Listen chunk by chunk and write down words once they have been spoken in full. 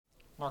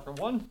Marker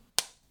 1.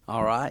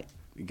 All right.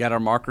 You got our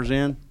markers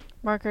in?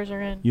 Markers are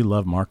in. You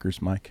love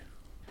markers, Mike.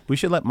 We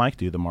should let Mike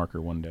do the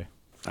marker one day.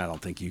 I don't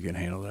think you can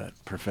handle that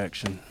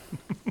perfection.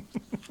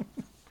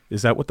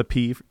 Is that what the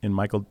P in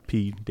Michael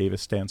P.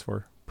 Davis stands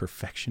for?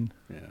 Perfection?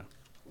 Yeah.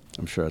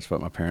 I'm sure that's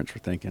what my parents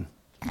were thinking.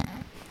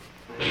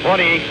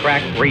 48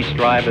 crack race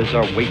drivers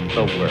await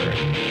the word.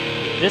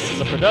 This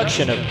is a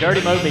production of Dirty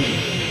Mo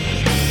Media.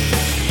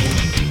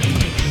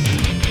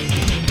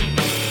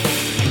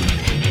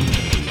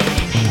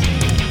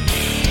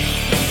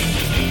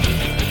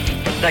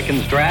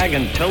 Seconds drag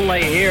until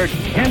they hear,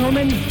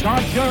 "Gentlemen,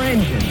 start your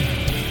engines."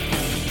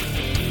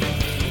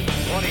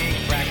 48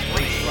 crack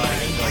race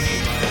drivers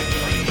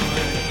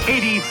await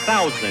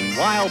 80,000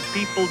 wild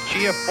people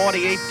cheer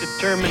 48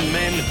 determined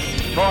men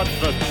towards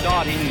the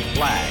starting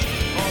flag.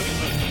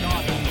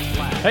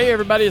 Hey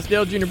everybody, it's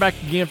Dale Jr. back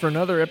again for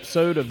another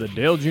episode of the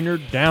Dale Jr.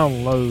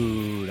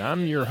 Download.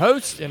 I'm your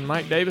host, and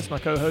Mike Davis, my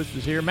co-host,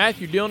 is here.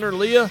 Matthew Dillner,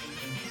 Leah,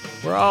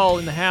 we're all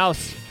in the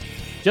house.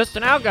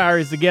 Justin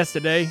Allgaier is the guest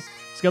today.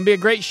 It's going to be a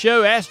great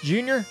show. Ask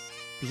Junior,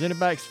 presented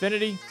by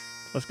Xfinity.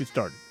 Let's get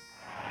started.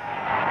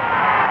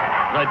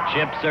 The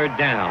chips are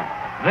down.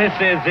 This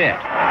is it.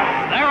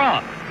 They're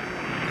up.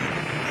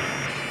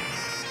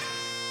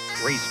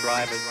 Race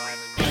drivers.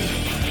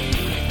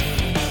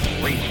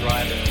 Race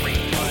drivers.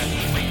 Race drivers.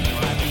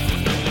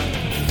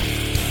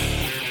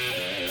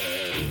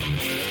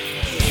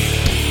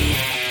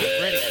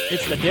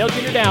 It's the Dale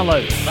Jr.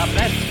 Download. The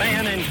best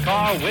fan in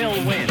car will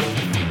win.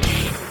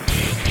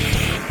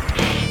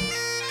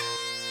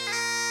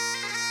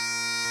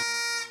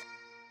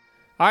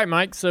 All right,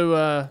 Mike,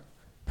 so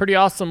pretty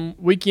awesome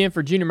weekend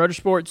for Junior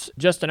Motorsports.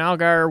 Justin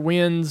Allgaier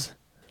wins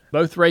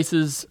both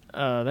races.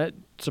 That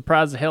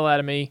surprised the hell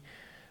out of me.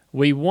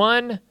 We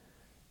won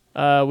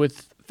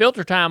with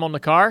filter time on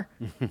the car,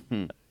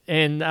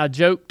 and I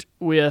joked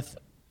with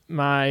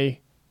my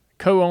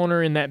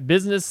co-owner in that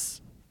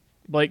business,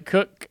 Blake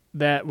Cook,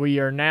 that we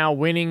are now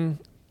winning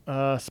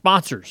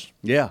sponsors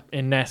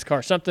in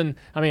NASCAR. Something,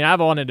 I mean, I've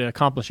wanted to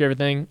accomplish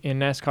everything in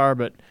NASCAR,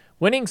 but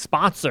winning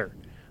sponsor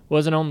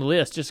wasn't on the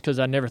list just because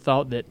I never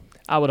thought that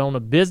I would own a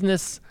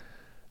business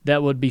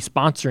that would be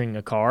sponsoring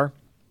a car.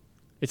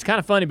 It's kind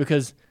of funny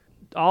because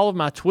all of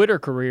my Twitter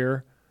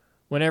career,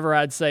 whenever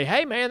I'd say,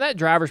 hey, man, that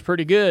driver's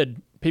pretty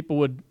good, people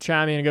would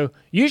chime in and go,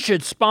 you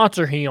should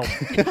sponsor him.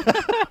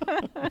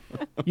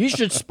 You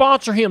should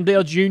sponsor him,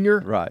 Dale Jr.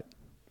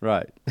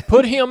 Right.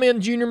 Put him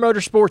in Junior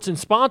Motorsports and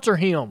sponsor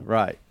him.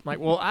 Right. I'm like,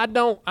 well, I'm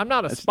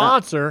not a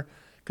sponsor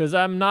because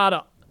I'm not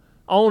a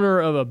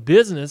owner of a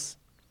business.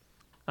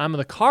 I'm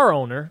the car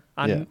owner.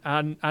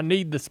 I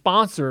need the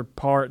sponsor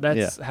part.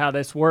 That's how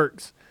this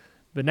works.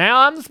 But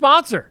now I'm the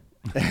sponsor.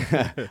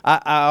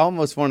 I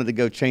almost wanted to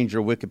go change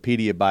your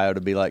Wikipedia bio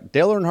to be like,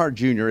 Dale Earnhardt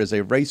Jr. is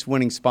a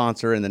race-winning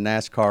sponsor in the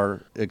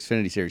NASCAR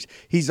Xfinity Series.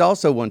 He's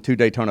also won 2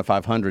 Daytona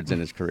 500s in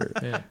his career.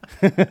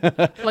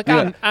 Look,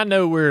 I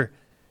know we're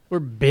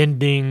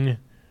bending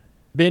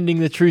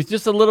the truth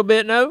just a little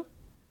bit, no?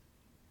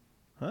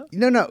 Huh?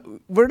 No,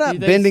 we're not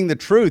bending the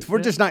truth.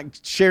 We're just not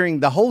sharing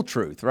the whole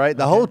truth, right?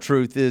 The whole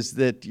truth is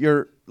that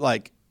you're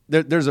like,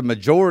 there's a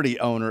majority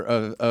owner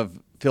of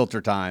Filter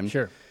Time.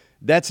 Sure.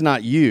 That's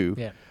not you.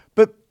 Yeah.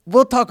 But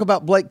we'll talk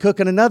about Blake Cook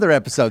in another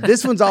episode.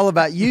 This one's all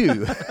about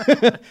you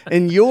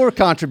and your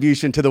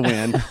contribution to the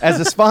win as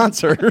a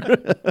sponsor.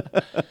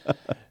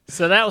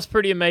 So that was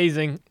pretty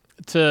amazing.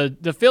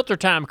 The Filter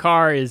Time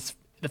car is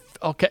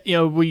okay. You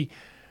know,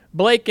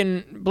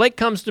 Blake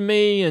comes to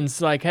me and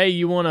it's like, hey,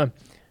 you want to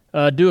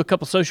do a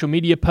couple social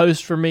media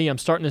posts for me? I'm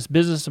starting this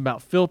business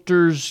about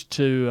filters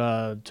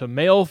to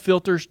mail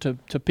filters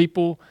to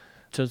people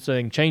so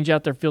they can change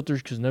out their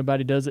filters because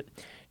nobody does it.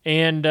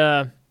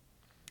 And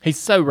he's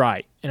so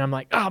right. And I'm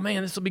like, oh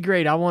man, this will be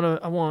great. I want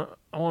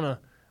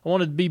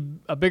to be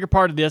a bigger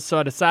part of this. So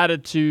I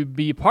decided to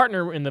be a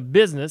partner in the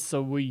business.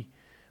 So we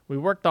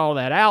worked all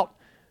that out.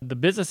 The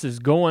business is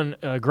growing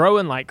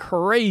like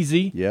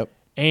crazy. Yep.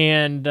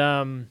 And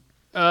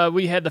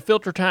we had the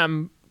Filter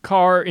Time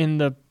car in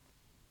the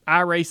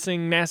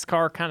iRacing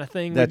NASCAR kind of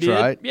thing. That's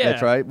right. Yeah.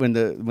 That's right. When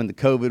the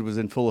COVID was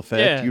in full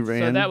effect, you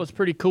ran. So that was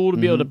pretty cool to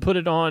be able to put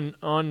it on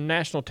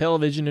national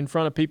television in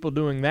front of people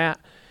doing that.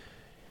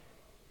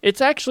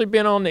 It's actually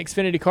been on the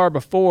Xfinity car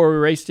before. We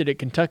raced it at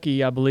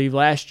Kentucky, I believe,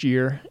 last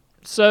year.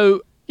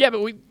 So yeah, but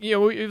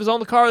it was on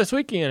the car this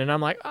weekend, and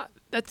I'm like,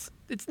 it's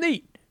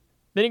neat.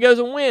 Then he goes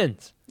and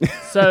wins.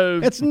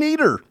 So it's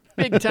neater.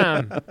 Big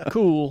time.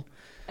 Cool.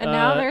 And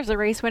now there's a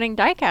race-winning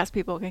diecast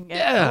people can get.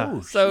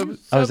 Yeah. So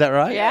is that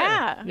right?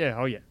 Yeah. Yeah.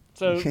 Oh, yeah.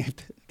 So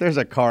there's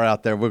a car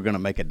out there. We're going to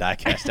make a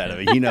diecast out of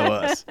it. You know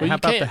us. How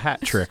about the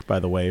hat trick, by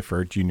the way,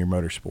 for Junior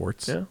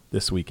Motorsports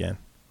this weekend?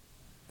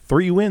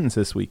 3 wins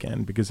this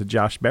weekend because of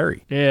Josh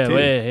Berry. Yeah.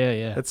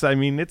 Yeah.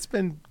 It's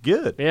been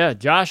good. Yeah.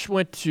 Josh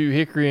went to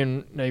Hickory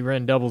and they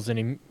ran doubles and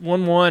he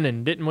won one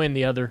and didn't win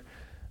the other.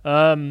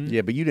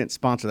 Yeah, but you didn't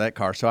sponsor that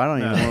car, so I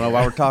don't even know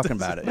why we're talking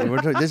about it.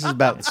 This is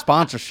about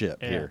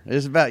sponsorship here. This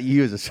is about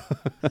you as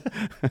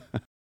a.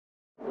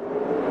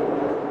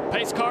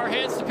 Pace car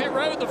heads to pit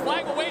road. The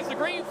flag waves the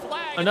green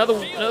flag.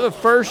 Another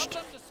first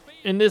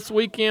in this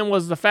weekend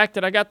was the fact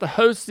that I got to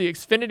host the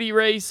Xfinity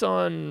race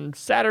on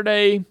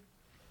Saturday.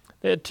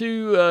 They had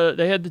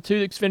the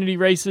two Xfinity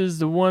races.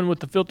 The one with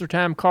the filter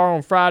time car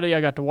on Friday,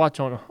 I got to watch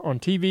on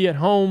TV at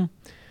home,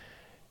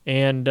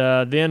 and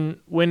then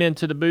went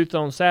into the booth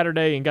on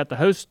Saturday and got to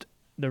host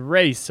the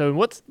race. So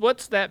what's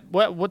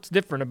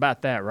different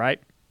about that, right?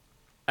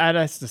 I'd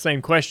ask the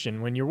same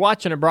question. When you're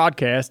watching a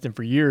broadcast, and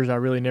for years I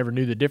really never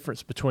knew the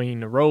difference between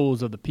the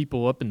roles of the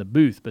people up in the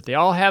booth, but they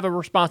all have a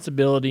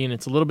responsibility, and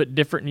it's a little bit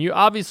different. And you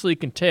obviously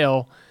can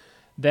tell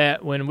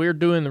that when we're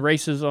doing the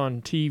races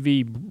on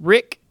TV,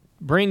 Rick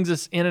brings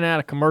us in and out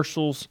of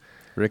commercials.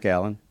 Rick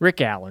Allen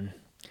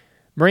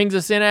brings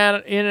us in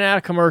and out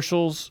of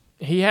commercials.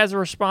 He has a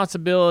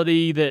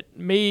responsibility that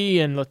me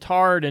and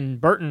Letard and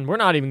Burton, we're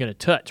not even going to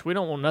touch. We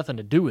don't want nothing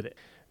to do with it.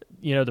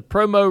 You know, the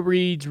promo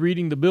reads,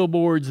 reading the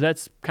billboards,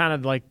 that's kind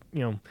of like,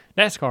 you know,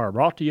 NASCAR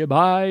brought to you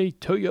by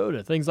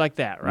Toyota, things like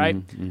that, right?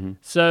 Mm-hmm.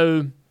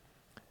 So,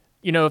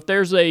 you know, if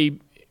there's a,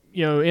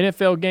 you know,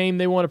 NFL game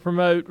they want to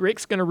promote,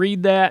 Rick's going to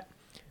read that.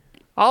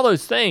 All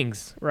those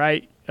things,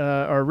 right,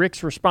 are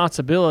Rick's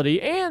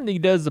responsibility, and he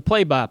does the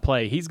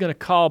play-by-play. He's going to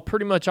call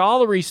pretty much all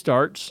the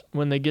restarts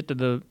when they get to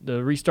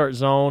the restart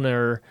zone,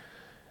 or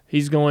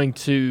he's going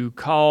to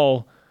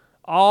call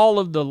all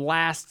of the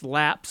last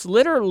laps,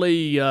 literally,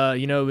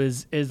 you know,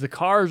 as the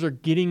cars are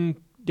getting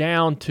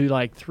down to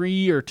like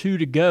 3 or 2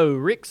 to go,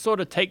 Rick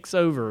sort of takes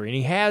over, and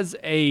he has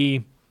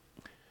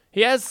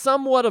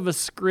somewhat of a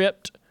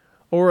script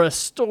or a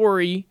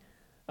story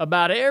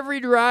about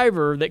every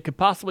driver that could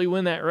possibly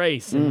win that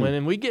race. And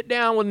when we get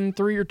down within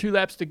 3 or 2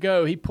 laps to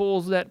go, he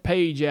pulls that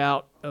page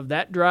out of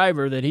that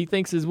driver that he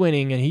thinks is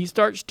winning, and he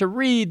starts to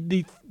read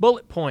the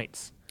bullet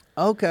points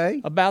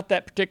about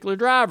that particular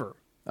driver.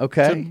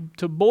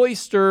 To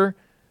bolster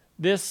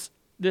this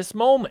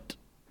moment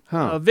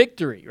of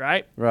victory,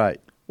 right? Right.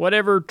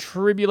 Whatever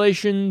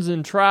tribulations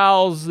and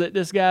trials that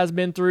this guy's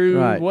been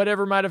through,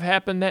 whatever might have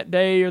happened that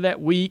day or that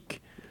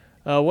week,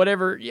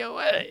 whatever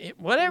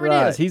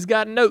it is, he's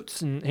got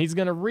notes, and he's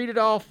going to read it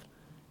off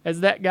as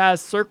that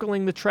guy's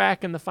circling the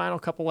track in the final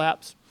couple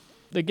laps.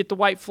 They get the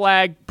white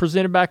flag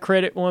presented by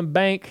Credit One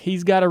Bank.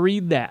 He's got to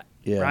read that,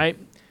 right?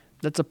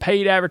 That's a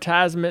paid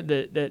advertisement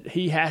that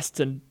he has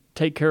to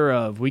take care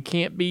of. We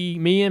can't be,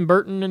 me and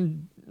Burton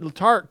and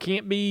Letart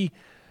can't be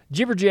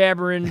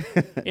jibber-jabbering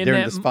in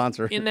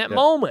that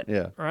moment,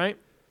 right?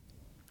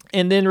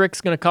 And then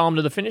Rick's going to call him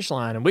to the finish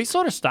line, and we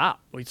sort of stop.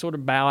 We sort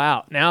of bow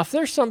out. Now, if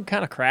there's some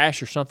kind of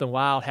crash or something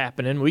wild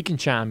happening, we can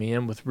chime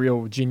in with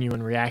real,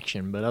 genuine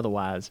reaction, but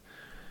otherwise,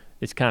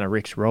 it's kind of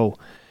Rick's role.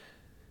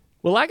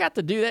 Well, I got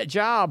to do that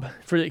job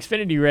for the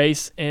Xfinity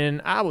race,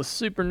 and I was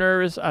super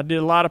nervous. I did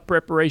a lot of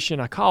preparation.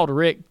 I called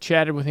Rick,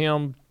 chatted with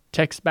him,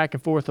 text back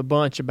and forth a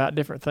bunch about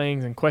different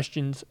things and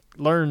questions.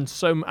 I learned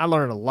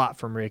a lot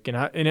from Rick,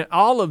 and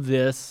all of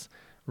this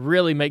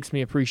really makes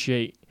me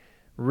appreciate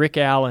Rick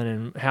Allen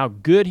and how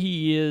good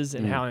he is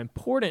and how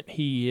important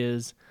he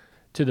is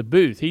to the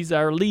booth. He's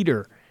our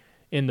leader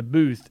in the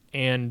booth,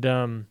 and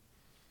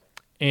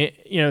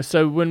you know,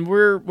 so when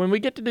we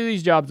get to do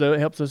these jobs, though, it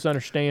helps us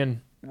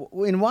understand.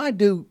 And why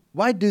do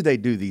they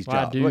do these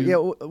jobs?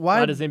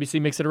 Why does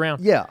NBC mix it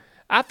around? Yeah,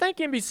 I think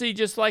NBC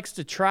just likes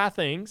to try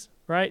things.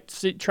 Right,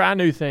 try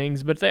new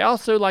things, but they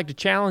also like to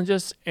challenge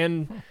us,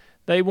 and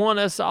they want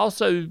us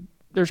also.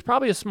 There's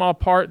probably a small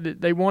part that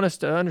they want us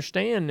to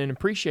understand and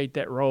appreciate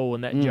that role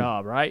and that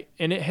job, right?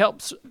 And it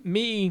helps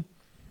me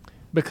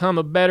become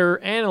a better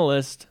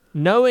analyst,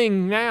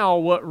 knowing now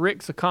what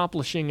Rick's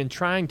accomplishing and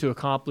trying to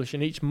accomplish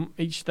in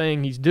each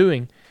thing he's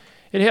doing.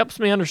 It helps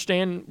me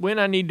understand when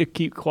I need to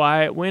keep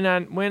quiet, when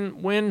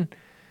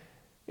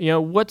you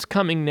know what's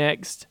coming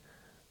next,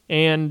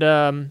 and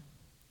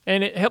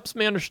it helps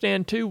me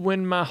understand, too,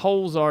 when my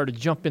holes are to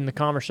jump in the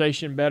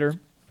conversation better,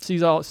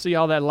 see all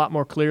that a lot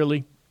more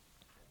clearly.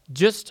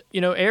 Just,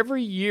 you know,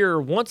 every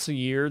year, once a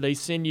year, they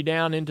send you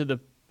down into the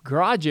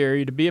garage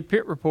area to be a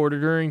pit reporter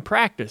during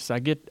practice.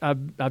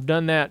 I've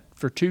done that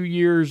for 2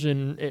 years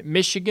at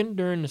Michigan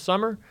during the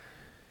summer.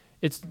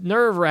 It's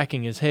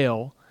nerve-wracking as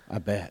hell. I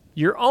bet.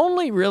 You're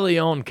only really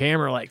on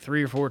camera like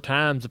 3 or 4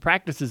 times. The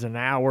practice is an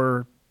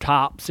hour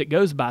tops. It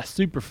goes by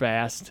super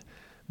fast.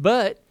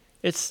 But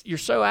you're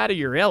so out of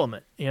your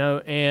element, you know,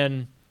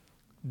 and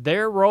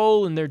their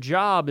role and their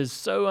job is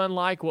so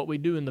unlike what we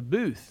do in the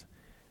booth.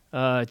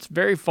 It's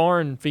very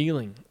foreign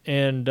feeling,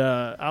 and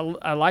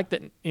I like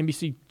that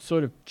NBC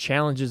sort of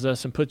challenges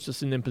us and puts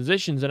us in them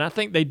positions, and I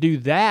think they do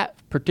that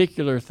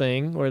particular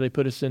thing where they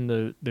put us in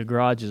the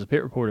garage as a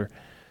pit reporter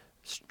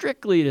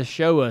strictly to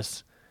show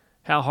us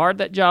how hard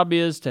that job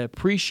is, to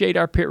appreciate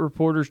our pit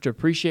reporters, to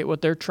appreciate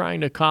what they're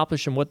trying to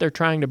accomplish and what they're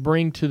trying to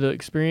bring to the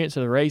experience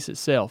of the race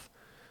itself.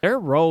 Their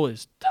role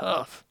is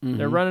tough. Mm-hmm.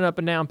 They're running up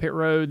and down pit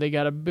road. They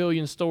got a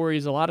billion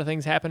stories, a lot of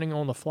things happening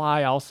on the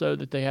fly also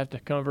that they have to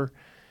cover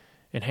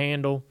and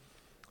handle.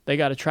 They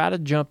got to try to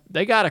jump.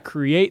 They got to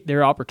create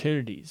their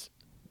opportunities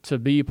to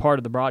be a part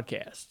of the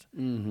broadcast.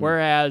 Mm-hmm.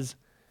 Whereas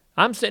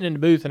I'm sitting in the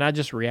booth and I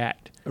just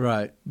react.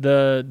 Right.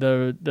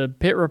 The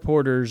pit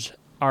reporters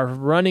are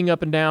running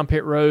up and down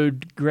pit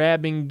road,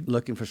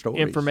 looking for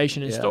stories,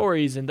 information and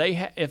stories, and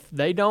if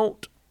they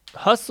don't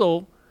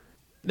hustle,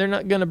 they're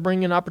not going to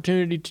bring an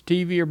opportunity to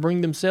TV or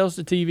bring themselves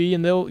to TV,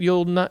 and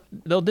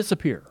they'll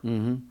disappear,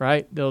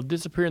 right? They'll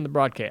disappear in the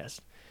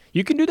broadcast.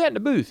 You can do that in the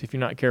booth if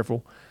you're not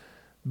careful,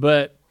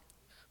 but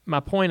my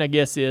point, I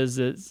guess, is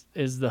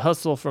the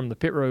hustle from the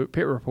pit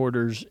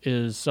reporters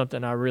is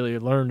something I really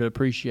learned to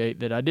appreciate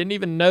that I didn't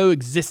even know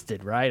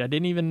existed. Right, I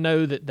didn't even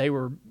know that they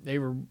were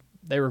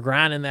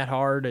grinding that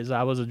hard as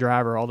I was a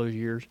driver all those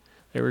years.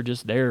 They were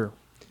just there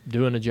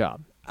doing a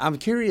job. I'm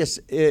curious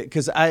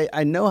because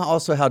I know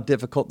also how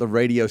difficult the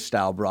radio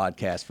style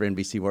broadcast for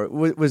NBC were.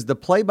 Was the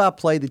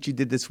play-by-play that you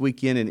did this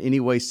weekend in any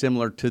way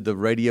similar to the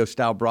radio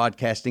style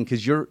broadcasting?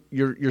 Because you're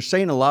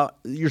saying a lot.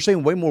 You're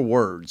saying way more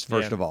words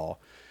first of all,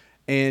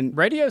 and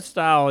radio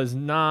style is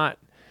not.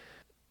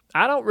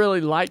 I don't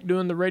really like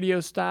doing the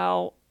radio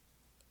style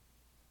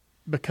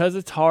because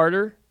it's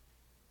harder.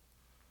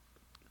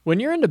 When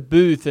you're in the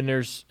booth and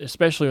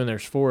especially when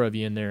there's 4 of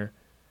you in there.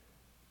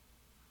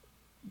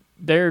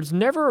 There's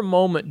never a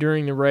moment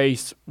during the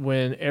race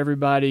when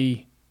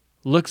everybody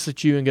looks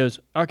at you and goes,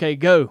 okay,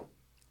 go,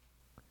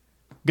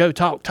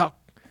 talk.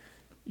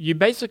 You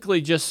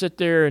basically just sit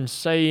there and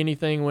say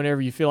anything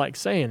whenever you feel like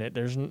saying it.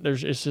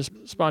 It's just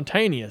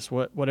spontaneous,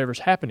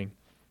 whatever's happening.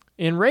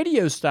 In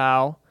radio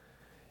style,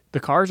 the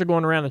cars are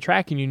going around the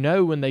track, and you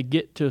know when they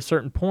get to a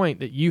certain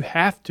point that you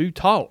have to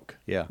talk.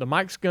 Yeah. The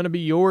mic's going to be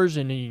yours,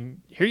 and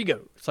here you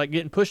go. It's like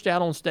getting pushed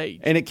out on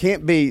stage. And it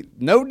can't be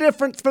no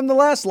difference from the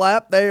last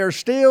lap. They are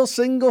still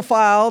single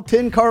file,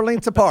 10 car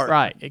lengths apart.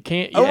 Right. It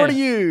can't. Over to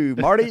you,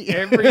 Marty.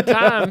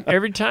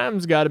 Every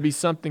time's got to be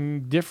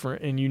something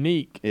different and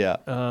unique. Yeah.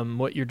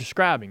 What you're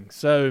describing.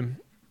 So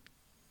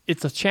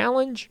it's a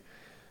challenge.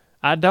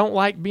 I don't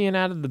like being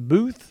out of the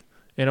booth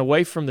and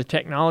away from the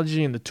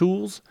technology and the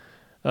tools.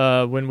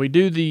 When we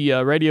do the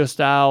radio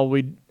style,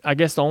 I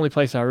guess the only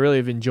place I really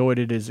have enjoyed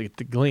it is at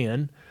the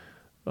Glen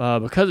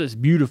because it's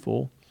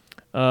beautiful.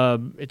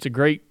 It's a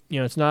great,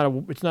 it's not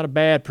a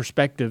bad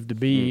perspective to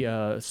be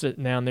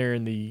sitting down there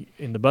in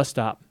the bus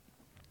stop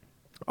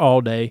all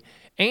day.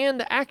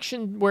 And the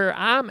action where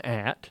I'm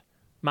at,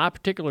 my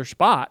particular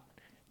spot,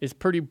 is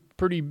pretty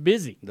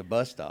busy. The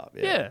bus stop,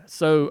 yeah. Yeah.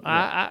 So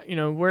I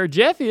where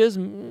Jeff is,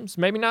 it's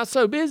maybe not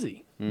so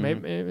busy.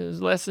 Maybe it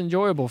was less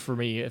enjoyable for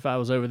me if I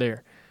was over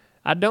there.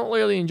 I don't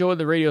really enjoy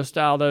the radio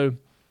style, though,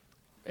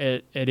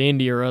 at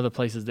Indy or other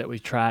places that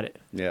we've tried it.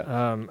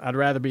 Yeah. I'd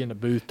rather be in the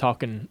booth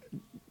talking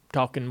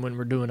when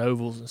we're doing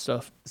ovals and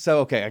stuff. So,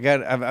 okay,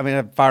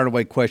 I've fired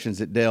away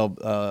questions at Dale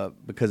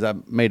because I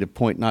made a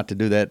point not to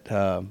do that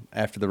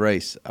after the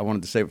race. I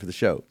wanted to save it for the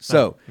show.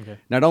 So,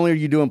 Not only are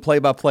you doing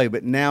play-by-play,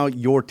 but now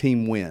your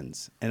team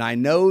wins. And I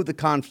know the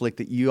conflict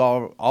that you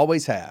all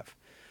always have.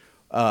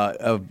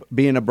 Of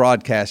being a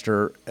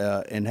broadcaster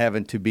and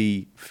having to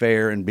be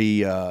fair and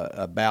be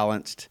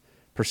balanced,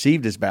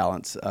 perceived as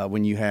balanced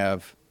when you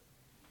have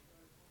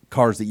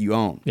cars that you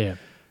own. Yeah.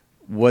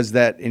 Was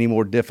that any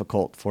more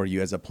difficult for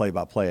you as a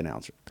play-by-play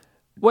announcer?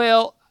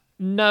 Well,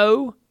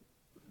 no.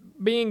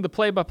 Being the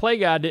play-by-play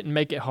guy didn't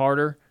make it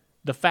harder.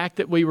 The fact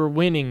that we were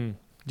winning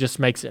just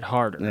makes it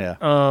harder. Yeah.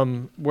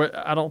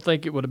 I don't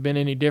think it would have been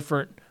any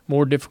different,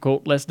 more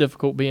difficult, less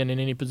difficult being in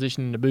any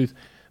position in the booth.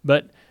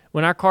 But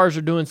when our cars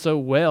are doing so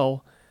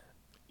well,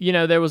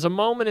 there was a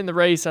moment in the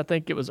race, I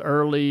think it was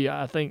early,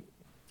 I think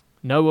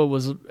Noah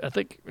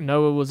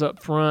was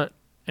up front,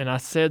 and I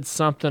said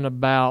something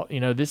about,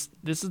 this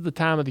is the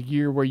time of the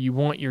year where you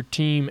want your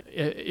team,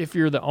 if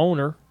you're the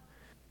owner,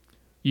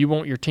 you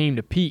want your team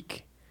to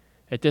peak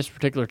at this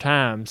particular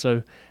time.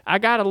 So I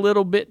got a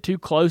little bit too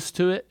close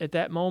to it at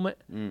that moment.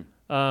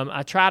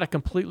 I try to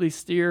completely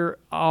steer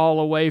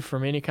all away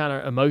from any kind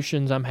of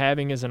emotions I'm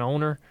having as an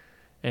owner,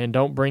 and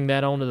don't bring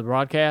that onto the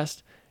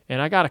broadcast.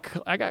 And I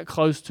got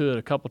close to it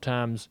a couple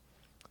times.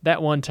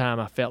 That one time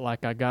I felt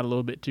like I got a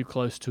little bit too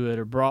close to it,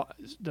 or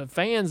the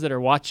fans that are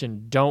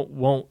watching don't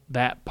want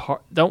that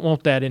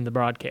in the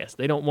broadcast.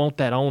 They don't want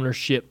that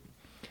ownership.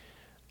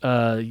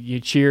 You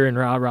cheer and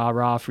rah rah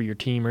rah for your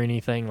team or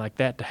anything like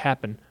that to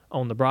happen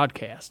on the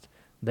broadcast.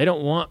 They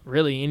don't want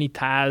really any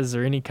ties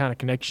or any kind of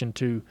connection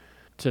to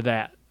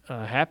that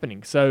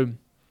happening. So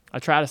I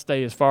try to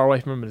stay as far away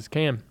from it as I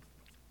can.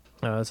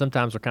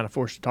 Sometimes we're kind of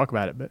forced to talk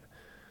about it, but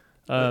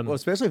well,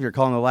 especially if you're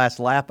calling the last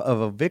lap of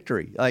a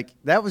victory, like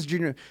that was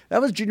Junior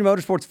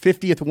Motorsports'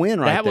 50th win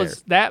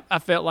That I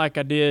felt like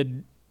I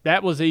did.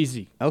 That was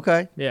easy.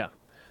 Okay. Yeah,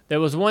 there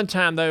was one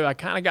time though I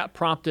kind of got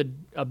prompted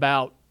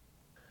about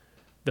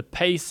the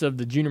pace of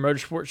the Junior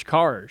Motorsports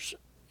cars.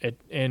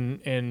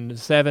 And the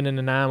 7 and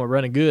the 9 were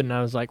running good, and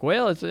I was like,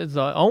 well, it's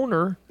the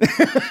owner.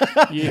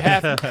 You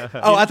have to.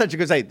 I thought you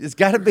were going to say, it's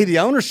got to be the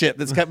ownership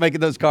that's kept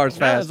making those cars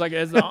fast. It's like,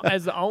 as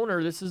the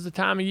owner, this is the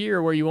time of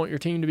year where you want your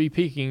team to be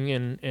peaking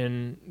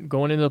and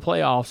going into the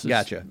playoffs.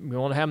 Gotcha. We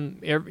want to have them,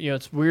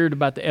 it's weird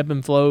about the ebb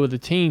and flow of the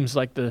teams,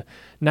 like the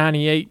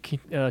 98,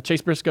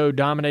 Chase Briscoe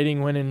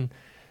dominating, winning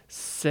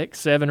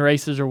 6-7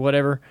 races or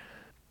whatever,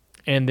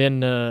 and then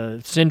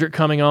Cindric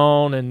coming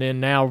on, and then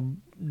now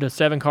the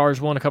 7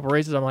 cars won a couple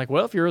races. I'm like,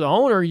 well, if you're the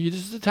owner, this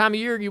is the time of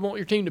year you want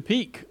your team to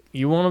peak.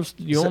 You want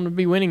them to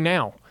be winning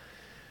now.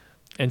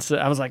 And so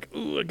I was like,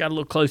 ooh, I got a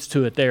little close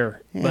to it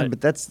there. Yeah,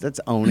 but that's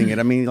owning it.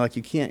 I mean, like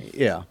you can't.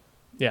 Yeah.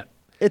 Yeah.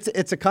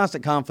 It's a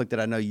constant conflict that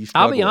I know you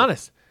struggle I'll be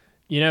honest.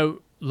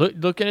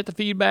 Looking at the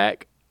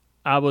feedback,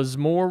 I was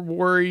more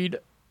worried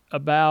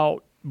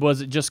about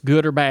was it just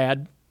good or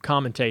bad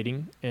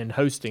commentating and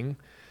hosting.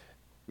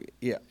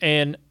 Yeah.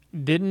 And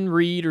didn't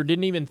read or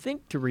didn't even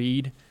think to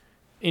read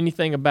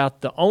anything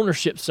about the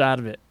ownership side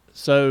of it.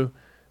 So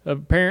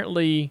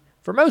apparently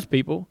for most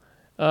people,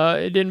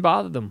 it didn't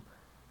bother them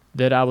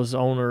that I was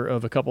owner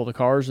of a couple of the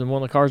cars and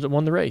one of the cars that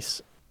won the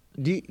race.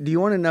 Do you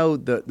want to know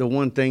the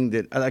one thing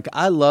that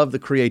I love the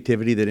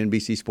creativity that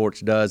NBC Sports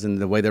does and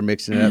the way they're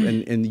mixing it up,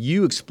 and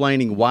you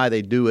explaining why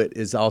they do it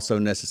is also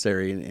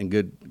necessary and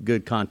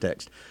good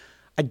context.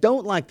 I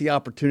don't like the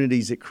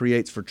opportunities it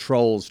creates for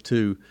trolls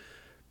to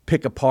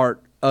pick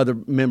apart other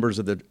members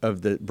of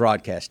the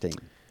broadcast team.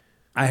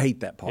 I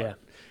hate that part. Yeah.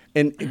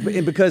 And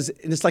because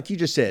it's like you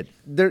just said,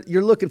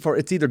 you're looking for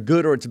it's either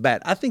good or it's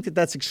bad. I think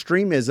that's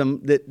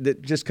extremism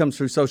that just comes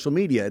through social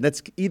media.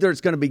 That's either it's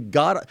going to be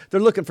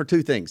they're looking for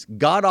two things: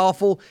 god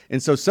awful,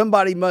 and so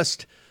somebody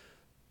must,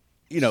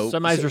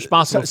 somebody's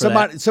responsible for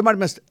that. Somebody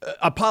must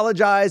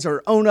apologize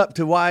or own up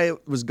to why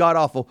it was god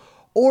awful,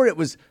 or it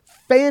was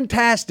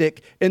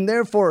fantastic, and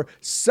therefore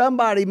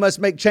somebody must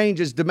make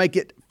changes to make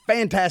it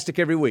fantastic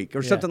every week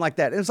or something like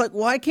that. And it's like,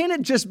 why can't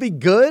it just be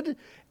good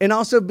and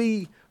also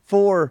be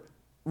for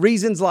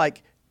reasons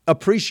like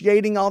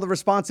appreciating all the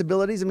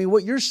responsibilities? I mean,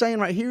 what you're saying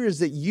right here is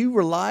that you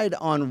relied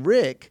on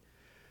Rick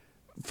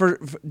for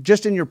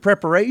just in your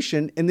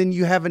preparation, and then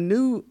you have a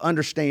new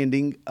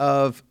understanding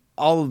of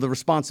all of the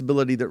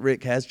responsibility that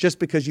Rick has just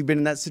because you've been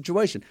in that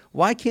situation.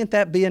 Why can't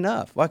that be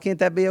enough? Why can't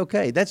that be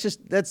okay? That's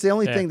the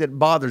only thing that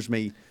bothers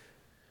me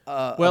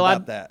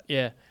about that.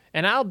 Yeah,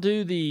 and I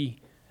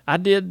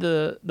did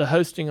the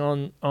hosting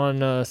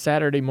on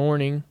Saturday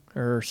morning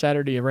or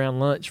Saturday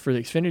around lunch for the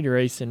Xfinity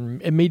race, and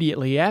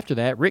immediately after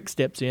that, Rick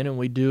steps in and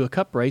we do a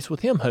cup race with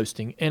him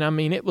hosting. And I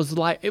mean, it was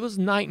night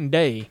and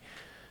day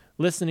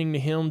listening to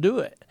him do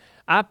it.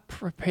 I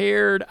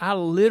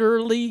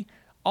literally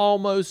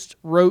almost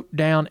wrote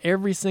down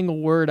every single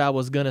word I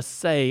was going to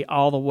say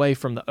all the way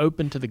from the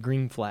open to the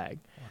green flag.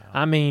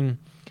 Wow. I mean,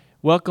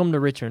 welcome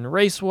to Richmond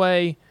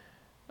Raceway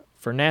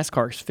for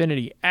NASCAR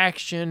Xfinity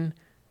action.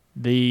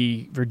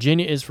 The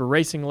Virginia is for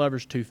Racing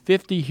Lovers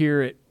 250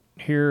 here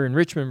in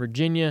Richmond,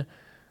 Virginia.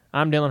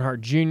 I'm Dillon Hart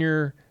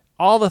Jr.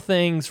 All the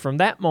things from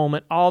that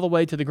moment all the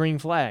way to the green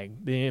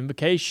flag. The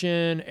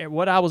invocation,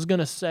 what I was going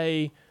to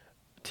say,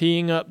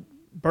 teeing up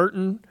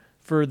Burton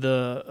for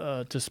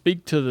to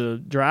speak to the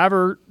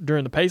driver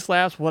during the pace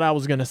laps, what I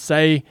was going to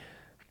say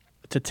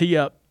to tee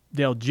up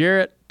Dale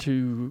Jarrett,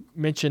 to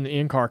mention the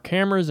in-car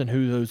cameras and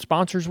who those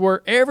sponsors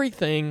were.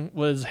 Everything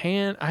was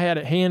I had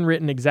it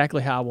handwritten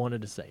exactly how I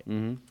wanted to say it.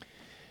 Mm-hmm.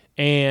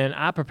 And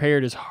I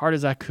prepared as hard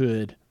as I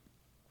could.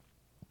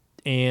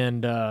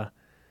 And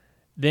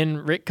then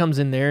Rick comes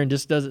in there and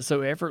just does it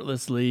so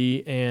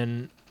effortlessly,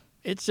 and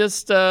it's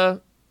just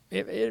it's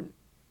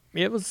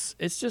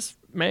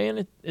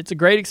a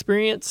great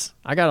experience.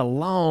 I got a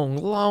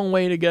long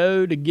way to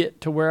go to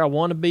get to where I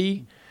want to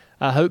be.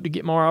 I hope to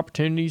get more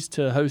opportunities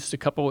to host a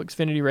couple of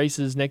Xfinity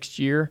races next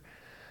year.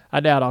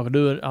 I doubt I'll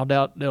do it. I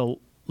doubt they'll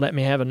let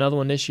me have another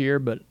one this year,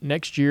 but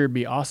next year it'd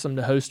be awesome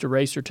to host a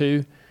race or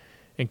two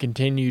and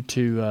continue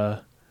to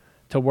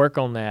work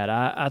on that.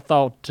 I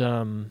thought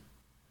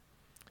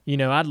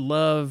I'd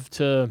love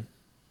to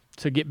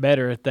get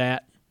better at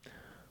that,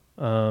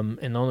 and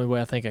the only way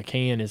I think I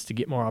can is to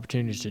get more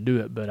opportunities to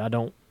do it. But I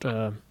don't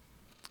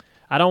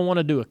want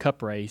to do a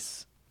cup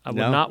race. I would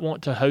not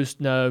want to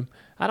host. No,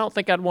 I don't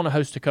think I'd want to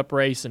host a cup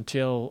race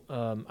until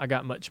I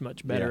got much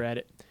better at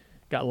it.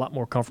 Got a lot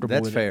more comfortable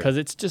with it because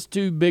it's just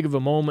too big of a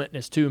moment and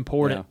it's too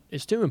important. Yeah.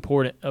 It's too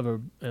important of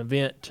an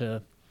event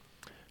to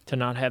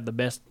not have the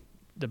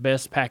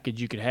best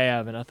package you could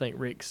have. And I think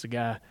Rick's the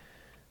guy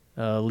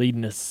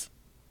leading us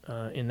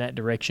in that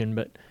direction.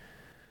 But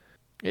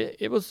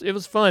it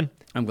was fun.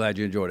 I'm glad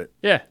you enjoyed it.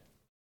 Yeah.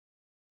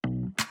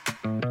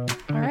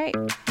 All right,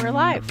 we're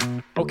live.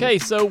 Okay,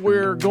 so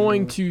we're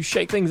going to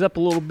shake things up a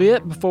little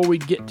bit before we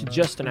get to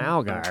Justin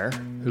Allgaier,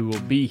 who will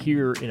be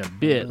here in a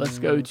bit. Let's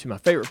go to my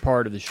favorite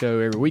part of the show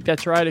every week.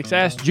 That's right, It's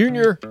Ask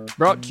Junior,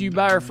 brought to you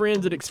by our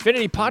friends at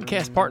Xfinity,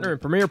 podcast partner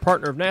and premier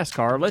partner of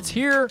NASCAR. Let's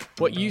hear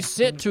what you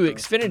sent to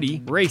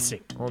Xfinity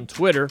Racing on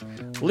Twitter.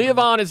 Leah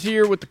Vaughn is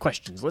here with the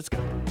questions. Let's go.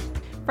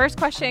 First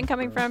question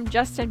coming from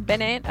Justin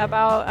Bennett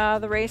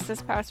about the race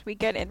this past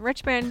weekend in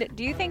Richmond.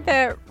 Do you think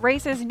that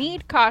races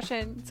need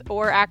cautions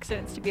or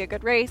accidents to be a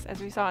good race?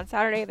 As we saw on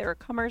Saturday, there were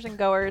comers and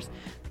goers.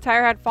 The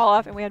tire had fall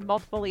off and we had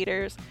multiple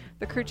leaders.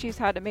 The crew chiefs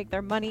had to make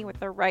their money with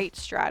the right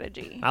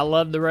strategy. I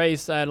loved the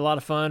race. I had a lot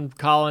of fun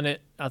calling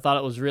it. I thought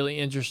it was really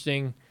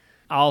interesting.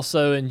 I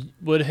also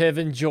would have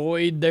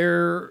enjoyed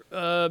there,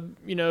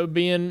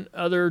 being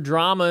other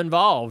drama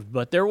involved,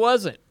 but there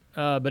wasn't.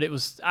 But it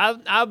was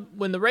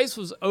when the race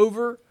was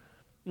over.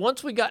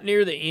 Once we got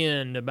near the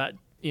end, about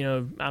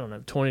I don't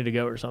know, 20 to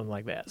go or something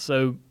like that.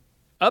 So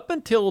up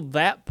until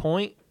that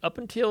point, up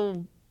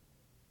until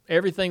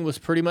everything was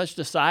pretty much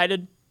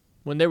decided,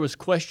 when there was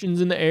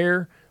questions in the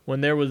air,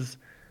 when there was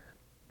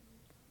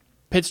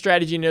pit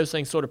strategy and those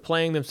things sort of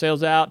playing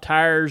themselves out,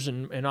 tires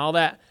and all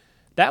that,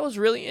 that was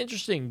really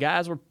interesting.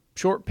 Guys were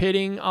short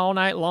pitting all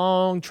night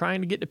long,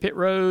 trying to get to pit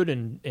road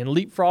and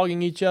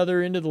leapfrogging each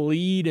other into the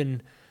lead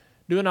and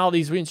doing all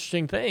these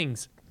interesting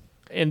things.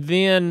 And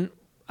then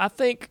I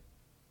think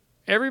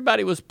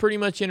everybody was pretty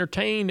much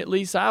entertained, at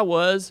least I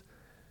was,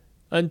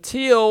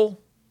 until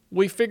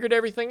we figured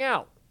everything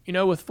out.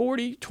 With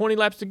 20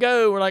 laps to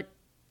go, we're like,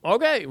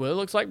 okay, well, it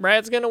looks like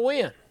Brad's going to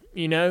win.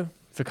 If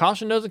the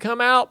caution doesn't come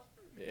out,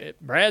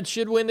 Brad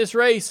should win this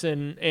race,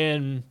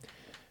 and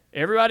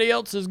everybody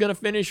else is going to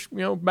finish,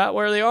 about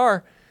where they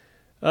are.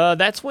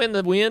 That's when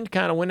the wind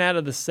kind of went out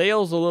of the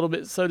sails a little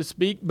bit, so to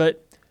speak,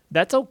 but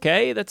that's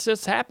okay. That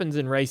just happens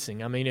in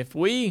racing. I mean, if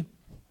we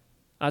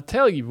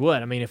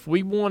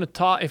want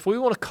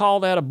to call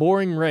that a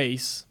boring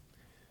race,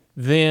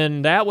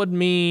 then that would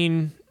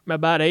mean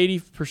about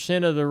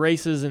 80% of the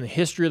races in the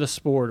history of the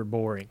sport are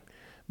boring,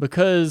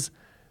 because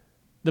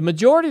the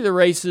majority of the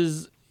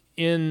races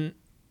in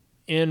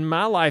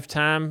my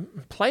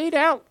lifetime played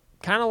out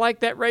kind of like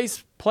that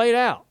race played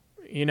out,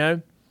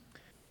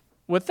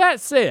 With that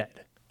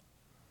said,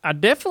 I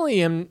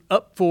definitely am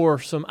up for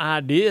some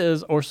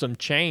ideas or some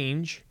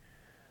change.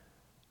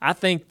 I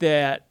think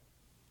that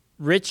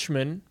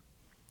Richmond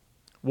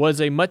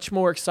was a much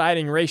more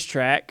exciting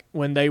racetrack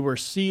when they were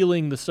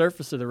sealing the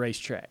surface of the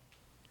racetrack.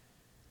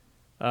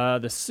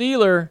 The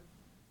sealer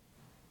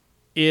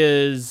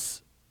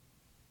is,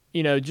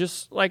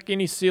 just like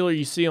any sealer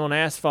you see on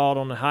asphalt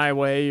on the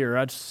highway, or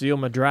I'd seal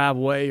my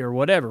driveway or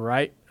whatever,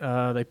 right?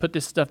 They put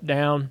this stuff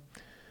down,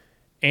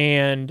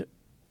 and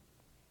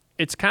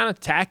it's kind of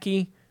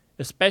tacky,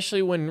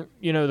 especially when,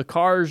 the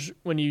cars,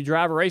 when you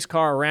drive a race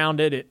car around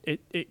it,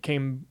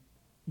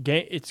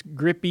 it's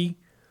grippy,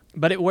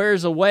 but it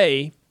wears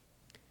away,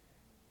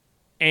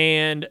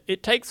 and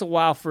it takes a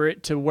while for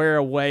it to wear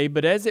away,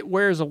 but as it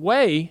wears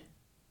away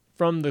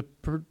from the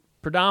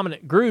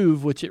predominant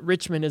groove, which at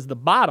Richmond is the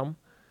bottom,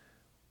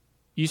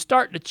 you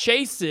start to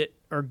chase it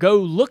or go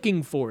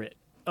looking for it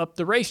up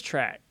the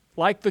racetrack,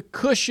 like the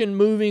cushion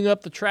moving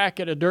up the track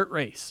at a dirt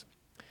race.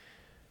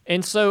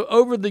 And so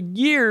over the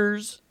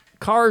years,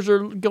 cars are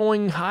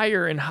going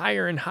higher and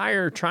higher and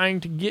higher, trying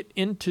to get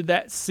into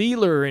that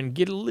sealer and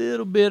get a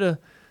little bit of,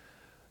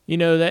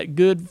 that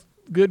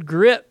good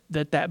grip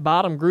that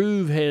bottom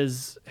groove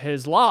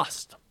has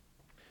lost.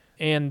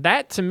 And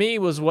that, to me,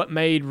 was what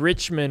made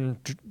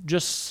Richmond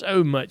just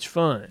so much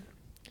fun.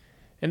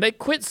 And they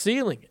quit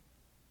sealing it.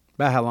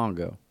 About how long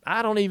ago?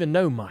 I don't even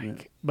know, Mike.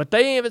 Yeah. But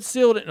they haven't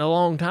sealed it in a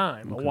long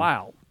time, okay. A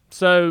while.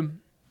 So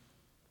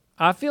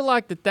I feel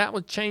like that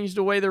would change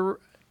the way the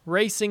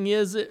racing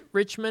is at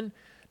Richmond.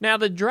 Now,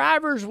 the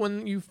drivers,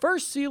 when you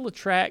first seal a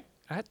track,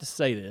 I have to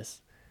say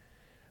this.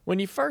 When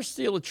you first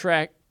seal a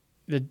track,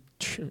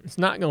 it's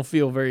not going to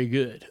feel very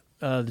good.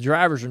 The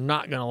drivers are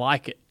not going to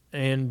like it.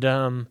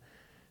 And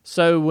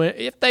so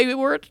if they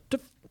were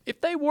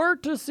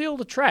to seal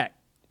the track,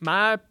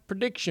 my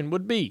prediction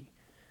would be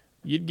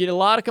you'd get a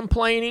lot of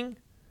complaining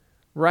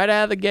right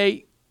out of the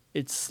gate.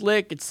 It's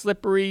slick, it's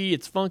slippery,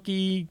 it's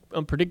funky,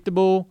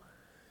 unpredictable.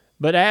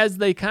 But as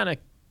they kind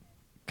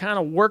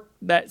of work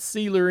that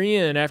sealer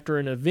in after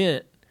an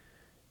event,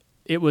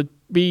 it would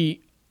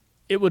be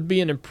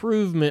an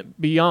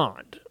improvement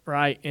beyond,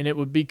 right? And it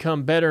would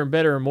become better and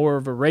better and more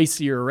of a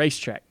racier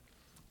racetrack.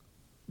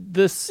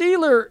 The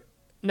sealer,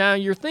 now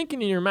you're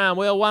thinking in your mind,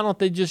 well, why don't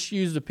they just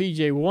use the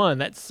PJ1?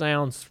 That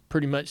sounds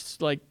pretty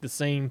much like the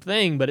same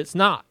thing, but it's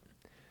not.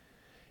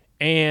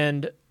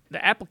 And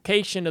the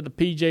application of the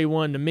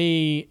PJ1 to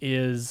me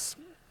is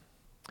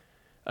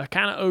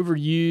kind of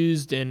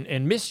overused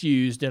and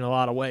misused in a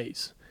lot of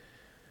ways.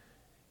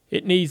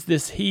 It needs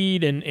this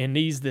heat and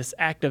needs this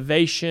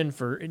activation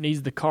it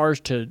needs the cars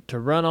to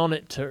run on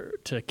it,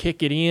 to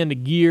kick it into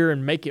gear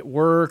and make it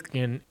work,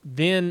 and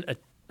then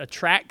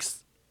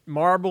attracts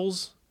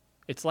marbles.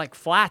 It's like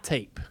fly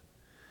tape,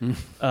 and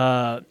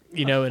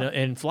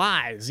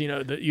flies.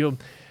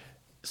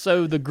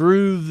 So the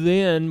groove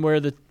then where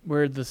the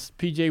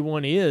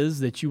PJ1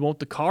 is that you want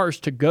the cars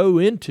to go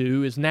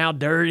into is now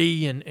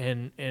dirty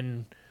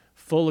and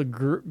full of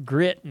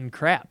grit and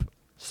crap.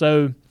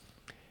 So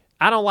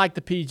I don't like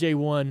the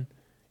PJ1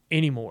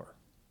 anymore.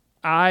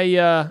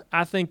 I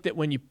think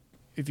that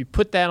if you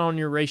put that on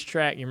your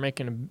racetrack, you're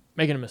making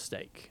a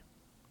mistake.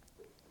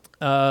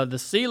 The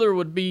sealer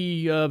would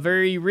be a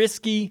very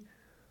risky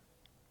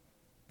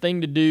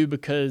thing to do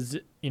because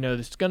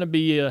there's going to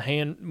be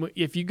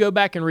if you go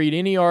back and read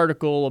any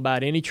article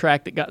about any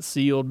track that got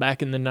sealed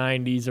back in the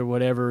 90s or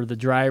whatever, the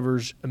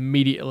drivers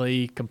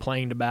immediately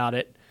complained about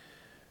it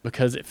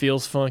because it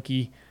feels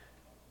funky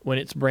when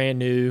it's brand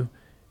new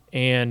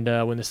and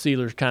when the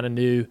sealer's kind of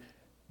new.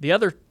 The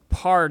other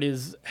part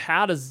is,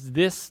 how does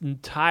this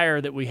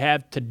tire that we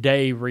have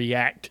today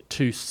react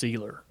to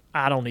sealer?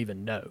 I don't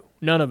even know.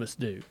 None of us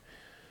do.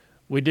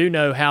 we do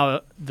know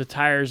how the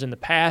tires in the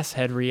past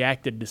had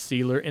reacted to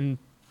sealer, and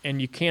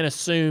you can't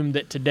assume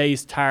that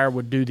today's tire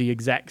would do the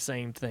exact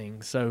same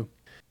thing. So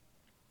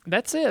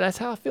that's it. That's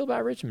how I feel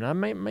about Richmond. I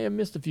may have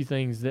missed a few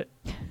things that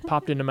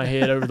popped into my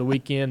head over the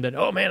weekend that,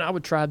 oh, man, I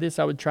would try this,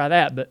 I would try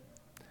that. But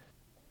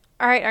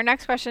all right, our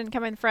next question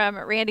coming from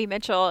Randy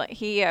Mitchell.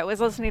 He was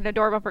listening to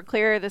Door Bumper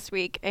Clear this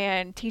week,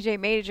 and TJ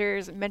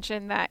Majors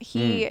mentioned that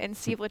he and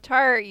Steve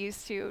Letarte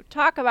used to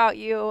talk about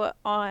you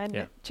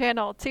on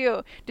Channel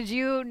 2. Did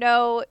you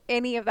know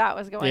any of that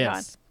was going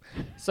on?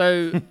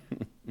 So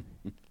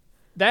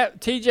that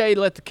TJ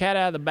let the cat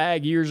out of the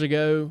bag years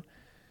ago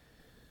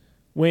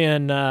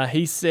when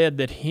he said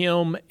that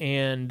him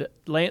and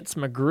Lance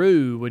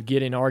McGrew would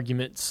get in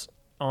arguments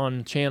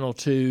on Channel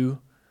 2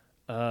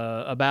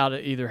 about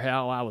it, either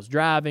how I was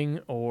driving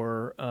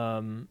or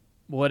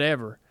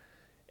whatever.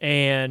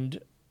 And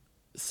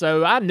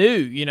so I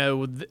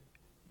knew,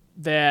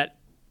 that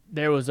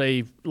there was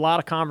a lot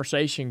of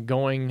conversation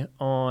going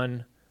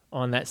on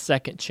that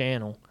second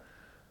channel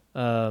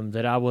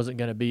that I wasn't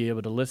going to be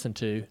able to listen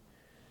to.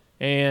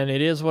 And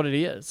it is what it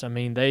is. I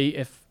mean,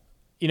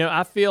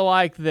 I feel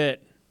like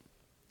that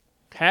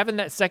having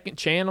that second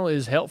channel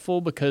is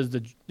helpful because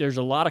there's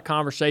a lot of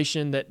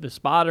conversation that the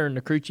spotter and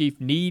the crew chief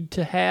need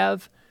to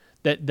have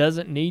that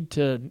doesn't need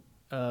to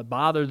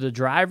bother the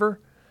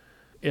driver.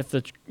 If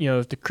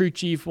the crew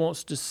chief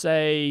wants to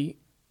say,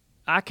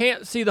 I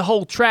can't see the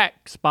whole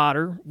track,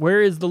 spotter,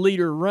 where is the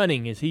leader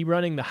running? Is he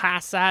running the high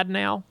side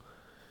now?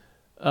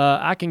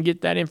 I can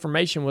get that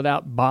information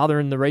without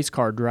bothering the race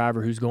car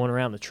driver who's going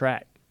around the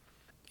track.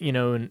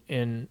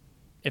 And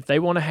if they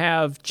want to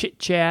have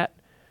chit-chat,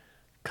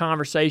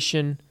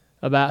 conversation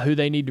about who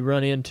they need to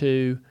run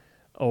into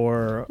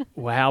or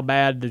how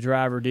bad the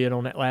driver did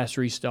on that last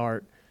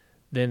restart,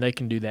 then they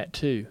can do that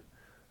too.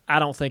 I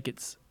don't think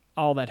it's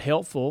all that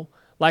helpful.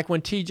 Like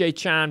when TJ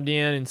chimed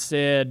in and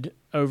said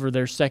over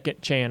their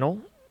second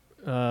channel,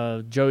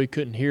 Joey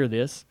couldn't hear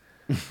this,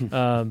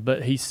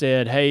 but he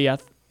said, hey,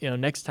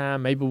 next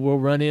time maybe we'll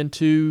run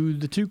into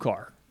the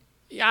 2-car.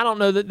 I don't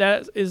know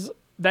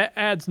that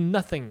adds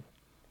nothing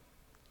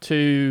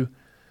to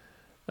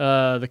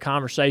the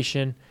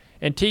conversation.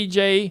 And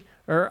TJ,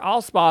 or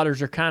all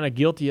spotters are kind of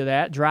guilty of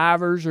that.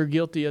 Drivers are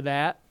guilty of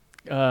that.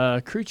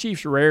 Crew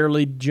chiefs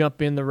rarely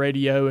jump in the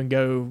radio and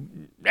go,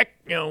 that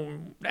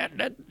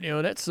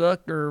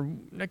sucked, or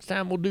next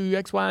time we'll do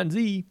X, Y, and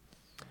Z.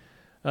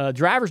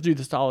 Drivers do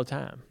this all the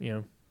time,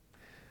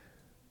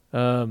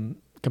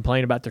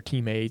 complain about their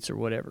teammates or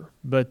whatever.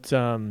 But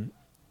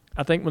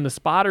I think when the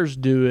spotters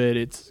do it,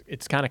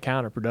 it's kind of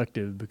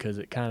counterproductive because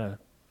it kind of,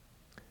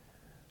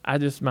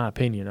 my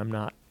opinion. I'm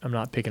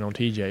not picking on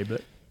TJ,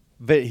 but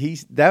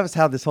that was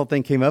how this whole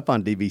thing came up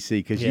on DBC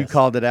because you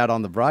called it out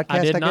on the broadcast.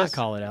 I did I not guess?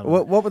 call it out.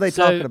 What were they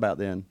talking about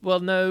then? Well,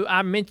 no,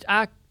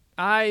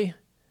 I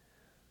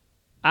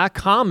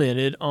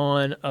commented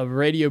on a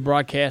radio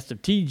broadcast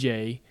of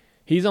TJ.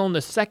 He's on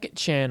the second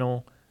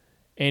channel,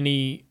 and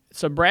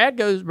Brad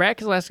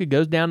Keselowski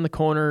goes down the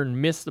corner and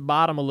missed the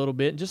bottom a little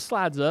bit and just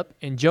slides up,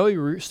 and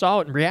Joey saw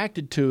it and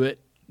reacted to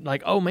it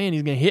like, oh man,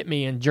 he's gonna hit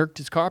me, and jerked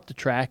his car up the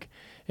track.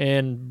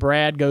 And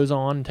Brad goes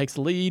on and takes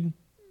the lead.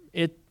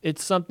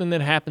 It's something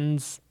that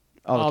happens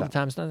all the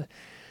time.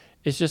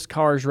 It's just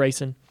cars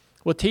racing.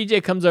 Well,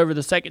 TJ comes over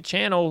the second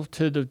channel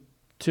to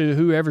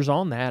whoever's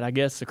on that, I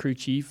guess the crew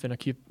chief and a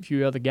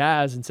few other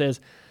guys, and says,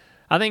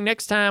 I think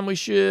next time we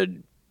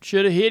should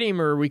have hit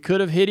him, or we could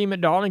have hit him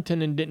at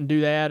Darlington and didn't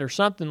do that, or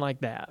something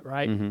like that,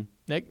 right?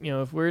 Mm-hmm.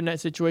 If we're in that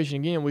situation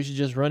again, we should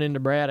just run into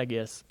Brad, I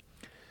guess.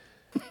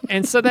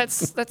 And so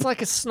that's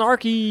like a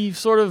snarky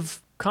sort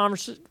of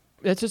conversation.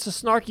 It's just a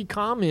snarky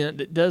comment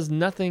that does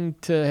nothing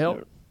to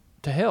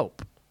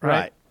help.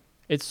 Right?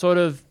 It's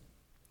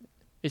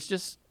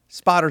just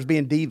spotters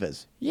being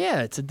divas.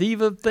 Yeah, it's a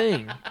diva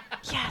thing.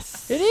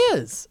 Yes, it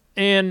is.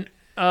 And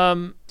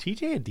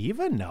TJ a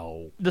diva?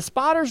 No. The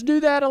spotters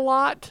do that a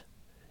lot,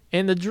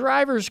 and the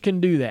drivers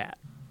can do that.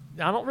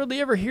 I don't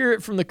really ever hear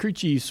it from the crew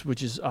chiefs,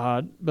 which is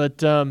odd. But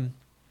they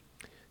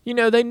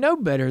know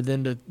better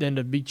than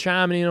to be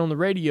chiming in on the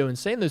radio and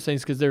saying those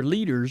things because they're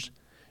leaders.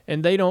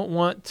 And they don't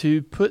want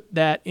to put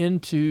that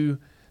into.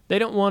 They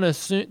don't want to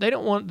assume. They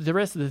don't want the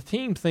rest of the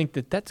team think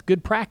that that's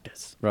good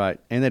practice. Right,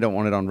 and they don't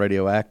want it on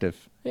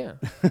radioactive. Yeah,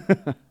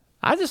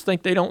 I just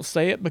think they don't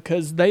say it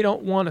because they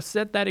don't want to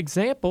set that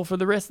example for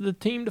the rest of the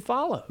team to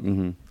follow.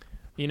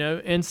 Mm-hmm.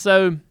 And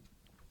so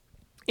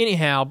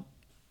anyhow,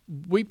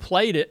 we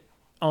played it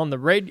on the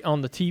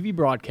TV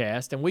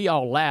broadcast, and we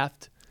all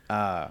laughed.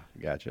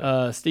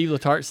 Gotcha. Steve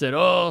Letarte said,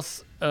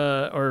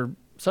 or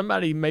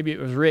somebody, maybe it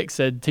was Rick,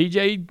 said,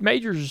 TJ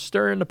Majors is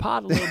stirring the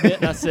pot a little bit.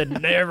 And I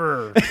said,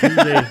 never.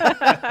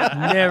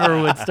 TJ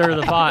never would stir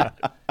the pot.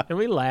 And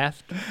we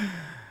laughed.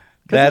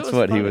 That's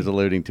what funny. He was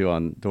alluding to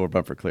on Door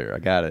Bumper Clear. I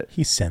got it.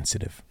 He's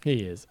sensitive.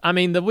 He is. I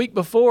mean, the week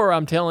before,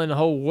 I'm telling the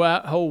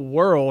whole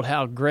world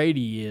how great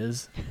he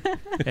is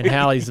and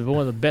how he's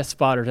one of the best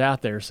spotters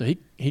out there. So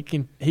he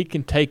can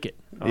take it.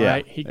 All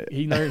right. He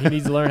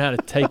needs to learn how to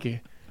take a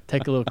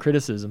little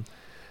criticism.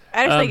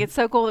 I just think it's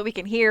so cool that we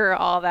can hear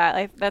all that.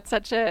 Like, that's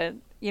such a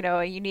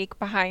a unique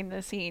behind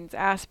the scenes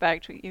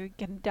aspect. You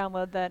can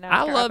download the NASCAR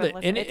I love app it,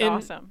 and listen. It's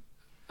awesome.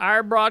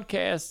 Our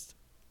broadcast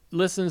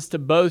listens to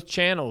both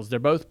channels. They're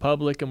both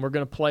public, and we're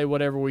going to play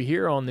whatever we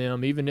hear on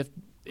them, even if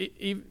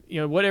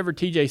whatever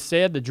TJ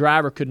said, the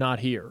driver could not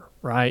hear,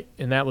 right?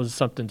 And that was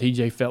something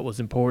TJ felt was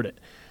important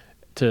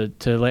to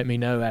let me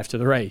know after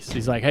the race.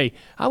 He's like, hey,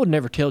 I would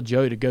never tell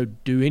Joey to go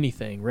do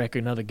anything, wreck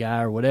another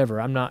guy or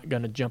whatever. I'm not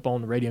going to jump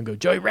on the radio and go,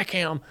 Joey, wreck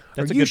him.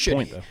 That's or a good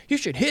point, though. You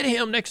should hit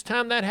him next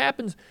time that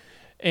happens.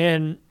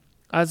 And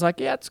I was like,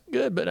 yeah, it's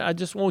good, but I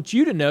just want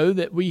you to know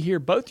that we hear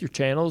both your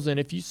channels, and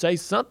if you say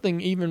something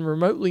even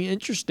remotely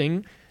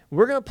interesting,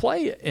 we're going to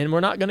play it, and we're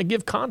not going to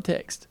give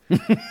context. You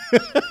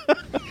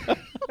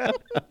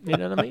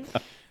know what I mean?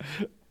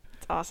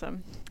 It's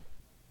awesome.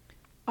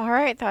 All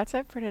right, that's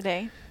it for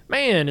today.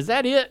 Man, is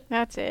that it?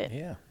 That's it.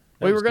 Yeah.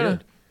 We were going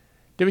to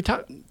 – did we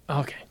talk –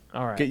 okay,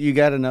 all right. You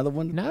got another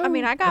one? No. I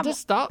mean, I got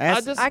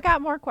I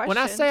got more questions. When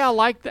I say I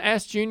like the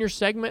Ask Junior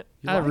segment,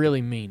 I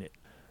really mean it.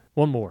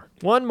 One more.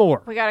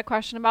 We got a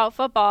question about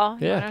football.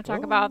 Yeah. You want to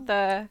talk about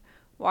the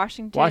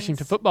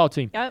Washington football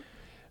team. Yep.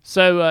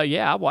 So,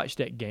 I watched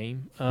that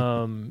game.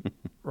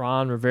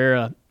 Ron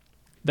Rivera,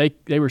 they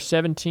were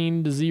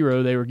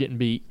 17-0. They were getting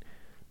beat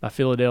by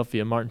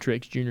Philadelphia, Martin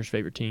Truex Jr.'s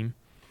favorite team.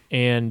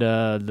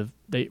 And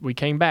we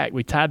came back.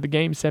 We tied the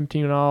game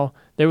 17-all.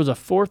 There was a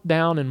 4th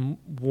down and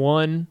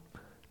 1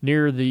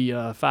 near the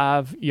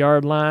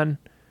 5-yard line.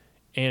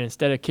 And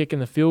instead of kicking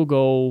the field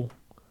goal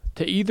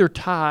to either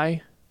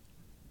tie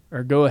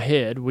or go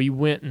ahead, we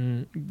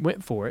went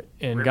for it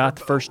and got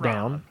the first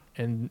down.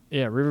 And,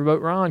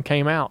 Riverboat Ron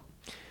came out.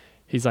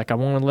 He's like, I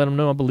want to let them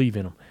know I believe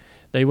in them.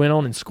 They went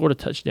on and scored a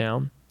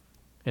touchdown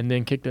and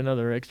then kicked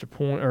another extra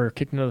point or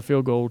kicked another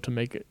field goal to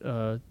make it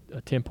a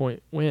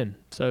 10-point win.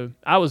 So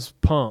I was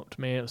pumped,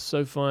 man. It was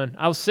so fun.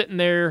 I was sitting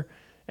there.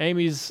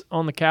 Amy's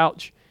on the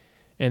couch,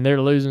 and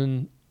they're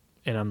losing.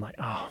 And I'm like,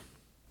 oh,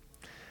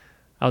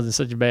 I was in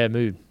such a bad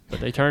mood. But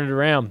they turned it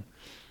around.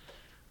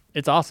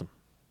 It's awesome.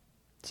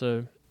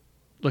 So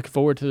looking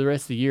forward to the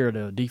rest of the year.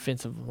 The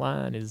defensive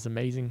line is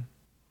amazing.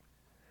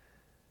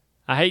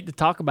 I hate to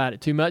talk about it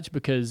too much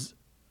because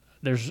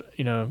there's,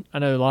 I know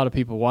a lot of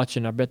people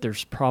watching. I bet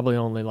there's probably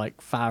only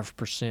like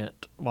 5%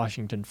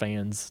 Washington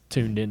fans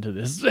tuned into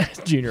this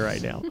Junior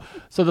right now.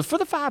 So for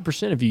the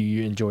 5% of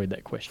you enjoyed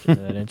that question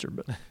and that answer,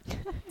 but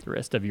the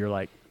rest of you are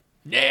like,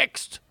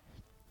 next.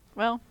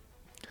 Well,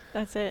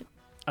 that's it.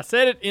 I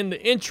said it in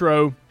the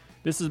intro.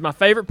 This is my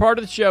favorite part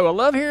of the show. I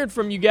love hearing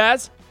from you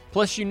guys.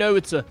 Plus,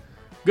 it's a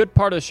good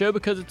part of the show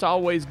because it's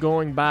always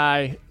going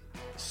by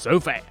so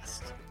fast.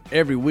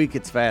 Every week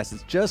it's fast.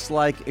 It's just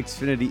like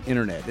Xfinity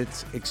Internet.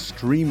 It's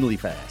extremely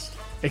fast.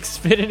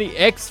 Xfinity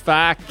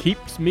X-Fi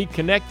keeps me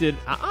connected.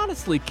 I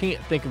honestly can't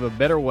think of a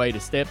better way to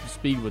stay up to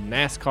speed with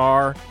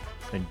NASCAR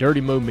and Dirty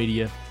Mo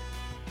Media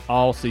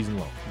all season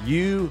long.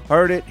 You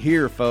heard it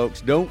here, folks.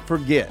 Don't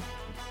forget,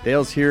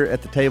 Dale's here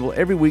at the table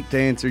every week to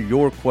answer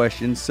your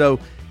questions. So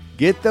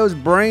get those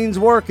brains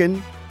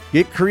working,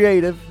 get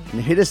creative,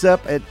 and hit us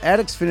up at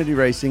Xfinity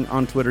Racing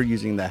on Twitter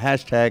using the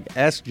hashtag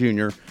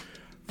AskJunior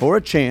for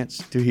a chance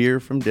to hear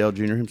from Dale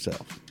Jr.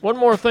 himself. One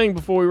more thing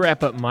before we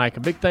wrap up, Mike. A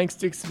big thanks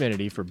to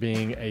Xfinity for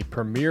being a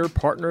premier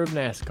partner of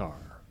NASCAR.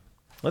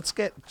 Let's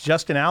get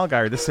Justin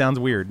Allgaier. This sounds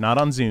weird. Not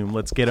on Zoom.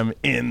 Let's get him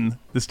in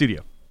the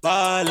studio.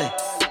 Ballin',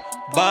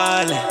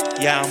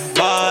 yeah, I'm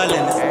ballin'.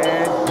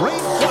 And green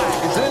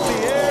flag is in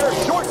the air.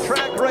 Short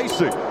track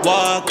racing.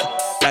 Walk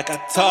like I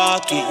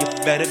talk it. You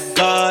better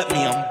guard me.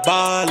 I'm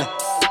ballin'.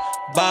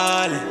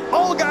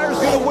 Allgaier's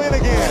gonna win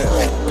again.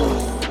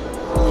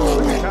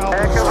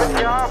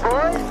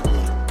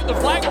 The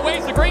flag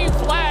waves the green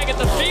flag at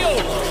the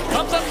field.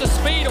 Comes up to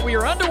speed and we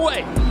are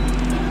underway.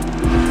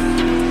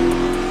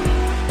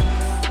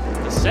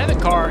 The 7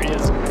 car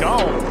is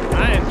gone.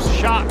 I am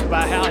shocked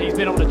by how he's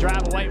been able to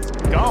drive away. It's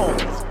gone.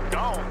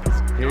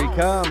 Here he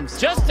comes.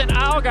 Justin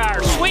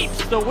Allgaier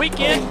sweeps the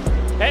weekend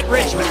at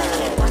Richmond.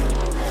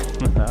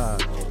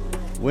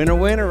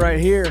 Winner right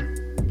here.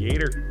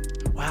 Gator.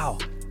 Wow.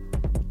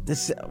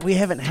 We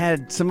haven't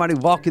had somebody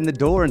walk in the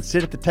door and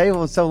sit at the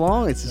table in so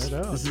long. This is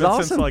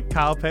awesome. Since like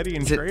Kyle Petty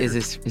and Schrader. Is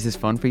this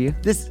fun for you?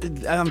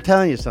 I'm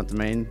telling you something,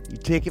 man. You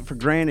take it for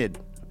granted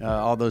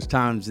all those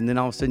times, and then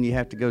all of a sudden you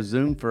have to go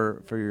Zoom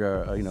for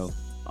your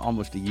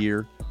almost a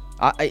year.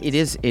 It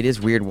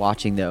is weird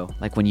watching though.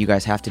 Like when you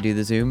guys have to do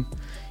the Zoom,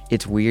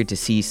 it's weird to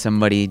see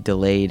somebody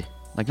delayed,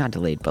 like not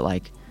delayed, but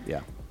like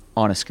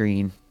on a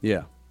screen.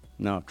 Yeah.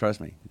 No,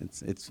 trust me.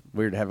 It's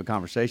weird to have a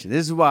conversation.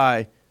 This is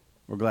why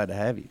we're glad to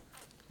have you.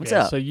 What's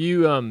up? So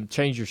you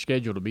changed your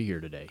schedule to be here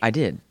today. I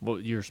did. What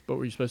were you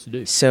supposed to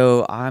do?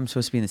 So I'm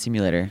supposed to be in the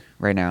simulator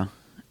right now,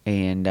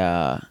 and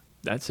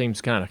that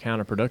seems kind of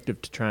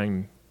counterproductive to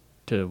trying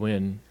to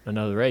win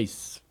another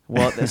race.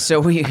 Well, so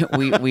we got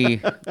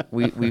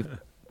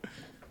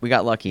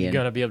lucky. You're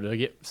gonna be able to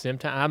get sim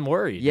time. I'm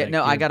worried. Yeah,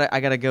 no, I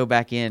gotta go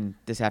back in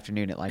this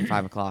afternoon at like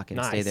 5:00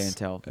 and stay there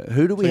until.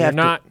 Who do we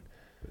have?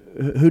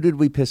 Who did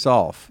we piss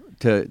off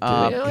to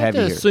have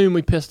you here? Assume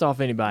we pissed off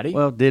anybody.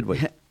 Well, did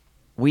we?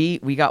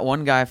 We got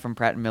one guy from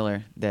Pratt &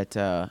 Miller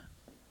that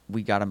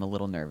we got him a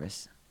little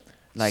nervous.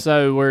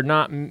 So we're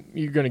not –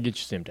 you're going to get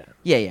your sim down.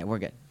 Yeah, we're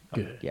good.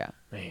 Good. Yeah.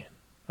 Man.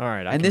 All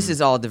right. And this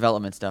is all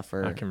development stuff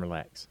for – I can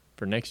relax.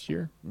 For next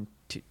year?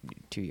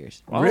 2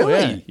 years. Oh, really?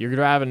 Yeah. You're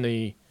driving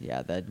the –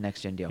 Yeah, the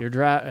next-gen deal. You're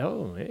driving –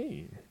 oh,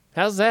 hey.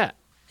 How's that?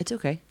 It's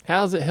okay.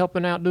 How's it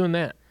helping out doing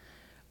that?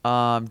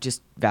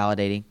 Just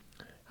validating.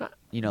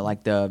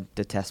 Like the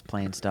test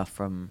plan stuff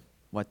from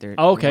what they're.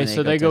 Okay,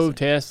 so they go testing.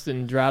 test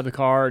and drive the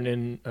car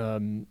and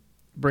then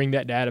bring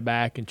that data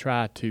back and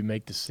try to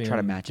make the sim Try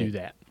to match do it.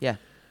 that. Yeah.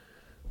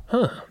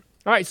 All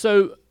right,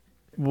 so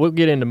we'll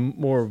get into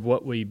more of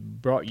what we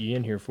brought you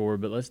in here for,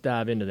 but let's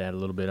dive into that a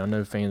little bit. I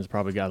know fans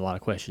probably got a lot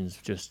of questions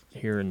just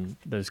hearing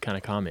those kind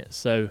of comments.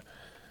 So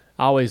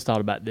I always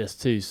thought about this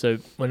too. So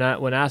when I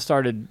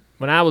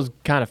was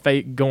kind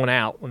of going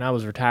out, when I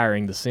was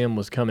retiring, the sim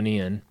was coming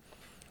in,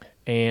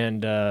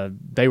 and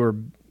they were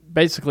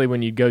basically,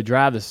 when you go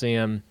drive the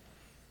sim,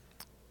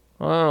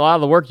 well, a lot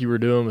of the work you were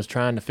doing was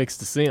trying to fix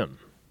the sim,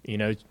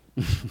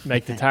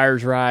 make the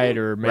tires right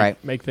or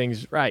make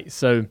things right.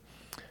 So,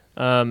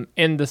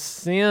 and the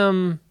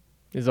sim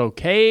is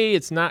okay.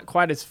 It's not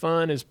quite as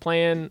fun as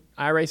playing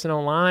iRacing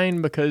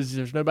online because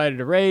there's nobody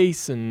to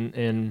race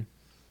and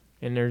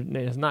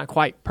it's not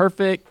quite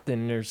perfect,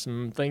 and there's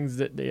some things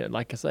that,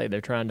 like I say,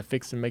 they're trying to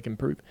fix and make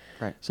improve.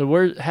 Right.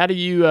 So how do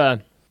you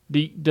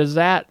does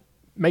that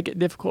make it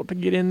difficult to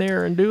get in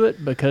there and do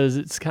it because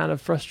it's kind of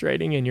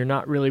frustrating and you're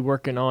not really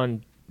working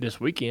on this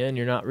weekend?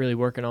 You're not really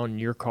working on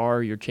your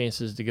car, your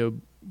chances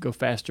to go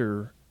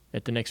faster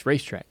at the next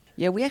racetrack.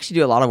 Yeah, we actually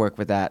do a lot of work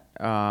with that.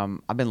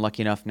 I've been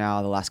lucky enough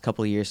now the last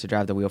couple of years to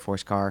drive the Wheel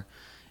Force car.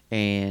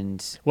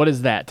 And what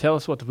is that? Tell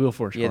us what the Wheel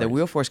Force car is. Yeah, the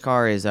Wheel Force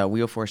car is a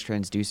Wheel Force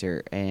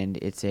transducer, and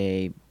it's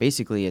a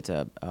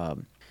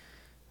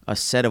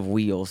set of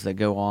wheels that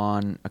go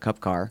on a cup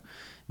car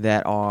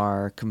that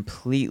are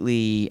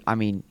completely. I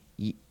mean,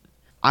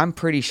 I'm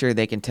pretty sure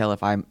they can tell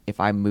if I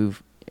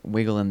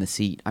wiggle in the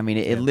seat. I mean,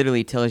 it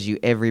literally tells you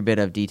every bit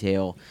of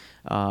detail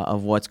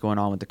of what's going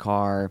on with the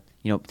car.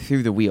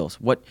 Through the wheels,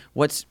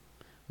 what's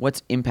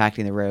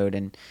impacting the road,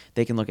 and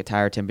they can look at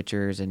tire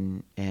temperatures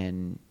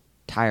and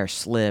tire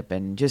slip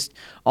and just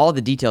all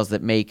the details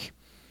that make,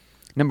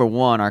 number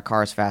one, our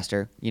cars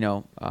faster.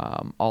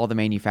 All the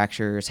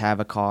manufacturers have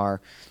a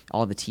car,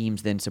 all the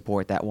teams then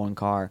support that one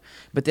car,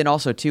 but then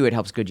also too, it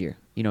helps Goodyear.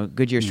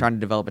 Goodyear's trying to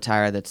develop a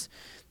tire that's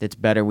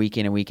better week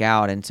in and week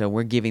out, and so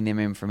we're giving them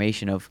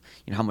information of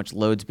how much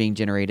load's being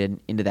generated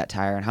into that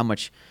tire and how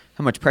much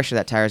pressure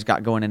that tire's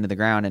got going into the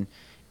ground,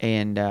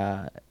 and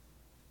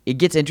it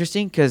gets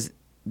interesting because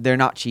they're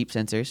not cheap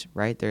sensors,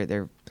 right?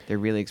 They're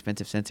really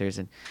expensive sensors,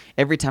 and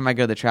every time I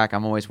go to the track,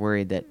 I'm always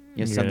worried that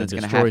something's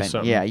going to happen.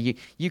 Something. Yeah,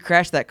 you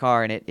crash that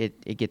car and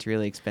it gets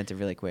really expensive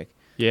really quick.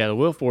 Yeah, the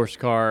Wheel Force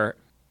car,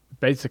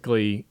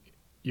 basically,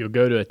 you'll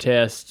go to a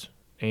test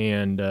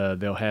and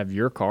they'll have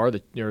your car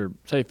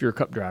say if you're a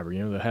cup driver,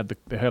 they'll have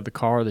the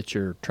car that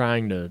you're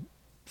trying to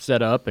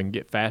set up and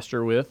get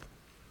faster with,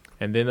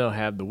 and then they'll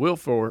have the Wheel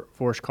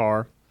Force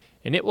car,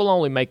 and it will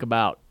only make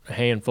about a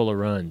handful of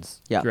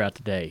runs throughout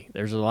the day.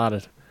 There's a lot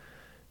of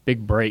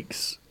big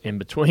breaks in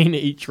between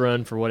each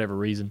run for whatever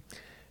reason.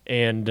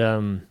 And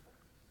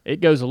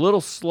it goes a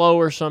little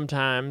slower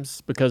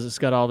sometimes because it's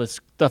got all this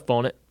stuff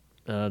on it.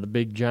 The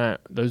big giant,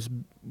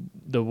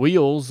 the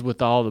wheels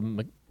with all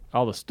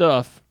the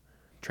stuff,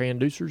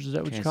 transducers, is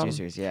that what you call them?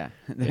 Transducers, yeah.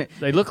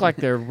 They look like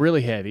they're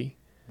really heavy.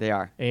 They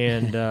are.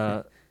 And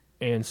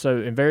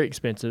very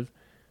expensive.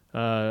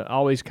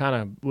 Always kind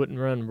of wouldn't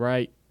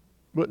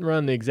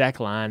run the exact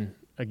line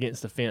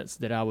against the fence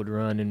that I would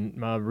run in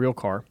my real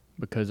car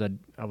because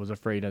I was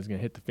afraid I was going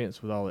to hit the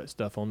fence with all that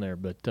stuff on there.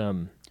 But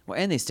well,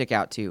 and they stick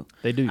out too.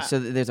 They do. So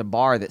there's a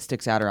bar that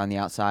sticks out around the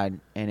outside,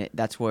 and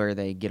that's where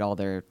they get all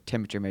their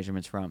temperature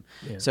measurements from.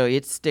 Yeah. So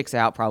it sticks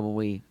out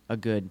probably a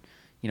good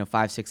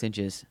 5-6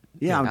 inches.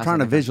 Yeah, I'm trying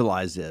to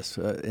visualize this,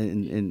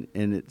 and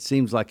it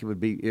seems like it would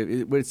be.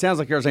 It sounds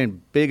like you're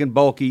saying big and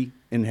bulky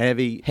and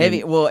heavy.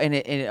 Well, and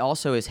it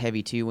also is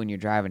heavy too when you're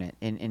driving it.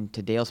 And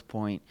to Dale's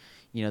point,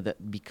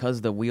 because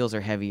the wheels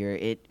are heavier,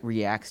 it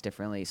reacts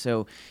differently.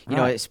 So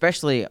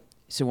especially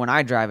when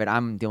I drive it,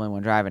 I'm the only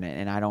one driving it,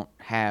 and I don't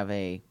have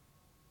a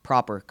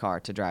proper car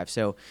to drive.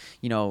 So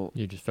you're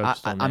just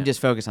focused on that. I'm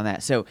just focused on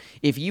that. So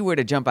if you were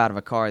to jump out of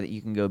a car that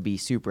you can go be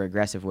super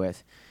aggressive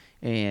with,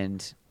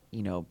 and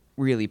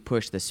really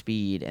push the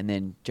speed and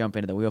then jump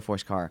into the Wheel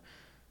Force car,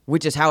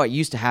 which is how it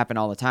used to happen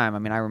all the time. I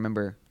mean, I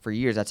remember for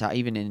years, that's how,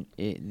 even in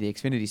the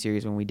Xfinity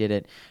Series when we did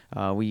it,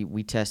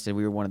 we tested,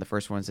 we were one of the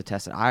first ones to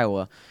test at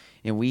Iowa,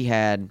 and we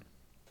had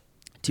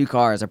 2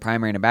 cars, a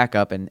primary and a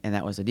backup, and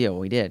that was the deal.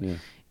 We did. Yeah.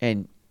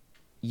 And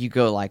you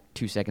go like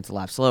 2 seconds a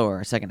lap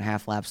slower, a second and a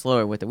half lap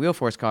slower with the Wheel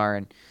Force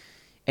car,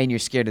 and you're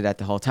scared of that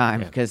the whole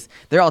time because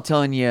they're all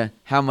telling you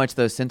how much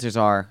those sensors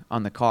are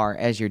on the car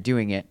as you're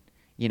doing it,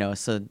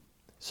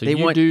 so they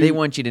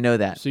want you to know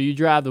that. So you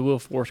drive the Wheel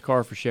Force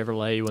car for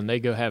Chevrolet. When they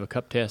go have a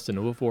cup test and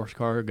the Wheel Force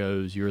car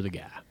goes, you're the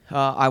guy.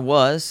 I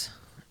was.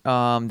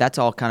 That's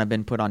all kind of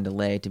been put on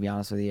delay, to be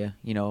honest with you.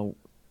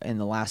 In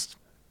the last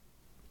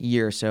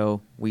year or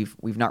so,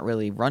 we've not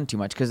really run too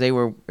much because they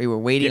were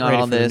waiting Getting on ready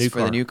all for the this new for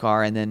the car. new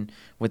car, and then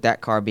with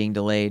that car being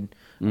delayed,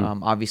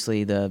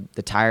 obviously the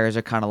tires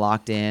are kind of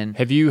locked in.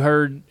 Have you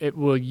heard?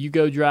 Will you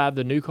go drive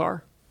the new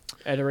car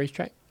at a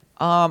racetrack?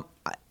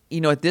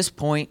 At this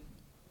point,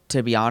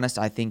 to be honest,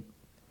 I think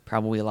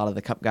probably a lot of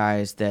the Cup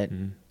guys that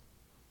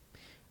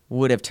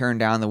would have turned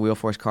down the Wheel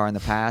Force car in the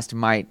past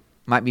might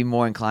be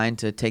more inclined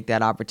to take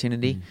that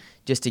opportunity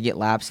just to get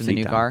laps in the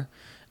new car.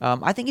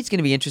 I think it's going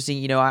to be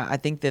interesting. I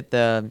think that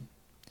the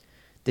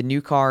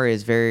new car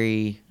is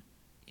very,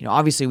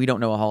 obviously we don't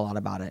know a whole lot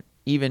about it.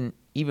 Even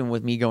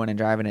with me going and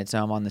driving it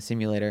some on the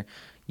simulator,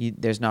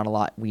 there's not a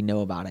lot we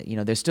know about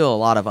it. There's still a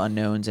lot of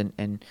unknowns,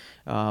 and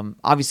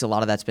obviously a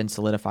lot of that's been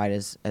solidified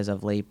as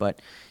of late. But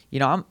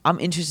I'm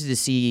interested to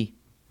see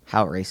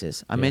how it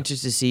races. I'm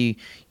interested to see,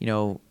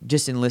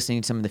 just in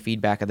listening to some of the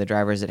feedback of the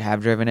drivers that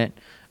have driven it,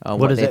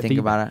 what they think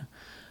about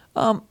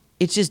it.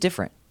 It's just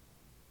different.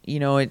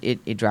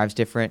 It drives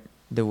different.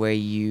 The way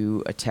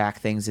you attack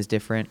things is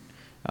different.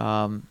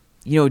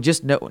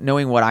 Just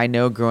knowing what I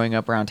know growing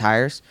up around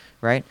tires,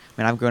 right?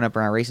 I mean, I've grown up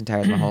around racing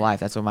tires my whole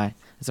life. That's what my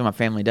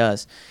family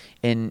does.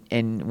 And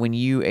when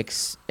you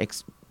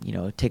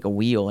take a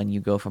wheel and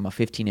you go from a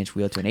 15-inch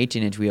wheel to an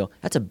 18-inch wheel,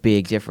 that's a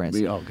big difference.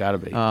 Gotta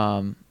be.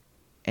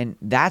 And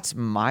that's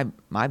my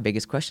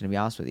biggest question, to be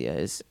honest with you,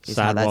 is how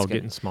Sidewall that's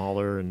getting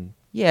smaller and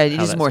it how is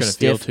that's more gonna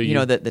feel stiff. to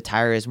you. The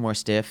tire is more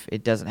stiff.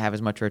 It doesn't have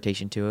as much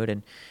rotation to it,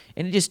 and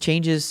it just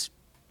changes.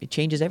 It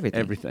changes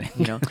everything. Everything.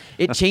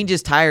 It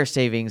changes tire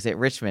savings at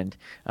Richmond,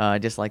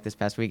 just like this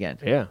past weekend.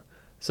 Yeah.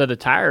 So the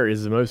tire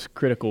is the most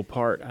critical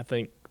part, I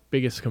think,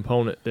 biggest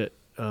component that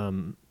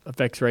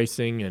affects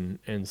racing,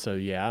 and so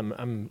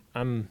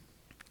I'm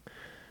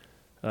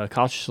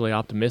cautiously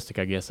optimistic,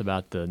 I guess,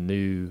 about the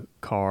new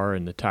car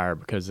and the tire,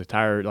 because the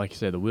tire, like you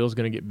said, the wheel's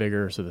going to get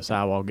bigger, so the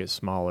sidewall gets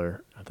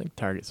smaller. I think the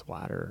tire gets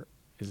wider.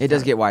 It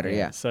does get wider,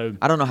 yeah. So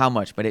I don't know how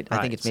much, but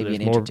I think it's maybe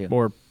an inch or two.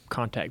 More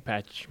contact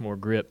patch, more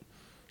grip.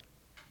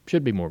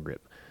 Should be more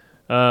grip.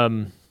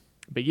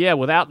 But yeah,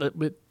 with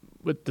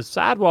the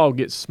sidewall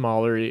gets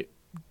smaller, it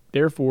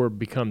therefore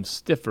becomes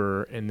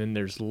stiffer, and then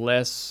there's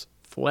less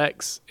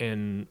flex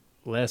and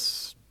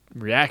less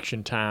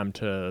reaction time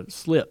to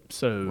slip.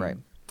 So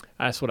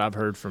that's what I've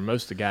heard from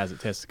most of the guys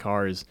that test the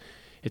car is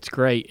it's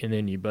great, and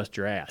then you bust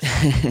your ass.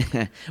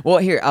 Well,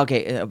 here,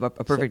 okay, a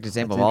perfect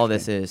example of all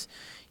this is,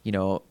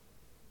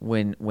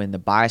 when the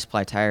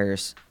bias-ply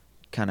tires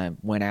kind of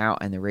went out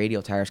and the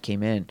radial tires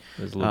came in.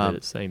 It was a little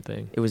bit the same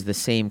thing. It was the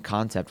same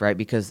concept, right?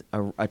 Because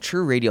a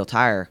true radial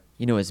tire,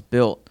 is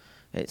built.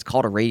 It's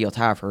called a radial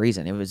tire for a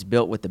reason. It was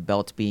built with the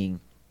belt being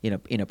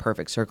in a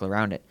perfect circle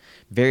around it,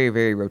 very,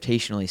 very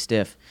rotationally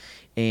stiff,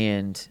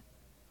 and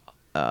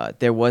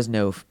there was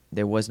no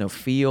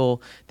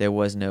feel, there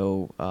was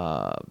no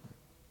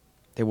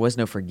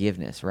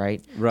forgiveness,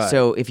 right? Right.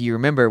 So if you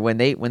remember when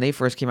they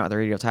first came out with the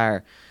radial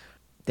tire,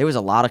 there was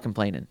a lot of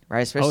complaining, right?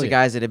 Especially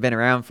guys that had been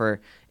around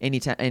for any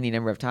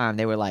number of time.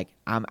 They were like,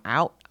 "I'm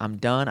out. I'm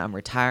done. I'm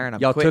retiring.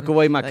 I'm Y'all quitting." took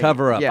away my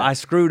cover up. Yeah. I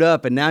screwed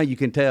up, and now you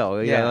can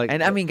tell. Yeah,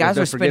 and I mean, guys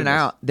were spinning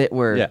out that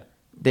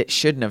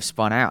shouldn't have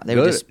spun out. They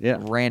were just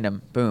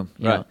random, boom,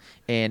 you know.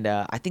 And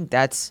I think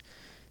that's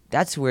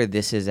where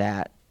this is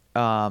at.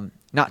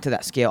 Not to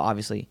that scale,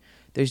 obviously.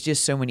 There's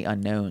just so many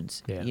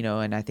unknowns,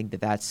 and I think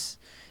that's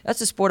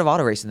the sport of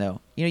auto racing, though.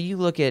 You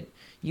look at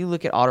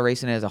auto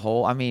racing as a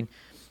whole. I mean,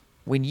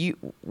 when you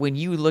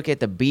look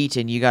at the beach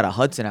and you got a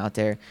Hudson out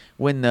there,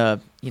 when the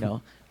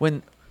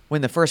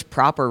first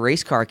proper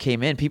race car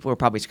came in, people were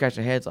probably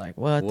scratching their heads like,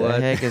 what the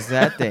heck is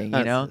that thing,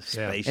 And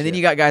then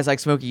you got guys like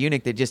Smokey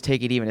Unick that just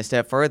take it even a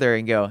step further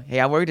and go,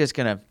 hey, we're just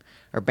going to,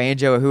 or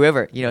Banjo or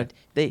whoever,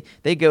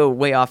 they go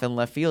way off in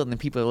left field, and then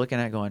people are looking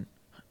at it going,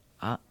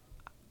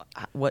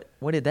 what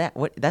did that,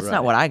 that's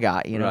not what I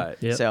got, Right.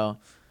 Yep. So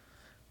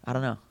I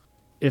don't know.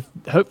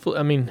 Hopefully,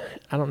 I mean,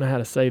 I don't know how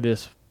to say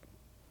this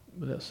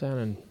without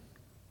sounding.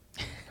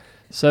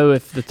 So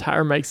if the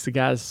tire makes the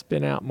guys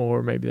spin out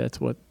more, maybe that's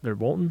what they're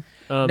wanting.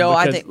 No,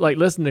 I think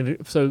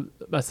So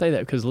I say that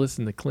because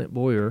listen to Clint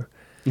Boyer.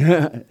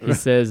 He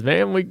says,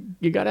 "Man,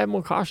 you got to have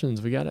more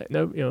cautions. We got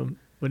to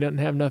we don't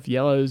have enough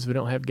yellows. We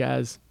don't have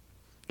guys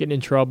getting in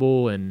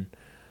trouble, and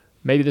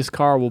maybe this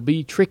car will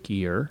be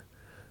trickier."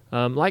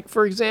 Like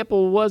for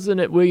example,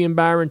 wasn't it William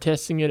Byron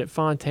testing it at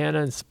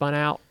Fontana and spun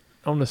out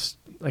on the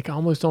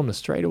almost on the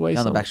straightaway,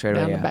 down the back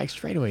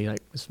straightaway,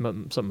 like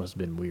something must have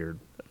been weird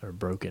or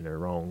broken or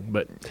wrong,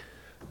 but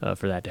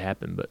for that to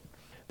happen. But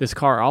this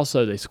car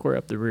also, they square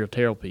up the rear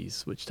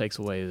tailpiece, which takes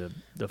away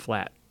the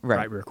flat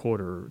right rear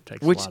quarter,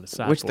 takes a lot of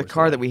side which the force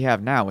car away. that we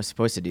have now was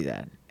supposed to do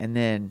that, and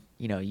then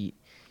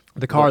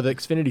the car the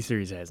Xfinity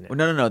Series has now.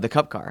 Well, no, the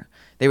Cup car.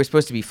 They were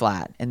supposed to be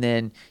flat, and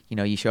then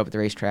you show up at the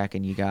racetrack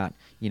and you got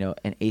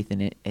an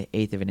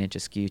eighth of an inch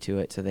of skew to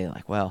it. So they're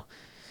like, well,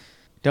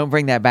 don't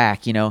bring that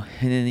back, and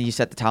then you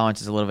set the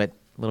tolerances a little bit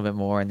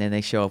more, and then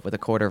they show up with a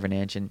quarter of an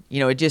inch, and they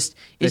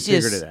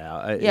figured it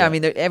out. I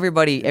mean,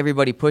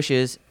 everybody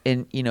pushes,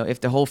 and if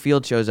the whole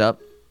field shows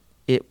up,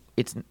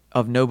 it's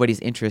of nobody's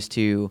interest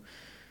to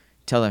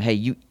tell them,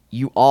 hey,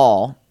 you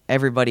all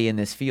everybody in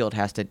this field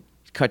has to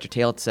cut your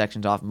tail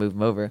sections off and move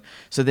them over.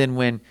 So then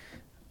when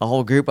a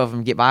whole group of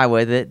them get by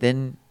with it,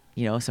 then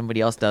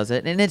somebody else does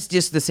it. And it's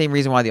just the same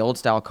reason why the old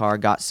style car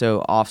got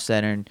so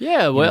off-centered.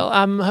 Yeah, well,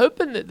 I'm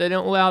hoping that they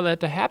don't allow that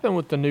to happen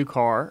with the new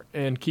car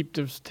and keep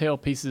those tail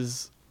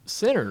pieces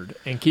centered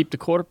and keep the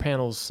quarter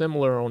panels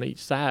similar on each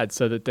side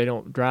so that they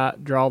don't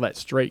draw that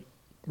straight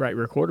right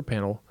rear quarter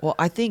panel. Well,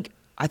 I think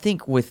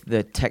with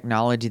the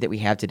technology that we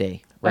have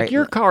today, right? Like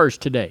your cars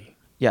today.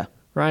 Yeah.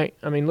 Right?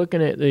 I mean,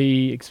 looking at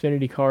the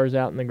Xfinity cars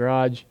out in the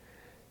garage,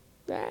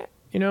 that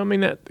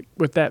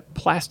with that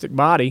plastic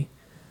body,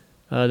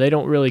 they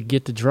don't really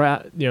get to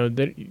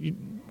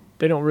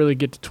they don't really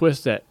get to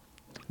twist that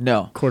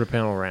quarter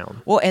panel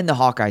around. Well, and the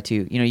Hawkeye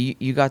too.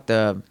 You got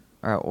the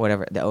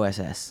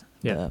OSS.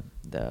 Yeah.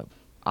 The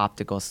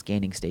optical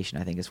scanning station,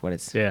 I think is what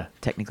it's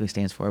technically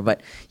stands for.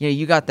 But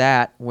you got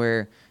that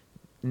where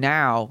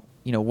now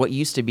what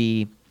used to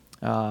be.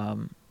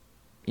 I'm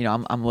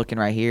looking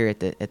right here at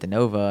the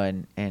Nova,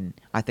 and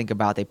I think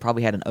about they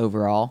probably had an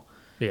overall.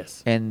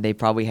 Yes. And they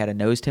probably had a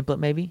nose template,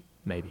 maybe.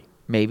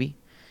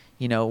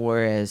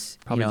 Whereas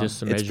probably just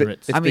some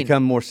measurements. It's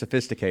become more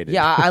sophisticated.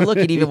 Yeah, I look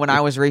at even when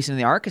I was racing in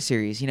the ARCA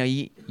series.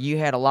 You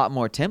had a lot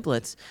more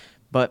templates,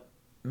 but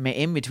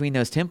in between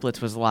those templates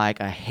was like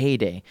a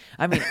heyday.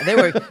 I mean,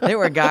 there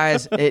were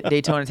guys at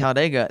Daytona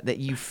Talladega that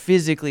you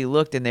physically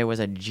looked and there was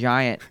a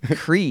giant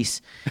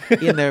crease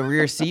in the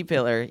rear seat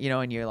pillar.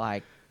 And you're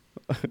like,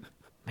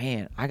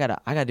 man, I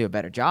gotta do a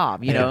better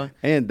job,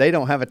 And they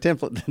don't have a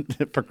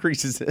template for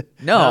creases.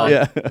 No.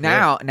 Yeah.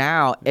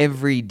 Now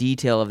every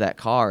detail of that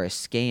car is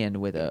scanned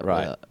with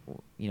a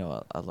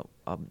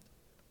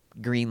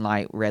green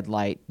light, red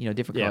light,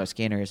 different color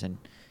scanners. And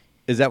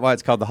is that why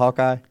it's called the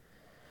Hawkeye?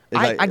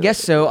 I guess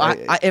so.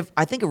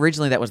 I think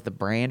originally that was the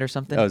brand or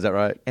something. Oh, is that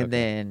right? And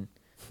then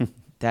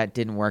that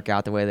didn't work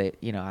out the way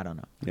they, I don't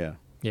know. Yeah.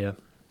 Yeah.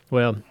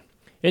 Well,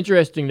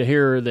 interesting to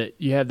hear that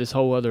you have this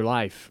whole other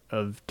life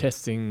of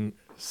testing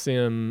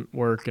sim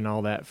work and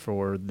all that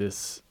for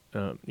this,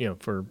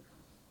 for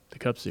the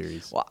Cup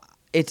Series. Well,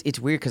 it's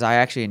weird because I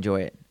actually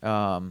enjoy it.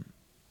 I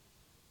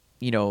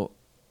know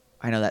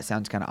that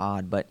sounds kind of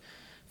odd, but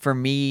for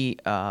me,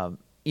 I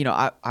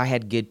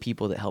had good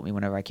people that helped me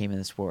whenever I came in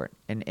the sport.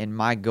 And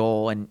my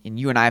goal, and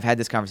you and I have had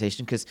this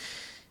conversation because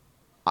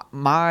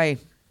my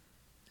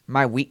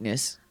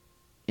weakness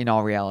in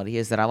all reality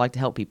is that I like to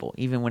help people,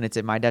 even when it's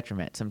at my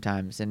detriment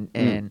sometimes.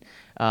 And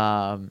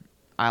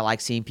I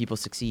like seeing people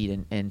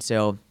succeed. And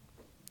so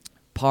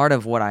part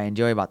of what I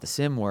enjoy about the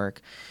sim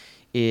work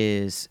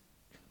is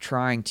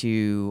trying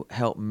to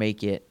help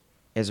make it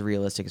as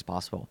realistic as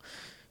possible.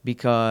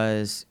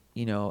 Because,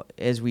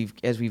 as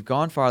we've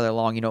gone farther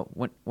along,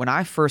 when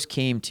I first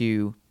came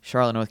to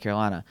Charlotte, North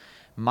Carolina,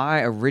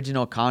 my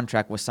original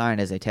contract was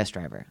signed as a test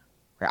driver.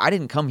 Right? I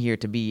didn't come here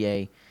to be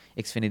a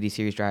Xfinity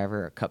Series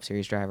driver or Cup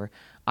Series driver.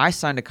 I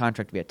signed a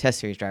contract to be a test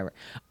series driver.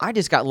 I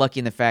just got lucky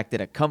in the fact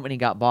that a company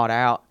got bought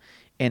out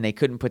and they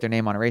couldn't put their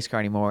name on a race car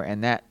anymore,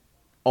 and that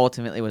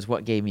ultimately was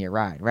what gave me a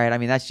ride, right? I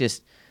mean, that's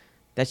just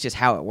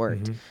how it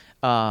worked.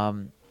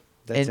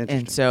 Mm-hmm.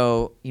 And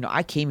so,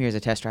 I came here as a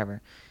test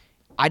driver.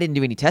 I didn't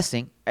do any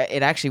testing.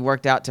 It actually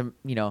worked out to,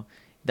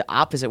 the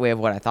opposite way of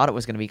what I thought it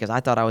was going to be, because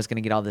I thought I was going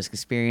to get all this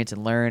experience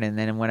and learn, and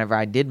then whenever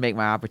I did make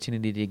my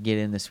opportunity to get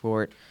in the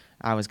sport,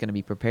 I was going to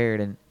be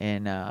prepared,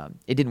 and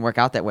it didn't work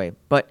out that way.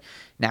 But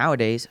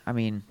nowadays, I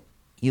mean,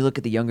 you look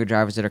at the younger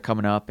drivers that are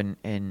coming up,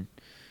 and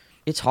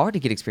it's hard to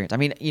get experience. I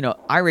mean,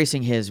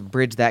 iRacing has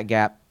bridged that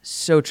gap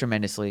so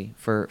tremendously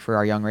for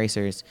our young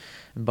racers,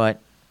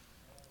 but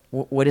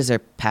what is there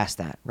past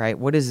that, right?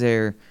 What is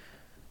there,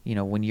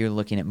 when you're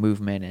looking at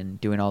movement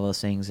and doing all those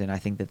things? And I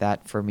think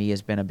that for me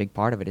has been a big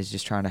part of it, is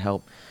just trying to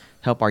help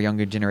our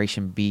younger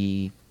generation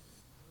be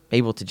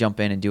able to jump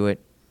in and do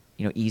it,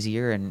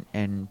 easier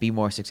and be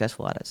more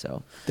successful at it.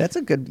 So that's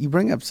you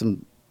bring up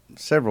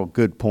several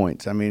good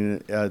points. I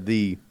mean,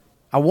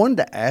 I wanted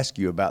to ask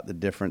you about the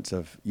difference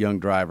of young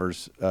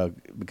drivers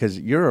because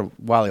you're a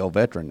wily old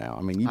veteran now.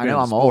 I mean, you've been in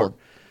the sport. Old.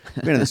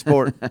 You've been in the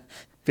sport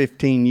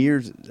 15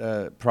 years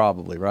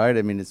probably, right?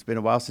 I mean, it's been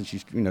a while since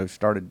you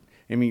started.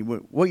 I mean,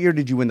 what year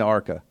did you win the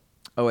ARCA?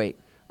 08.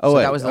 Oh, so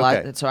that was the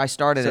last. So I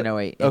started in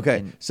 08.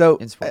 In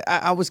sport.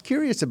 I was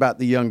curious about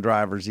the young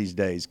drivers these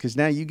days, because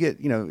now you get,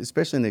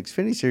 especially in the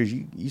Xfinity Series,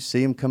 you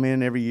see them come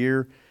in every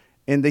year,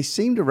 and they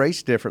seem to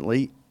race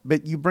differently.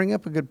 But you bring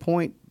up a good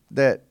point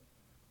that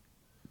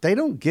they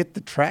don't get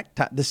the track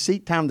time, the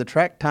seat time, the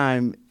track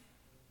time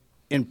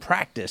in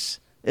practice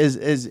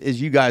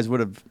as you guys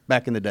would have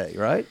back in the day,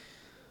 right?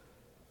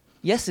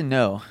 Yes and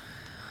no.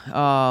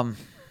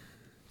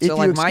 If you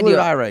exclude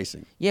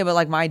iRacing. Yeah, but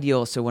like my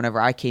deal, so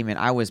whenever I came in,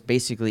 I was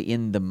basically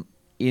in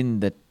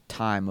the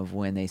time of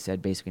when they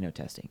said basically no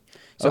testing.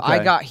 So Okay.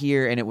 I got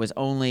here and it was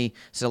only,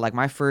 so like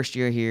my first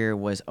year here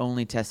was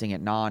only testing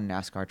at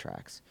non-NASCAR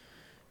tracks,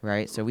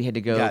 right? So we had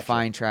to go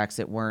find tracks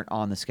that weren't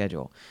on the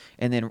schedule.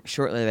 And then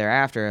shortly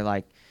thereafter,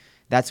 like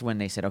that's when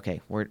they said, okay,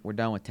 we're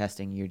done with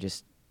testing.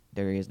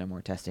 There is no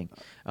more testing.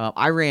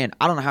 I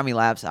don't know how many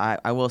laps.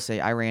 I will say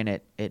I ran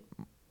at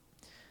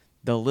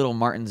the Little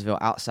Martinsville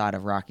outside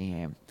of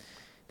Rockingham.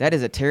 That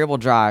is a terrible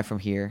drive from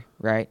here,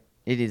 right?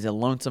 It is a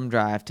lonesome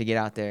drive to get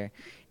out there,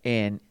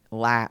 and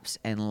laps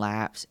and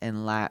laps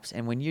and laps.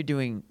 And when you're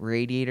doing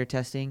radiator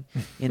testing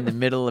in the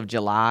middle of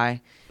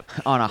July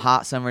on a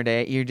hot summer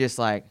day, you're just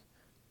like,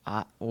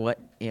 what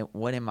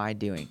am I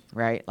doing,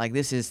 right? Like,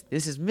 this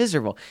is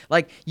miserable.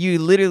 Like, you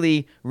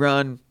literally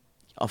run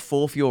a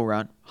full fuel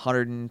run,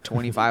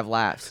 125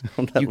 laps.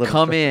 You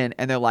come in,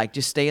 and they're like,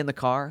 just stay in the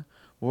car.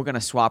 We're going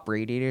to swap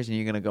radiators, and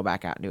you're going to go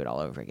back out and do it all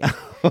over again.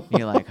 And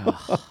you're like,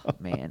 oh,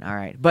 man, all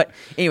right. But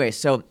anyway,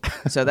 so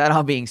that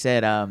all being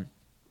said, when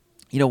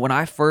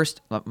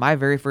my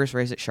very first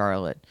race at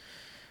Charlotte,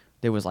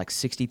 there was like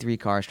 63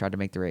 cars tried to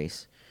make the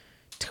race.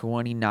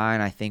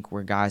 29, I think,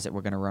 were guys that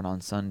were going to run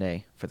on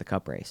Sunday for the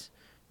Cup race,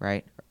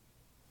 right?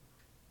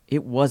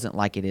 It wasn't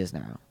like it is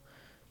now.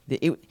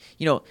 The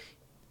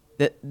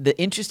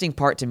interesting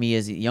part to me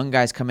is that young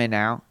guys come in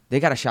now, they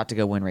got a shot to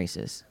go win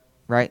races,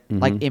 right? Mm-hmm.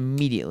 Like,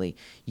 immediately.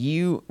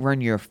 You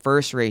run your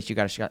first race, you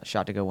got a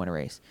shot to go win a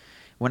race.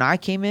 When I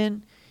came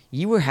in,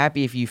 you were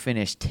happy if you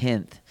finished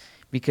 10th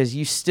because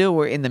you still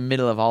were in the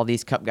middle of all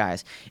these Cup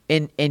guys.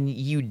 And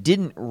you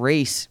didn't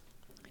race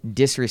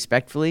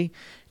disrespectfully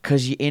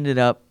because you ended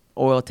up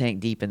oil tank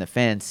deep in the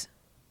fence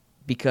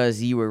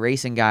because you were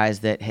racing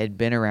guys that had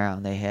been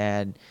around, they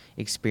had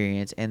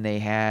experience, and they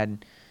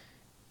had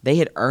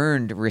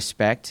earned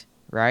respect,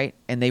 right?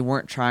 And they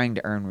weren't trying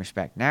to earn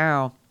respect.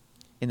 Now,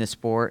 in the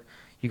sport,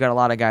 you got a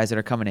lot of guys that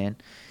are coming in,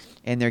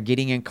 and they're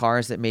getting in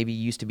cars that maybe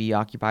used to be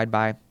occupied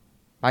by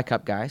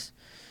Cup guys.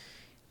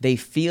 They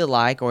feel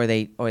like, or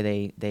they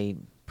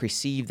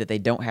perceive that they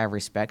don't have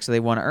respect, so they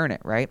want to earn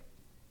it, right?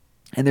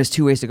 And there's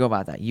two ways to go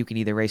about that. You can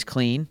either race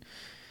clean,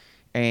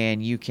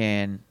 and you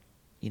can,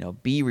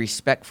 be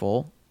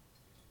respectful,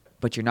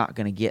 but you're not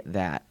going to get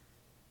that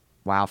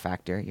wow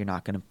factor. You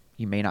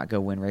may not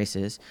go win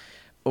races,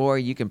 or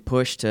you can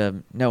push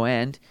to no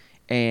end,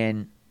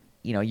 and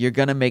you're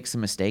going to make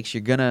some mistakes.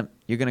 You're going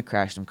to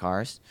crash some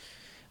cars,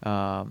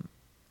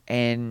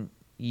 and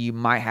you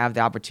might have the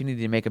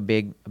opportunity to make a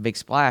big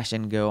splash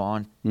and go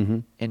on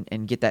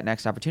and get that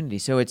next opportunity.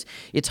 So it's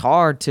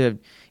hard to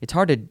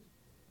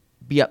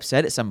be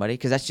upset at somebody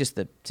because that's just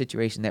the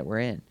situation that we're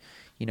in,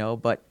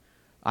 But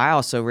I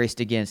also raced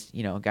against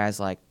guys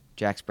like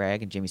Jack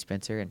Sprague and Jimmy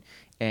Spencer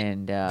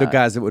and the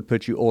guys that would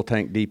put you oil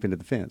tank deep into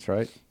the fence,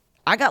 right?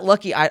 I got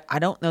lucky. I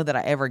don't know that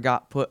I ever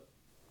got put.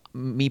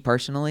 Me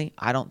personally,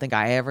 I don't think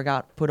I ever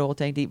got put oil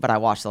tank deep, but I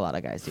watched a lot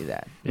of guys do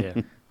that. Yeah,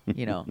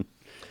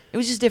 it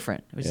was just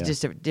different. It was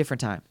just a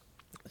different time.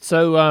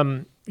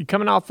 So you're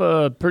coming off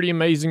a pretty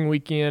amazing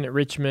weekend at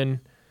Richmond.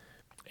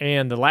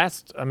 And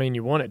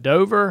you won at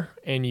Dover,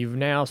 and you've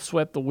now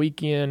swept the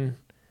weekend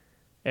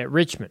at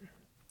Richmond.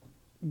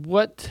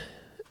 What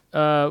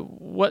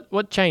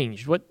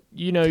changed? I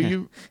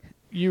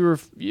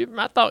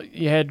thought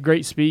you had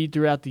great speed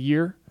throughout the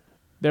year.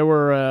 There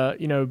were,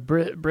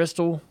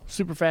 Bristol,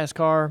 super fast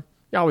car.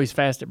 You're always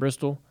fast at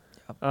Bristol.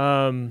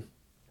 Yep.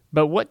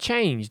 But what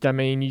changed? To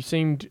me,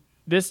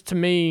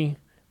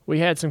 we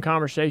had some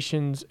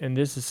conversations, and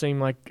this has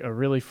seemed like a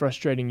really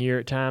frustrating year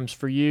at times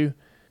for you.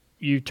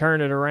 You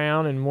turned it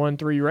around and won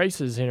 3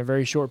 races in a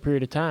very short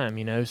period of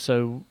time,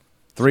 so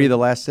 3 of the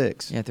last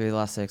 6. Yeah, 3 of the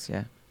last 6,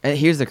 yeah. And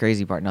here's the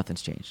crazy part,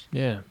 nothing's changed.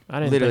 Yeah.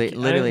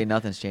 Literally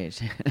nothing's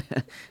changed.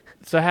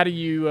 So how do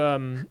you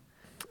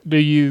do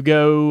you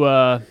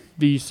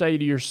say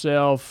to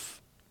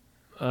yourself,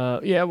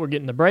 we're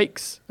getting the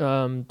breaks.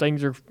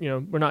 Things are,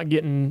 we're not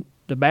getting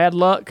the bad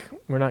luck.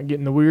 We're not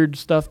getting the weird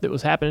stuff that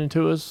was happening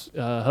to us,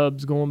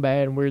 hubs going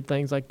bad and weird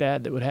things like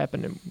that would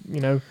happen,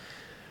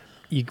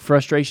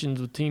 frustrations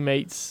with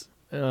teammates,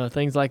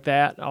 things like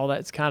that. All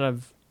that's kind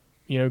of,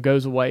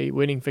 goes away.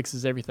 Winning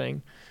fixes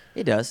everything.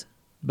 It does.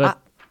 But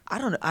I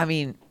don't know.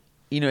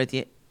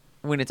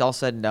 When it's all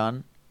said and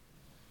done,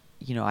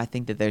 I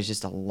think that there's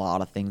just a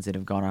lot of things that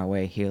have gone our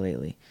way here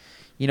lately.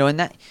 And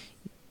that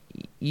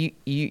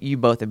you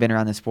both have been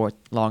around the sport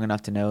long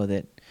enough to know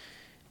that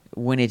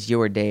when it's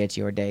your day, it's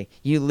your day.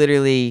 You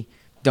literally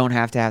don't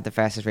have to have the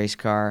fastest race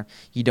car.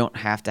 You don't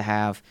have to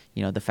have,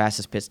 the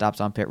fastest pit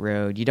stops on pit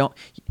road. You don't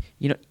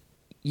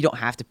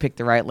have to pick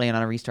the right lane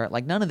on a restart.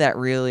 Like, none of that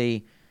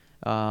really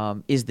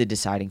is the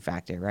deciding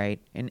factor, right?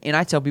 And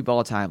I tell people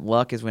all the time,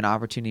 luck is when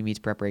opportunity meets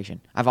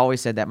preparation. I've always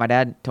said that. My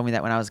dad told me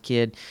that when I was a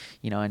kid,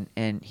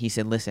 and he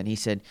said, listen,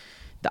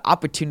 the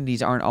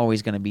opportunities aren't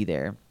always going to be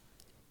there,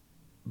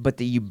 but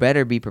that you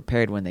better be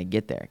prepared when they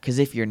get there. Because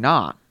if you're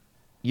not,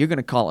 you're going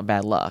to call it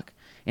bad luck.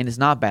 And it's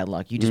not bad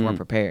luck. You just weren't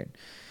prepared.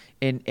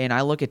 And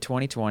I look at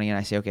 2020 and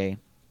I say, okay,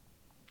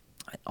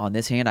 on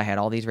this hand, I had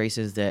all these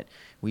races that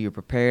we were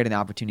prepared and the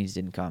opportunities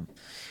didn't come.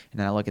 And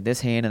then I look at this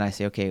hand and I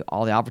say, okay,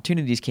 all the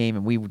opportunities came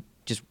and we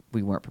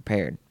weren't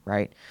prepared,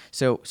 right?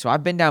 So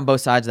I've been down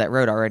both sides of that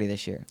road already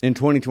this year. In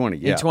 2020,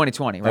 yeah. In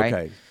 2020, right?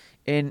 Okay.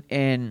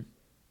 And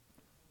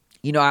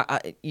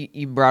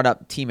you brought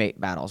up teammate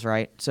battles,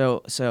 right?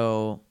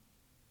 So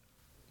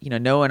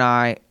Noah and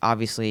I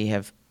obviously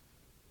have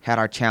had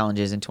our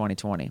challenges in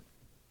 2020.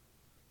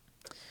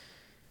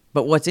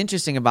 But what's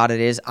interesting about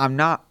it is I'm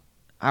not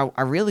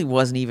I really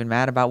wasn't even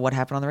mad about what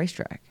happened on the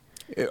racetrack.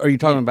 Are you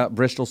talking about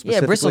Bristol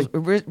specifically?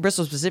 Yeah,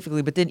 Bristol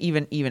specifically. But then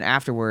even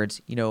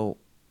afterwards, the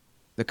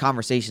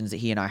conversations that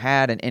he and I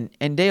had,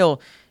 and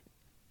Dale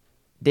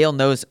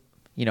knows,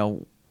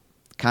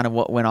 kind of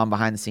what went on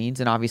behind the scenes,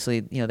 and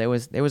obviously, there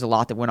was a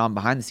lot that went on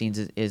behind the scenes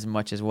as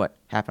much as what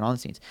happened on the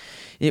scenes.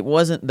 It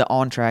wasn't the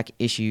on-track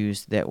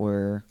issues that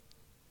were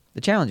the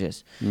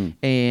challenges,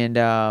 and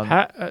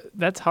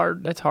that's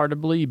hard. That's hard to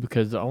believe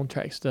because the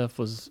on-track stuff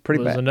was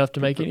pretty bad. Enough to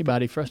make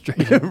anybody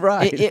frustrated.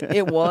 Right.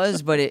 It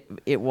was, but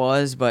it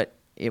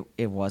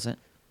wasn't.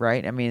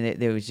 Right. I mean,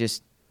 it was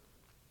just.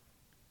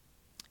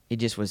 It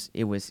just was.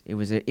 It was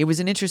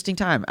an interesting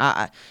time.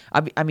 I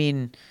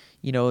mean,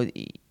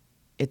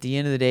 at the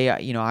end of the day,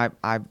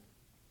 I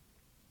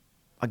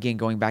again,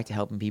 going back to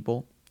helping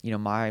people,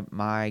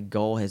 my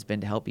goal has been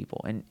to help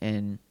people.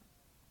 And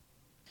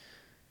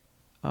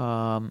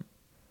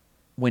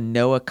when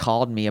Noah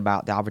called me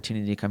about the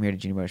opportunity to come here to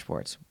Junior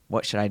Motorsports,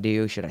 what should I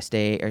do? Should I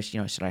stay, or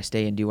should I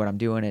stay and do what I'm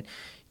doing at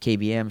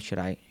KBM? Should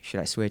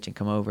I switch and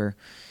come over?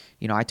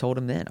 I told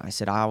him then. I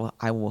said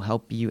I will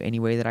help you any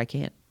way that I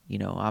can.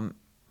 I'm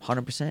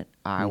 100%.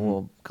 I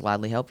will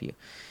gladly help you,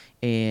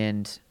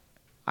 and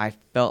I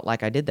felt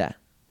like I did that.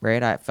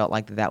 Right? I felt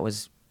like that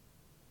was.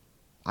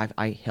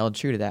 I held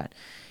true to that,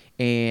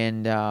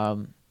 and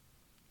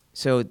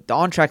so the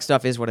on-track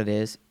stuff is what it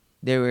is.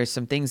 There were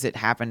some things that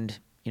happened,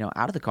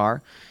 out of the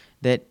car,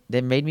 that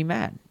made me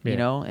mad.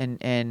 Yeah.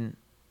 And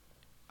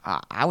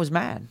I was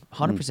mad.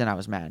 100%. I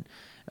was mad.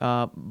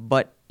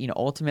 But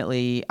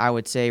ultimately, I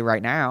would say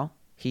right now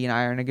he and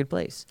I are in a good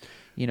place.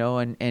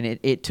 And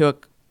it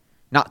took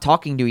not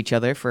talking to each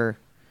other for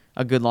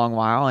a good long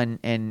while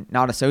and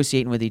not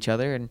associating with each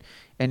other,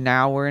 and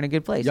now we're in a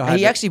good place.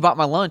 He actually bought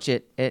my lunch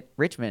at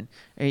Richmond.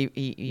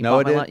 He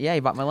bought my lunch. Yeah, he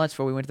bought my lunch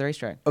before we went to the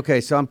racetrack.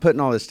 Okay, so I'm putting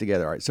all this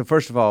together. All right. So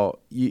first of all,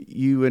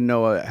 you and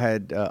Noah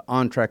had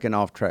on-track and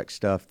off-track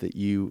stuff that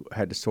you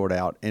had to sort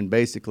out, and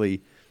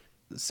basically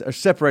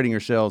separating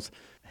yourselves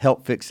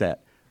helped fix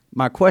that.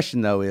 My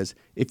question, though, is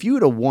if you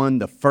would have won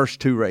the first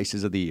 2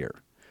 races of the year,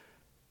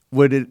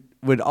 would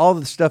all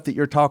the stuff that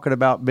you're talking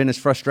about been as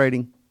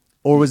frustrating?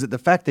 Or was it the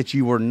fact that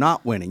you were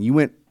not winning? You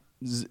went,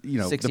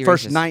 the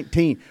first races.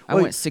 19. I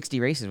went 60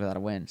 races without a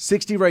win.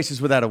 60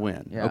 races without a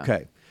win. Yeah.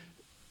 Okay.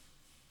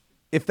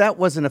 If that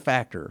wasn't a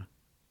factor,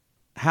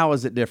 how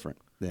is it different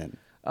then?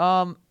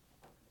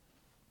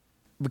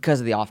 Because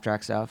of the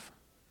off-track stuff.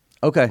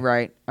 Okay.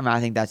 Right? I mean,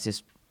 I think that's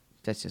just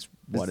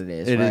what it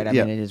is, It right? is,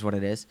 yeah. I mean, it is what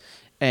it is.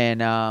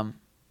 And, I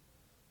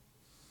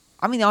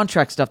mean, the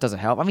on-track stuff doesn't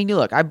help. I mean,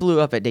 look, I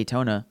blew up at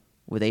Daytona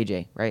with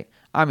AJ, right?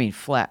 I mean,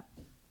 flat.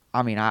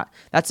 I mean,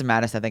 that's the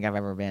maddest I think I've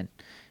ever been,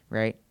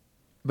 right?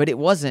 But it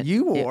wasn't.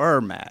 You were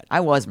mad.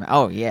 I was mad.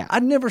 Oh, yeah.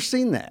 I'd never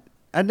seen that.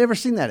 I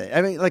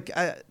mean,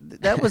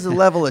 that was a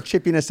level of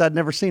chippiness I'd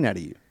never seen out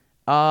of you.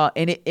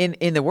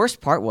 And the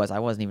worst part was I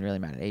wasn't even really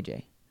mad at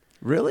AJ.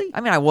 Really?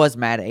 I mean, I was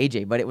mad at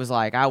AJ, but it was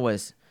like I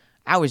was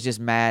just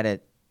mad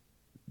at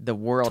the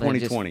world.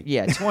 2020.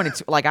 Yeah,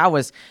 2020. Like I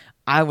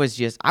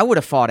would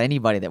have fought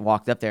anybody that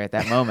walked up there at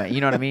that moment.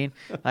 You know what I mean?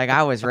 Like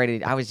I was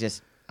ready. I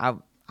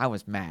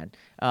was mad.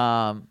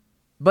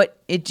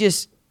 But it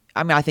just,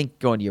 I mean, I think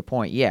going to your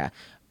point, yeah,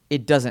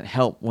 it doesn't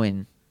help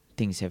when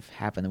things have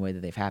happened the way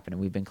that they've happened,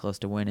 and we've been close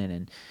to winning.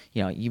 And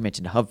you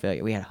mentioned a hub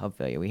failure. We had a hub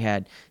failure. We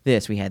had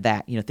this. We had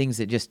that. Things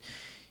that just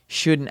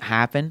shouldn't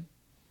happen,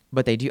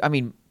 but they do. I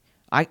mean,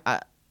 I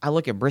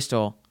look at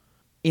Bristol.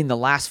 In the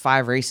last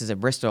 5 races at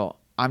Bristol,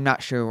 I'm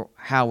not sure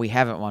how we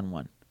haven't won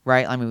one.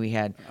 Right? I mean, we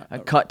had a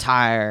cut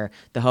tire.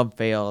 The hub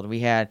failed.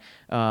 We had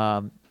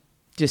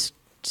just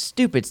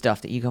stupid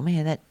stuff that you go,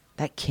 man,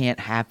 that can't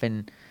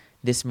happen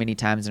this many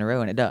times in a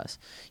row, and it does.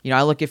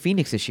 I look at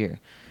Phoenix this year.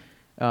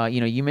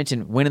 You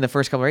mentioned winning the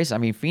first couple of races. I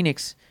mean,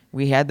 Phoenix,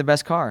 we had the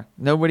best car.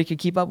 Nobody could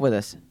keep up with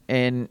us,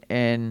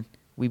 and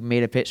we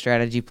made a pit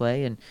strategy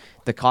play, and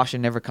the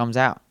caution never comes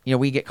out.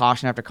 We get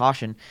caution after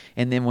caution,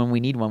 and then when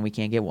we need one, we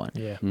can't get one.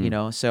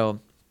 Yeah.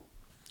 So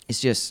it's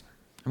just,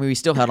 I mean, we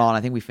still held on.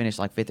 I think we finished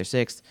like 5th or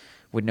 6th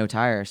with no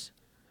tires.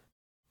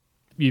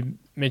 You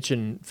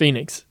mentioned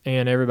Phoenix,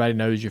 and everybody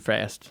knows you're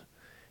fast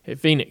at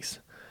Phoenix.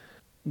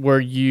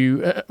 Were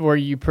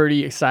you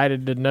pretty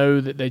excited to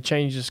know that they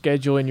changed the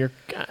schedule in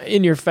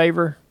your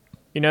favor?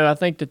 I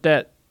think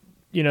that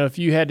if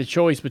you had the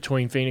choice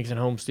between Phoenix and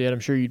Homestead, I'm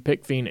sure you'd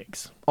pick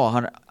Phoenix. Oh,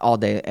 100 all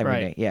day, every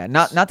day. Yeah,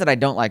 not that I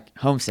don't like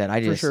Homestead.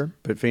 I just for sure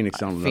put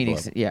Phoenix on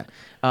Phoenix. Level.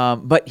 Yeah,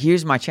 but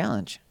here's my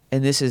challenge,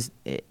 and this is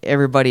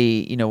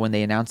everybody. When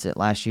they announced it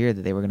last year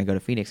that they were going to go to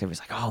Phoenix,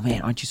 everybody's like, "Oh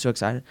man, aren't you so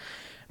excited?"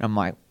 And I'm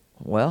like,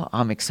 "Well,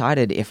 I'm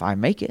excited if I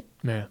make it."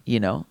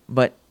 Yeah.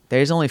 But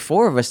there's only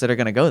 4 of us that are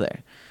going to go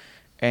there,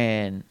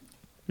 and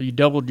you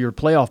doubled your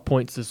playoff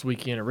points this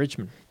weekend at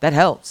Richmond. That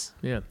helps.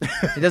 Yeah,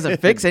 it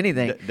doesn't fix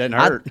anything. Doesn't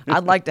hurt.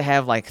 I'd like to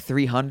have like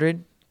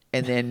 300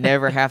 and then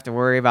never have to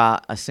worry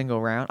about a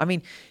single round. I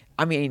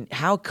mean,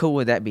 how cool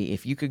would that be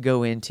if you could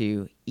go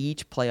into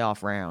each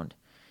playoff round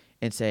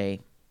and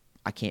say,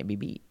 I can't be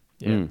beat.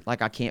 Yeah.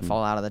 Like I can't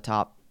fall out of the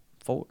top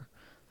 4.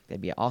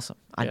 that'd be awesome.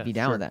 I'd be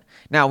down with that.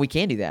 Now we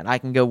can do that. I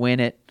can go win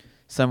it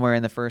somewhere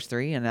in the first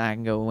 3, and I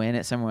can go win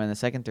it somewhere in the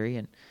second 3,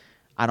 and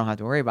I don't have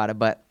to worry about it.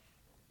 But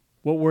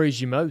what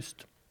worries you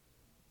most?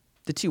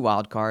 The 2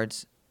 wild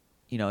cards,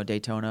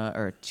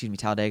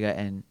 Talladega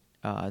and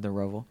the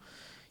Roval.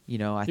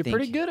 I think you're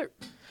pretty good at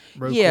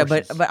road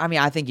courses. but I mean,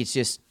 I think it's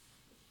just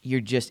you're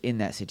just in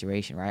that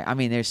situation, right? I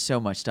mean, there's so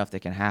much stuff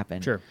that can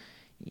happen. Sure.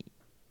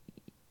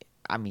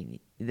 I mean,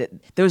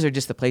 those are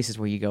just the places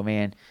where you go,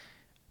 man.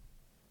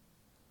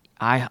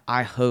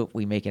 I hope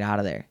we make it out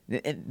of there.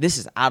 This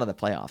is out of the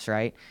playoffs,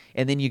 right?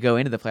 And then you go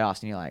into the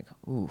playoffs and you're like,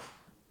 ooh,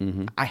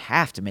 I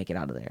have to make it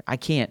out of there. I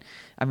can't.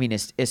 I mean,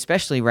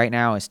 especially right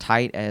now, as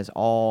tight as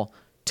all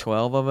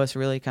 12 of us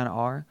really kind of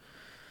are.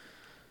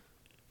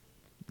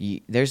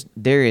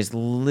 There is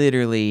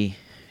literally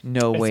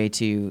no way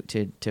to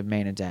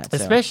manage that.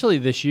 Especially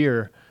this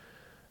year,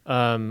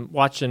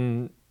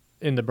 watching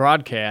in the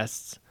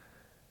broadcasts,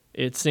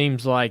 it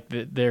seems like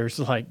that there's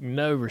like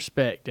no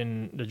respect,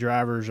 and the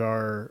drivers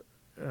are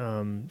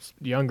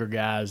younger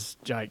guys.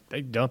 Like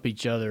they dump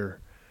each other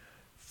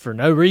for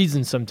no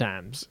reason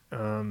sometimes.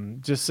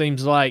 Just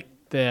seems like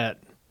that.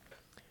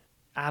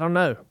 I don't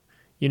know.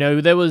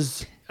 There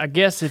was. I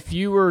guess if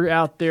you were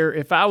out there,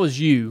 if I was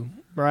you,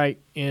 right,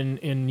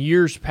 in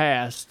years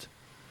past,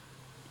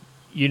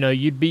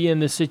 you'd be in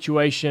this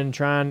situation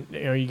trying,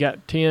 you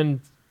got 10,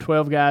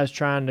 12 guys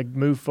trying to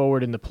move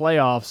forward in the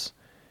playoffs.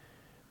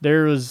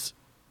 There was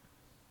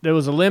a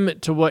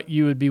limit to what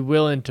you would be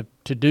willing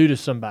to do to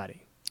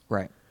somebody.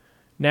 Right.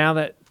 Now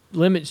that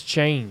limit's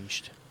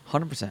changed.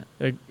 100%.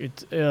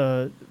 It's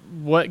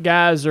what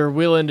guys are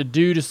willing to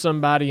do to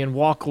somebody and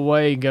walk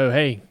away and go,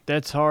 hey,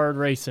 that's hard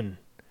racing.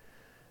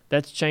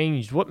 That's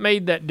changed. What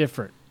made that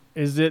different?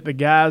 Is it the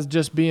guys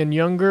just being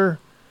younger?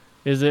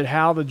 Is it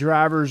how the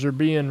drivers are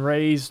being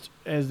raised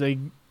as they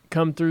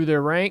come through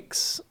their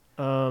ranks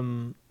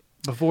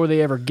before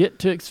they ever get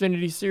to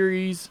Xfinity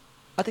Series?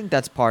 I think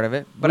that's part of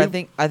it. But I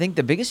think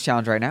the biggest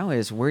challenge right now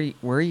is where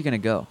are you going to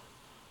go?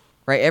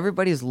 Right?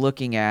 Everybody's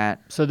looking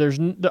at. So there's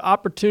the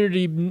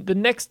opportunity, the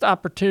next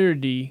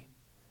opportunity,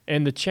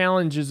 and the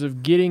challenges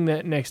of getting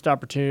that next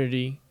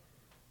opportunity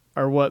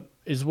are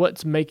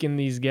what's making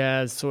these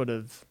guys sort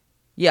of.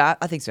 Yeah,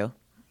 I think so.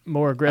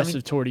 More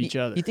aggressive toward each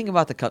other. You think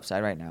about the Cup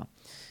side right now.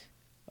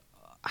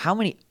 How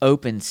many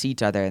open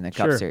seats are there in the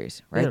Cup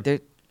Series? Right? Yeah.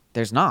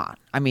 There's not.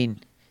 I mean,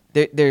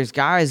 there's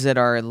guys that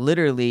are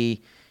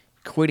literally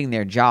quitting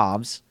their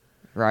jobs,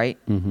 right,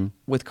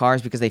 with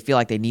cars because they feel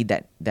like they need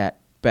that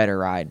better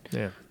ride.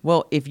 Yeah.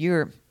 Well, if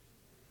you're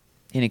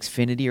in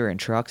Xfinity or in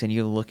trucks and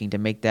you're looking to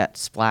make that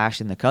splash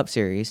in the Cup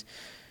Series,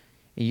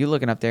 you're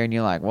looking up there and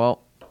you're like,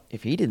 well,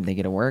 if he didn't think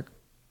it'll work,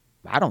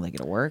 I don't think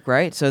it'll work,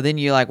 right? So then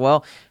you're like,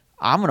 well,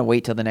 I'm going to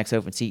wait till the next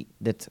open seat,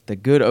 that's the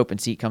good open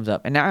seat comes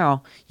up. And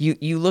now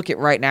you look at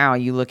right now,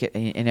 and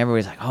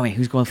everybody's like, oh, man,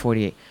 who's going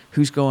 48?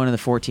 Who's going to the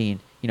 14?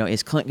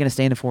 Is Clint going to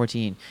stay in the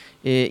 14?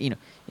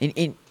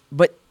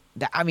 But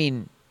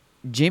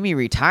Jimmy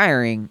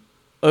retiring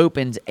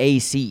opens a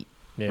seat,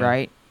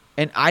 right?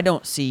 And I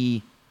don't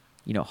see,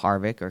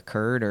 Harvick or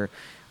Kurt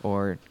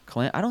or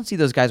Clint. I don't see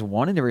those guys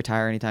wanting to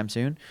retire anytime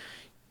soon.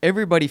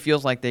 Everybody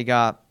feels like they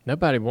got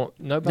nobody wants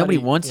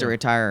to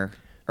retire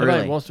early.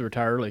 Nobody wants to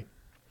retire early.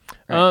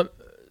 Right.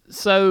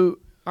 So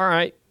all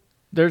right,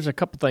 there's a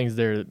couple things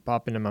there that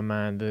pop into my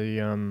mind.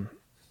 The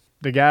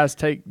guys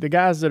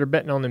that are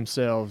betting on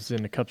themselves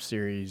in the Cup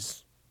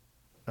Series.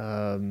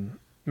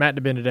 Matt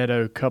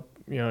DiBenedetto Cup,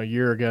 a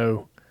year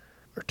ago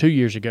or 2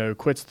 years ago,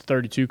 quits the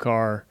 32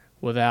 car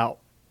without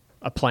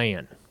a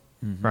plan,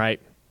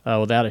 right?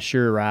 Without a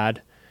sure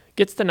ride.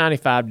 Gets the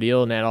 95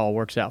 deal, and that all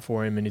works out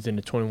for him, and he's in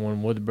the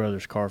 21 Wood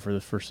Brothers car for the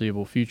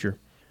foreseeable future.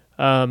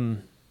 Bubba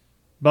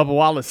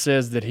Wallace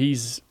says that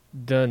he's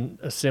done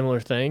a similar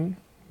thing,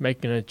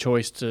 making a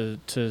choice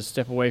to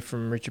step away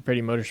from Richard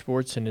Petty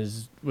Motorsports and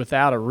is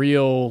without a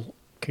real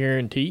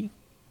guarantee.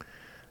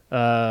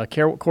 Corey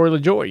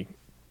LaJoie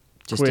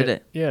just did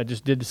it. Yeah,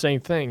 just did the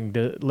same thing.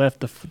 Left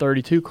the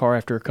 32 car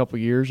after a couple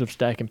years of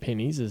stacking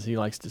pennies, as he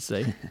likes to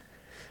say,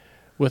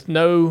 with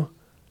no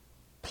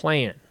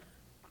plan.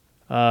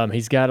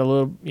 He's got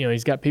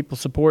he's got people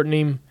supporting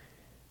him,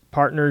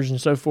 partners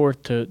and so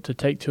forth to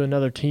take to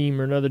another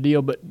team or another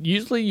deal. But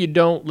usually you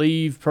don't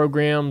leave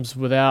programs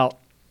without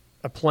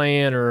a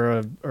plan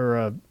or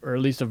at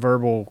least a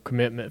verbal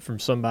commitment from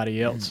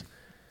somebody else.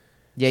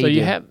 Yeah, so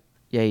you do.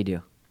 Yeah, you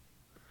do.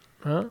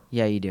 Huh?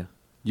 Yeah, you do.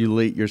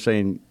 You're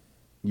saying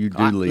you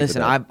do leave.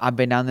 Listen, I've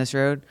been down this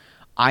road.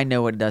 I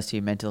know what it does to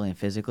you mentally and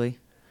physically.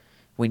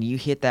 When you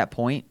hit that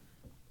point,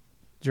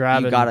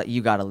 driving,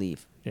 you gotta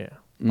leave. Yeah.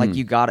 Like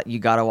you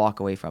gotta walk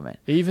away from it.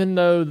 Even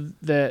though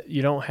that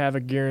you don't have a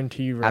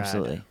guaranteed ride.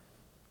 Absolutely.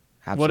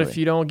 What if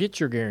you don't get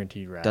your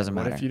guaranteed ride? Doesn't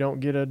matter. What if you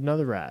don't get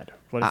another ride?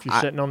 What if you're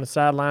sitting on the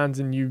sidelines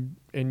and you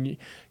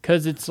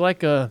because it's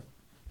like a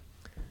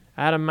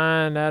out of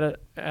mind, out of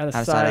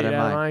sight, out of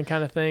mind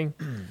kind of thing.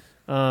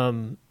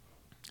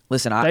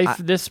 Listen,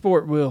 this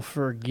sport will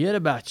forget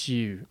about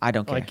you. I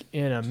don't care. Like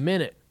in a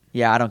minute.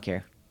 Yeah, I don't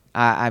care.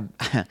 I'm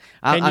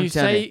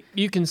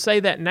you can say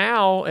that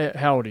now at,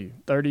 how old are you?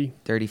 30?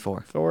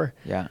 34. 4?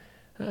 Yeah.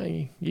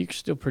 You're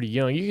still pretty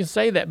young. You can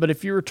say that, but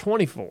if you were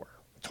 24,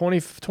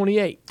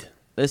 28.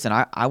 Listen,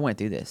 I went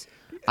through this.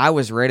 I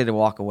was ready to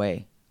walk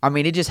away. I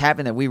mean, it just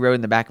happened that we rode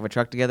in the back of a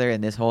truck together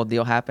and this whole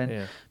deal happened.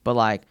 Yeah. But,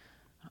 like,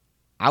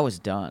 I was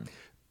done.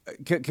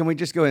 Can we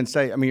just go ahead and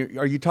say, I mean,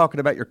 are you talking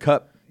about your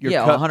cup?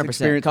 Yeah, cup 100%.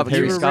 Experience Cup with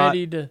Harry Scott?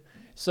 Ready to,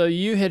 so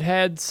you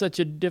had such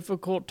a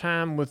difficult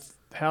time with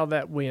how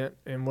that went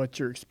and what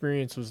your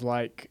experience was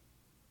like.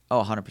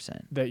 Oh,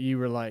 100%. That you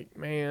were like,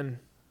 man,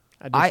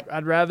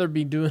 I'd rather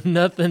be doing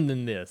nothing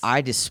than this.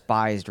 I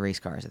despised race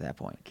cars at that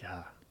point.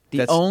 God.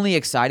 The only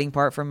exciting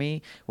part for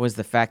me was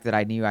the fact that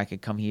I knew I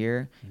could come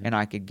here and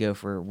I could go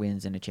for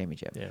wins in a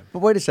championship. Yeah. But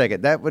wait a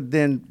second. That would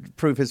then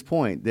prove his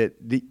point that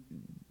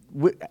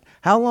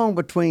how long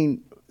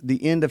between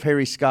the end of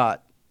Harry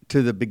Scott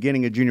to the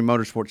beginning of Junior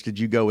Motorsports did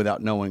you go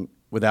without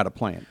a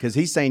plan? Because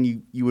he's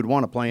saying you would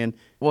want a plan.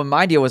 Well,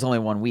 my deal was only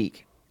 1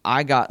 week.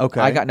 I got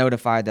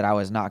notified that I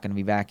was not going to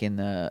be back in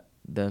the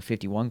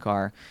 51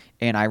 car,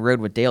 and I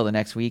rode with Dale the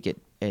next week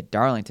at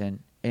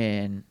Darlington,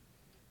 and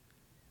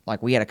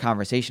like we had a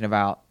conversation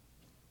about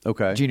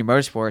Junior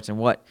Motorsports and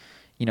what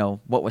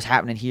was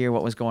happening here,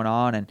 what was going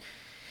on, and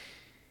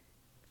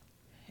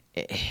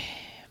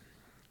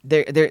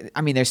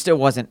there still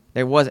wasn't.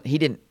 He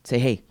didn't say,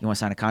 "Hey, you want to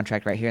sign a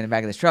contract right here in the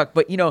back of this truck?"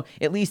 But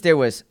at least there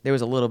was a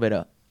little bit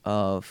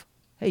of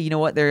hey, you know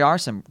what? There are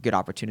some good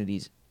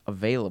opportunities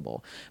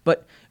available.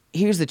 But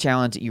here's the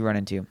challenge that you run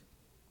into.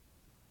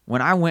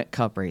 When I went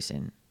cup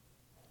racing,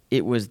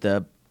 it was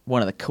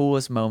one of the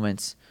coolest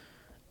moments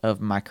of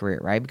my career,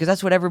 right? Because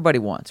that's what everybody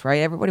wants,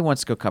 right? Everybody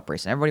wants to go cup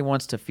racing. Everybody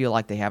wants to feel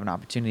like they have an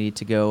opportunity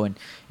to go and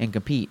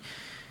compete.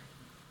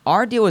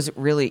 Our deal was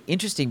really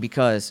interesting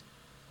because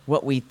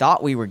what we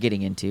thought we were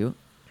getting into,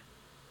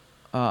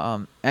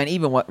 and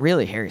even what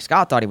really Harry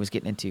Scott thought he was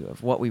getting into,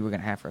 of what we were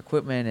going to have for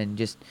equipment, and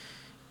just,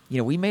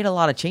 we made a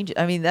lot of changes.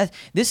 I mean,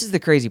 this is the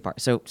crazy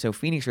part. So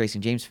Phoenix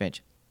Racing, James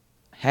Finch,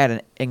 had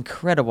an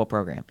incredible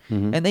program,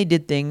 and they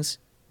did things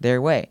their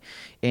way,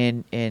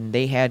 and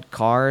they had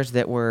cars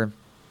that were,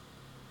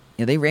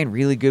 they ran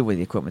really good with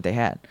the equipment they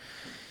had.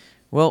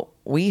 Well,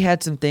 we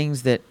had some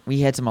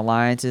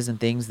alliances and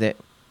things that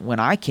when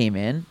I came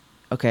in,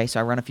 okay, so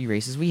I ran a few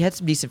races. We had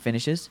some decent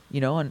finishes,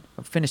 and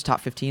finished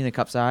top 15 in the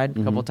Cup side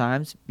a couple of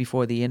times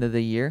before the end of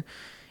the year.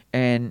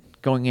 And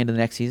going into the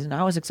next season,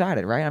 I was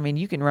excited, right? I mean,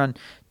 you can run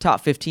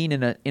top 15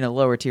 in a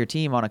lower tier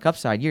team on a Cup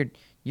side.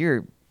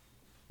 You're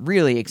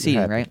really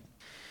exceeding, right?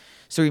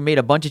 So we made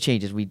a bunch of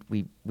changes. We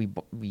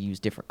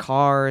used different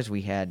cars.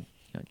 We had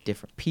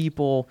different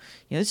people.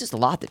 There's just a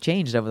lot that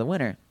changed over the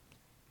winter.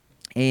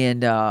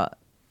 And one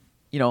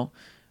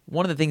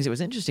of the things that was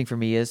interesting for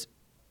me is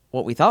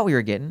what we thought we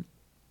were getting.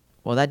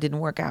 Well, that didn't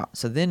work out.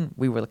 So then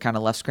we were kind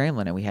of left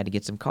scrambling, and we had to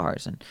get some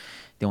cars. And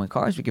the only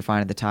cars we could find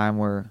at the time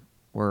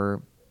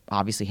were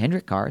obviously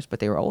Hendrick cars, but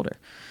they were older.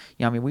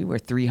 We were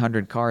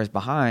 300 cars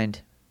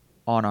behind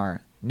on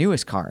our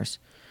newest cars.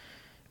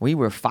 We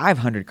were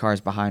 500 cars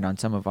behind on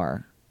some of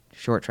our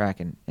short track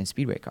and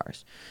speedway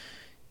cars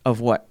of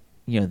what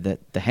the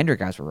Hendrick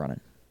guys were running.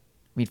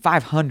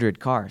 500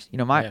 cars.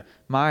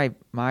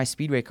 My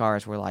speedway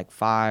cars were like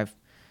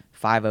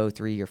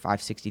 503 or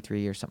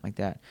 563 or something like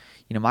that.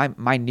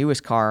 My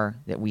newest car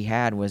that we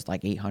had was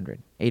like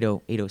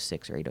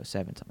 806 or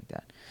 807, something like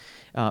that.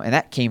 And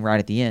that came right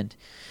at the end.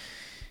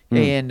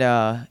 And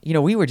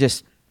we were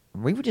just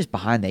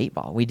behind the 8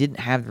 ball. We didn't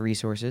have the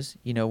resources.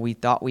 We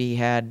thought we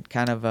had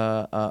kind of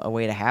a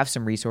way to have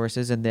some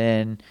resources, and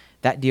then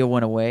that deal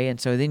went away, and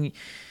so then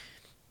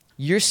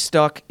you're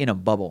stuck in a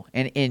bubble.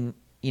 And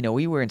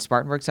we were in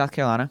Spartanburg, South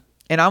Carolina,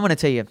 and I'm going to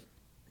tell you,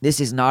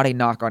 this is not a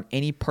knock on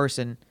any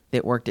person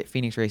that worked at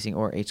Phoenix Racing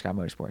or H. Scott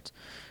Motorsports.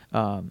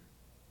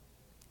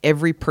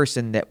 Every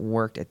person that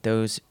worked at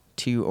those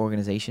two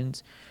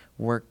organizations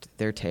worked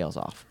their tails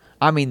off.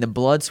 The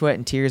blood, sweat,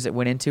 and tears that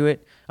went into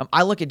it.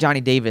 I look at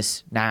Johnny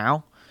Davis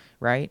now,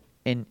 right?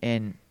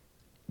 And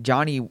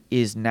Johnny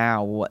is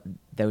now what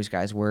those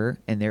guys were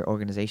in their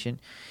organization.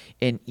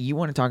 And you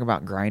want to talk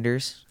about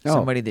grinders,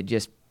 somebody that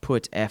just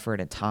puts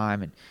effort and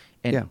time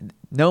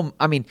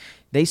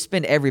they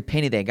spend every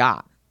penny they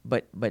got,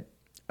 but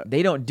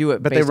they don't do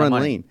it. But based they run on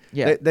money. lean.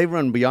 Yeah, they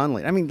run beyond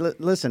lean.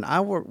 Listen,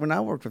 when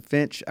I worked with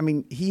Finch,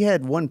 he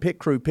had one pit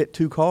crew pit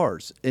 2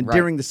 cars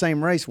during the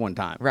same race one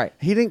time. Right.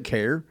 He didn't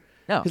care.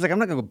 No. He's like, I'm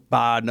not going to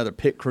buy another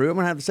pit crew. I'm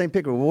going to have the same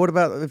pit crew. Well, what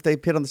about if they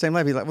pit on the same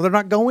lap? He's like, well, they're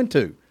not going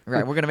to.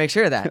 Right. We're going to make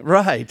sure of that.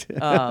 Right.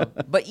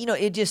 But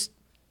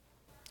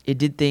it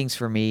did things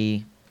for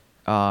me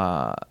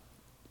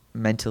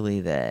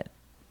mentally that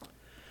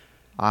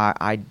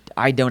I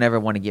don't ever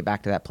want to get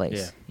back to that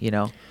place.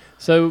 Yeah.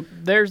 So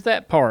there's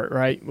that part,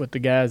 right, with the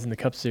guys in the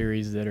Cup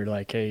Series that are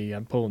like, hey,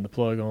 I'm pulling the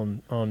plug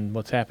on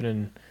what's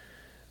happening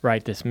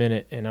right this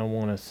minute, and I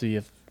want to see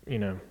if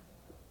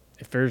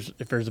if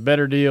there's a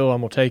better deal,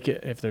 I'm gonna take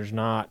it. If there's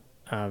not,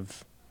 I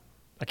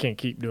can't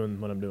keep doing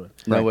what I'm doing.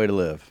 No way to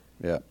live.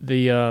 Yeah.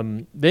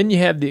 Then you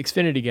have the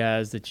Xfinity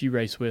guys that you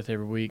race with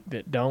every week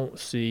that don't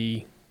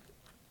see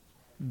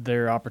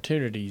their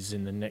opportunities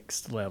in the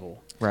next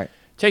level. Right.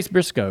 Chase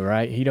Briscoe,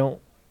 right? He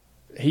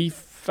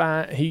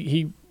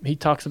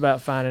talks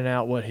about finding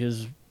out what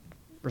his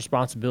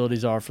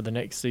responsibilities are for the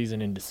next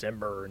season in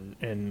December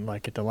and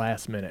like at the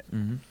last minute.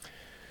 Mm-hmm.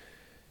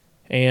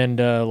 And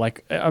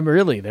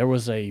really, there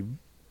was a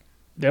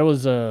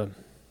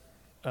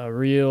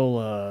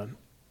real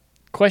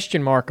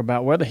question mark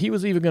about whether he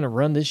was even going to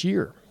run this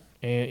year.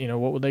 And,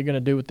 what were they going to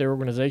do with their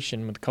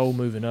organization with Cole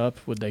moving up?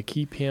 Would they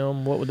keep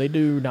him? What would they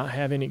do? Not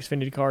have any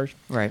Xfinity cars?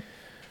 Right.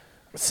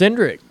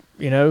 Cindric,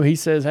 he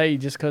says, hey,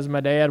 just because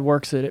my dad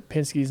works at it,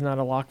 Penske's not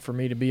a lock for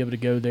me to be able to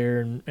go there.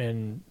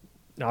 And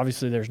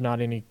obviously there's not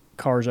any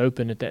cars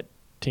open at that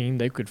team.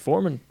 They could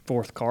form a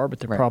fourth car, but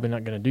they're probably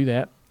not going to do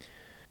that.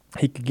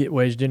 He could get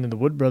wedged into the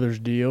Wood Brothers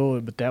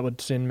deal, but that would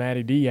send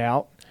Matty D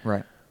out,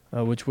 right?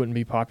 Which wouldn't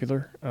be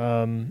popular.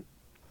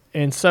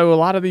 And so a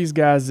lot of these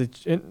guys,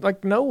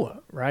 like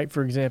Noah, right?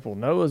 For example,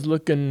 Noah's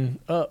looking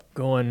up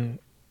going,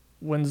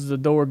 when's the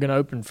door going to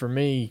open for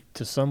me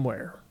to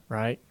somewhere,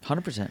 right?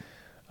 100%.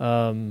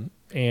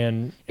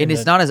 And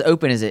it's not as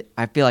open as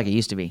I feel like it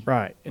used to be.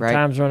 Right. And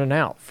time's running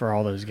out for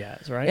all those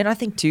guys, right? And I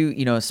think,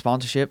 too,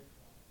 sponsorship.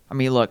 I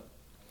mean, look,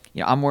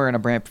 I'm wearing a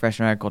brand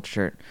Professional Agriculture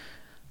shirt,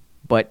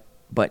 but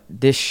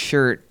this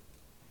shirt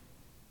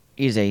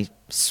is a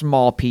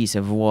small piece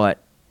of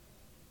what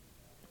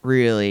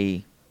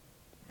really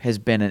has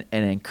been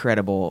an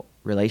incredible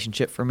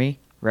relationship for me,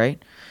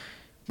 right?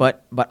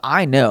 But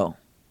I know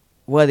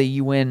whether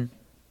you win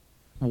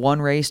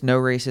one race, no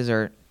races,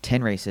 or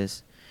 10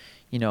 races,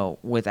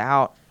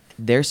 without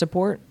their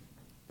support,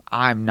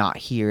 I'm not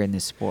here in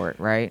this sport,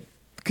 right?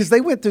 Because they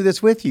went through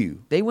this with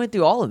you. They went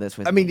through all of this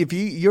with me. I mean, if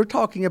you're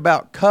talking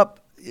about Cup,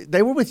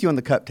 they were with you on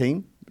the Cup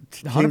team.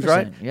 100%,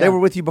 right? Yeah. They were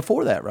with you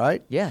before that,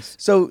 right? Yes.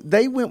 So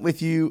they went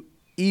with you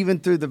even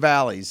through the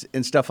valleys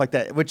and stuff like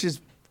that, which is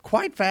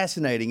quite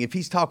fascinating. If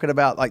he's talking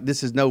about like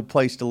this is no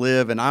place to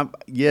live, and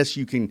yes,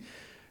 you can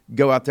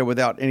go out there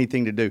without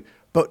anything to do,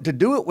 but to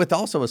do it with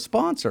also a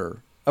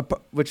sponsor,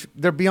 which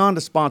they're beyond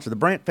a sponsor. The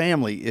Brandt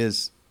family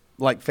is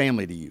like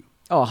family to you.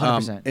 Oh,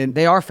 100%. And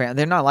they are family.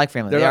 They're not like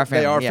family. They are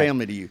family. They are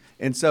family to you.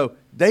 And so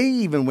they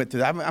even went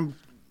through that.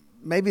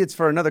 Maybe it's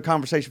for another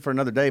conversation for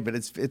another day, but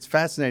it's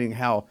fascinating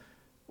how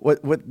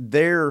what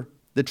the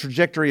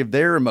trajectory of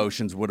their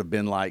emotions would have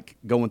been like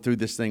going through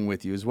this thing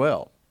with you as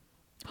well.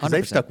 'Cause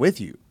they've stuck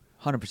with you.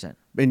 100%.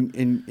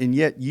 And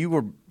yet you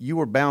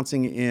were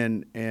bouncing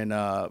in and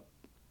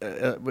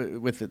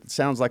with it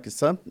sounds like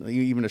it's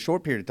even a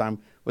short period of time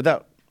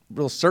without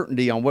real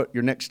certainty on what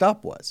your next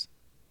stop was.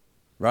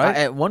 Right?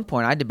 At one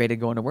point, I debated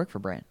going to work for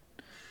Brandt.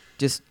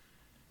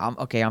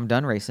 I'm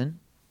done racing.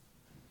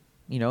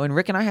 And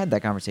Rick and I had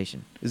that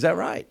conversation. Is that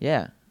right?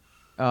 Yeah.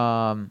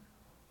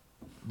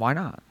 Why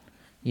not?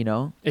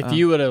 If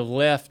you would have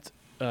left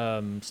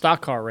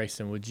stock car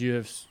racing, would you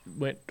have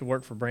went to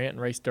work for Brandt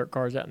and raced dirt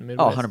cars out in the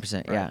Midwest? Oh,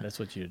 100%. Right, Yeah. That's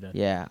what you'd have done.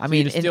 Yeah. I So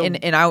mean, you'd have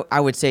and I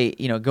would say,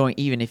 going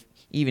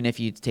even if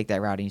you take that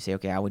route and you say,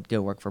 okay, I would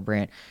go work for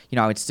Brandt,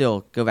 I would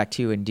still go back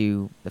to and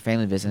do the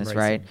family business,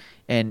 right?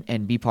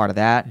 And be part of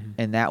that,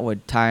 and that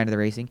would tie into the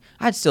racing.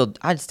 I'd still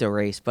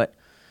race, but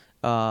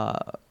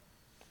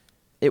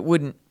it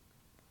wouldn't.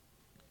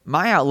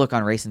 My outlook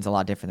on racing is a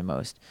lot different than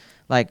most.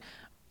 Like,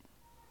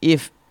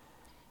 if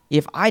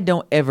I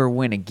don't ever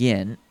win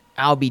again,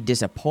 I'll be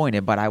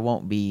disappointed, but I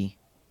won't be.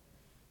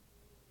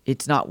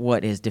 It's not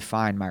what has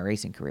defined my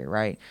racing career,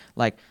 right?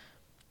 Like,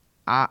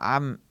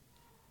 I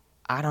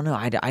don't know.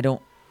 I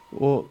don't.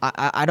 Well,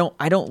 I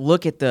don't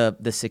look at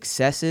the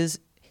successes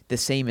the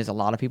same as a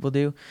lot of people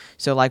do.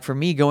 So, like, for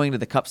me, going to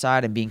the Cup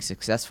side and being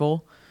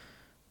successful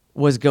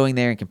was going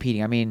there and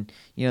competing. I mean,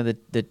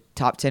 the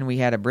top 10 we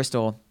had at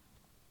Bristol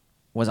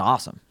was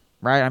awesome,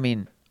 right? I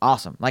mean,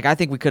 awesome. Like, I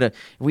think we could have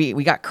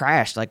we got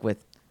crashed like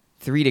with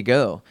 3 to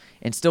go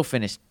and still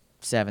finished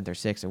 7th or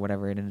 6th or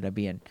whatever it ended up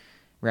being,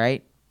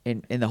 right?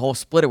 And the whole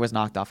splitter was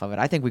knocked off of it.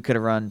 I think we could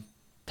have run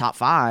top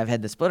 5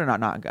 had the splitter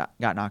not got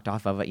knocked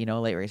off of it,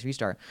 late race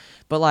restart.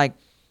 But like,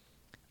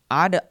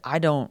 I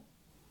don't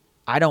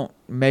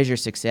measure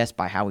success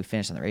by how we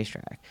finish on the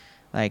racetrack.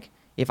 Like,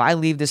 if I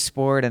leave this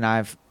sport and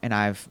I've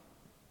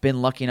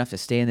been lucky enough to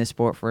stay in this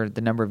sport for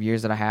the number of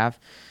years that I have,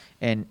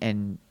 and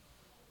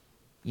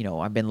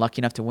I've been lucky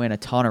enough to win a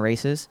ton of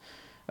races,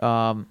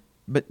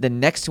 but the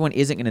next one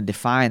isn't going to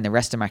define the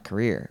rest of my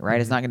career, right?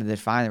 Mm-hmm. It's not going to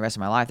define the rest of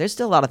my life. There's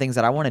still a lot of things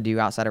that I want to do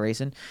outside of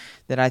racing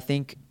that I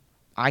think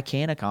I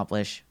can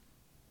accomplish,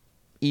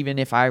 even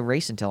if I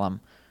race until I'm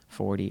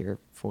 40 or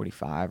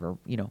 45 or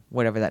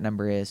whatever that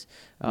number is.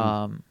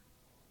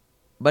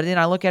 But then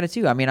I look at it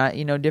too. I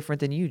mean,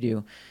 different than you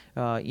do.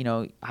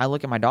 I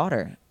look at my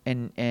daughter,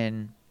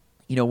 and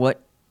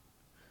what.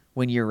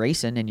 When you're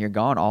racing and you're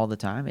gone all the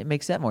time, it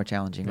makes that more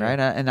challenging, right?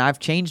 And I've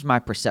changed my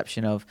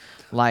perception of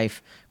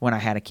life when I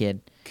had a kid.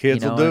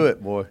 Kids will do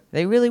it, boy.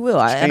 They really will.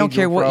 I don't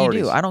care what you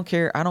do. I don't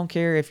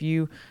care if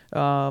you,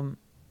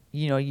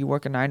 you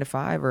work a 9 to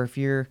 5, or if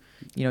your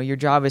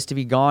job is to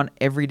be gone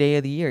every day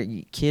of the year.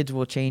 Kids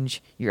will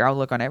change your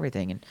outlook on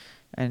everything,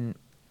 and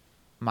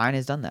mine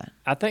has done that.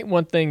 I think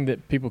one thing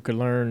that people could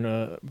learn,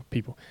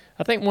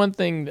 I think one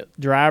thing that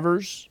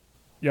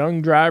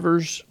young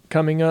drivers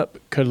coming up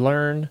could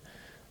learn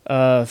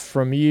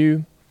from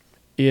you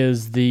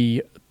is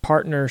the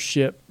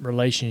partnership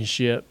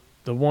relationship,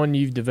 the one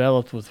you've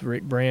developed with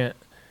Rick Brandt.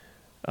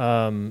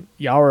 Y'all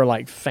are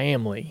like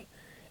family,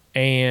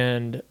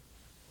 and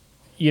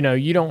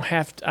you don't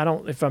have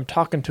to, if I'm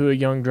talking to a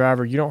young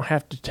driver, you don't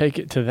have to take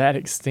it to that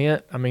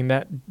extent. I mean,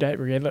 that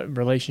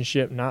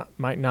relationship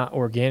might not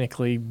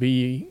organically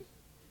be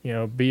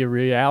a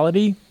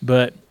reality,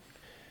 but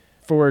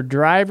for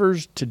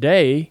drivers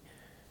today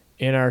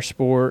in our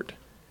sport,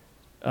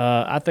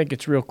 I think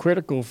it's real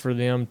critical for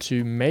them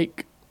to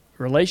make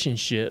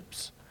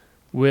relationships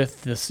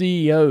with the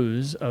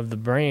CEOs of the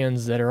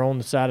brands that are on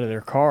the side of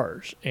their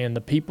cars and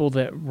the people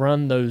that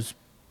run those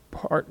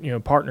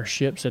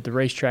partnerships at the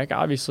racetrack.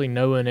 Obviously,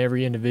 knowing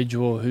every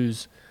individual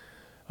who's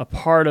a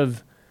part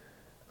of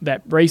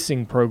that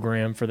racing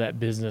program for that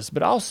business,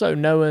 but also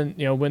knowing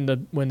when the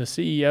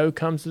CEO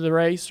comes to the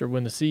race or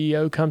when the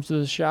CEO comes to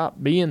the shop,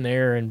 being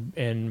there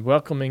and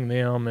welcoming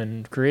them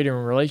and creating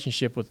a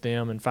relationship with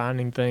them and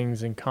finding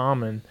things in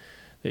common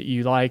that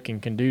you like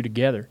and can do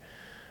together.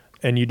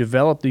 And you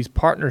develop these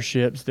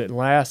partnerships that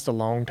last a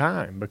long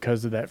time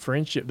because of that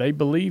friendship. They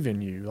believe in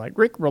you. Like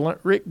Rick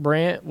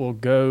Brandt will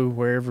go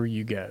wherever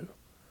you go.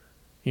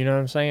 You know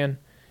what I'm saying?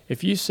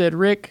 If you said,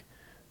 Rick,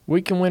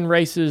 we can win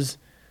races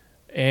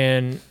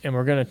and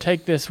we're going to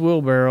take this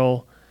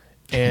wheelbarrow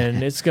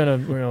and it's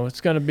going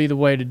to be the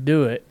way to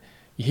do it,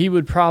 he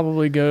would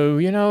probably go,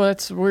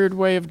 that's a weird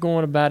way of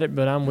going about it,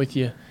 but I'm with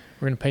you.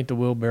 We're going to paint the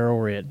wheelbarrow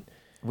red.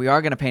 We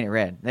are going to paint it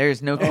red.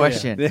 There's no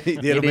question. Yeah.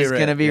 It is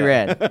going to be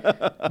red.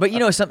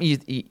 But something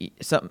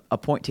a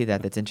point to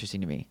that's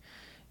interesting to me.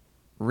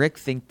 Rick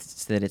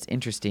thinks that it's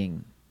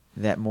interesting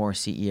that more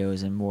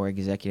CEOs and more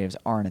executives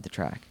aren't at the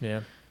track. Yeah.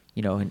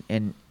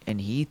 And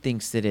he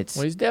thinks that it's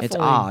Makes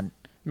odd.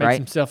 Right?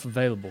 himself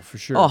available for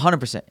sure. Oh,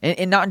 100%.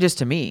 And not just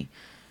to me.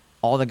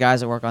 All the guys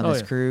that work on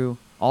this crew,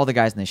 all the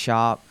guys in the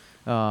shop.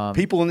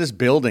 People in this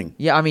building.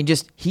 Yeah, I mean,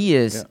 he's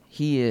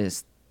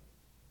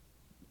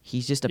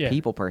just a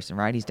people person,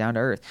 right? He's down to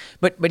earth.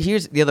 But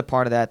here's the other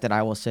part of that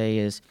I will say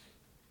is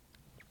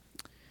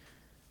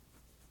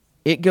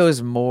it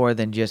goes more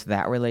than just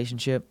that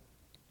relationship.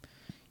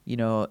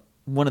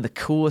 One of the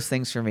coolest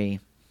things for me,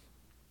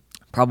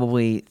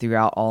 probably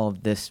throughout all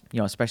of this,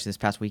 especially this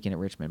past weekend at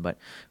Richmond, but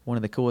one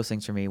of the coolest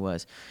things for me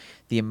was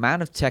the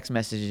amount of text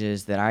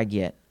messages that I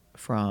get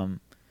from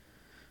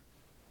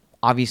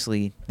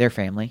obviously their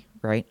family,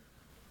 right?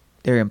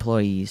 Their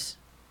employees,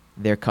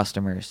 their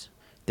customers,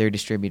 their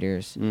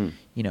distributors,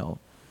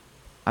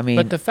 I mean.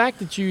 But the fact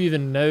that you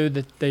even know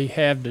that they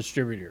have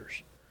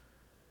distributors.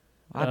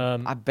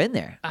 I've been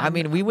there.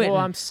 We went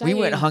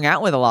and hung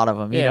out with a lot of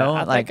them,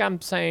 I think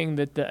I'm saying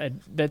that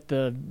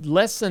the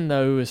lesson,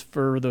 though, is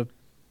for the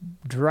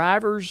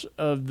drivers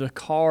of the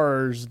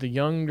cars, the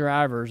young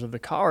drivers of the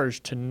cars,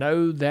 to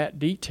know that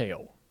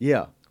detail.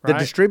 Yeah. Right? The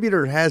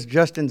distributor has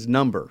Justin's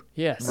number.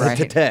 Yes. Right.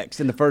 To text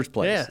in the first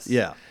place. Yes.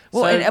 Yeah.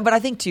 Well, but I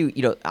think, too,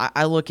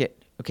 I look at,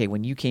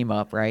 when you came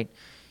up, right,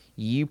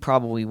 you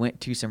probably went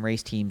to some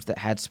race teams that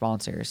had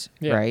sponsors,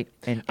 right?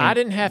 And I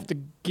didn't have to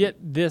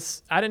get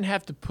this. I didn't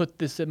have to put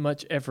this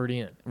much effort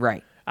in.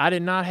 Right. I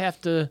did not have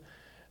to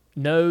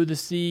know the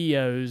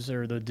CEOs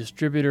or the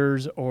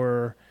distributors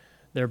or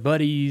their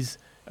buddies.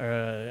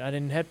 I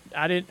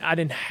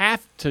didn't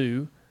have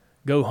to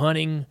go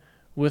hunting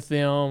with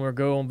them or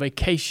go on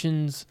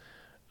vacations.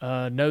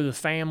 Know the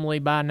family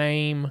by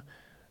name.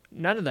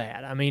 None of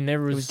that. I mean, it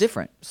was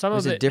different. It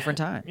was of a different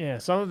time. Yeah,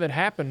 some of it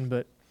happened,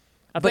 but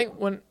I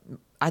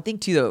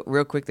think too, though,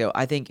 real quick though,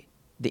 I think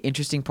the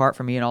interesting part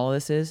for me in all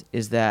of this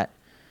is that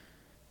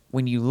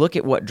when you look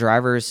at what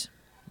drivers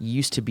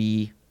used to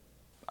be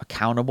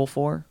accountable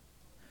for,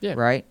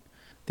 right?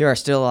 There are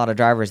still a lot of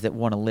drivers that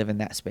want to live in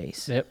that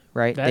space,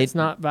 right? That's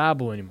not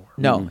viable anymore.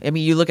 No, I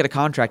mean, you look at a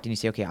contract and you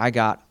say, okay,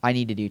 I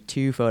need to do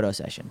 2 photo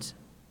sessions,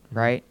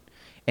 right?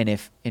 And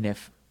if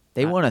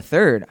they want a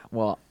third,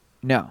 well,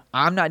 no,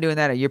 I'm not doing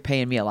that. Or you're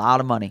paying me a lot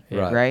of money,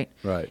 right?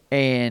 Right.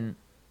 And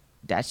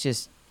that's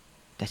just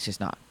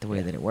not the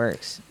way that it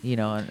works,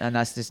 and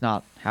that's just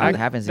not how it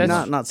happens.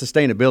 That's not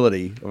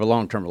sustainability of a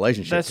long-term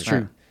relationship. That's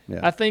true. Yeah.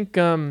 I think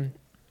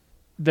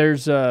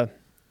there's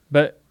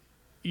but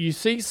you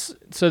see,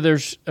 so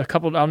there's a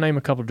couple. I'll name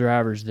a couple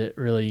drivers that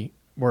really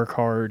work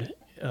hard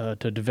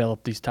to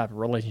develop these type of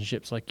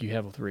relationships, like you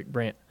have with Rick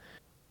Brandt.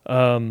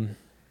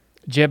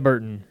 Jeb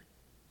Burton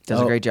does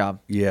a great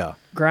job. Yeah,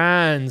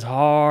 grinds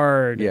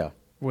hard. Yeah,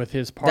 with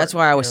his part. That's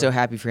why I was so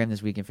happy for him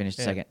this week and finished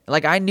second.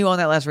 Like I knew on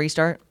that last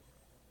restart,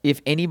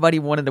 if anybody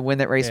wanted to win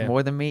that race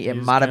more than me, it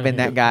might have been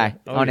that guy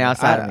on the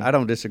outside of me. I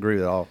don't disagree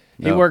at all.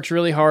 No. He works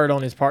really hard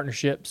on his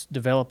partnerships,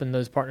 developing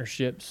those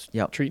partnerships,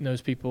 treating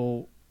those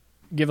people,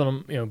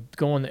 giving them,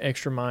 going the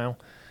extra mile.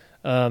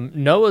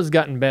 Noah's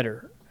gotten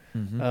better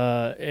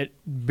at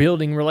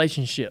building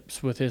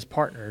relationships with his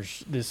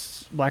partners.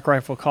 This Black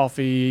Rifle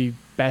Coffee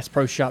Bass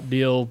Pro Shop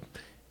deal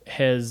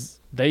it's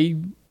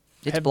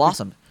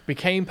blossomed.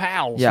 became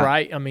pals, Yeah.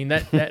 right? I mean,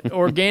 that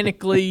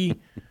organically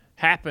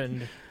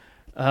happened.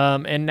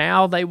 And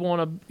now they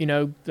want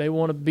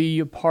to be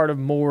a part of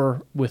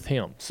more with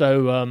him.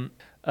 So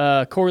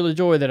Corey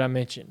LaJoy that I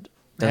mentioned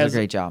Does a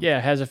great job. Yeah,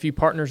 has a few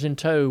partners in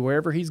tow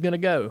wherever he's going to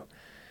go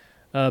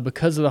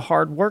because of the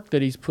hard work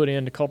that he's put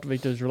in to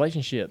cultivate those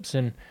relationships.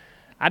 And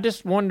I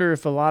just wonder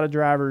if a lot of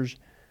drivers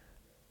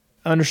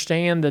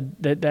understand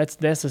that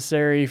that's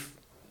necessary.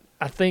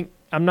 I think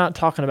I'm not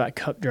talking about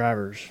cup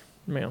drivers,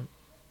 man.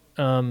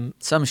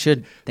 Some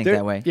should think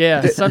that way.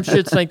 Yeah, some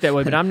should think that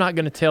way, but I'm not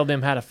going to tell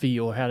them how to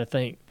feel or how to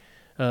think.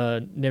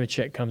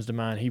 Nemechek comes to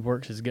mind. He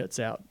works his guts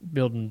out,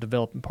 building,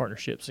 developing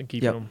partnerships and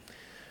keeping them.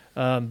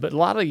 But a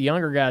lot of the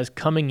younger guys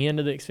coming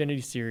into the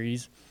Xfinity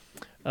Series,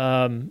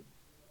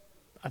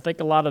 I think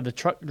a lot of the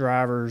truck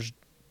drivers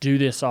do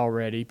this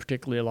already,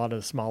 particularly a lot of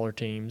the smaller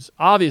teams.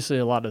 Obviously,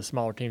 a lot of the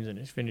smaller teams in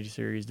the Xfinity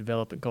Series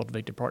develop and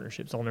cultivate their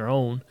partnerships on their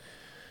own,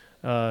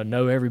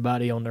 know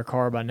everybody on their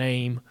car by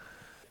name.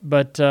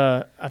 But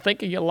I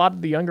think a lot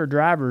of the younger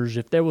drivers,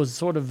 if there was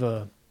sort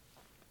of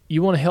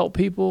you want to help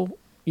people,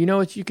 you know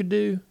what you could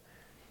do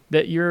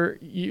that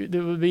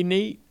would be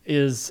neat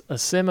is a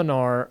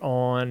seminar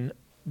on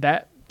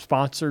that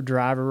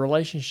sponsor-driver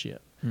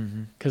relationship.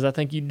 Because I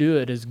think you do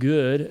it as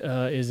good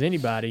as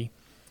anybody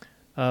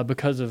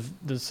because of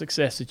the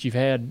success that you've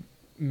had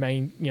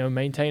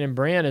maintaining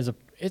brand.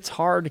 It's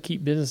hard to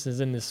keep businesses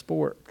in this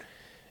sport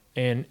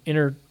and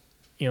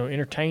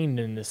entertained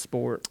in this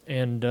sport.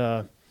 And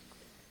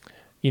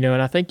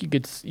and I think you've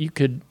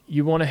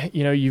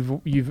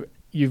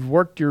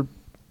worked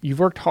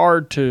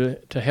hard to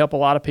help a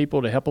lot of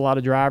people, to help a lot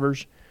of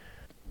drivers.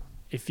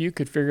 If you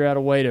could figure out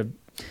a way to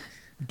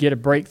get a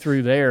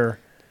breakthrough there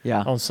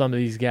on some of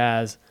these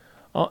guys,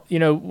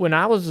 when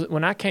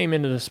I came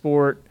into the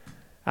sport,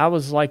 I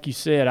was like you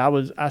said,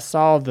 I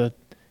saw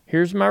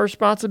here's my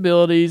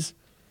responsibilities.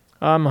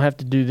 I'm gonna have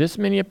to do this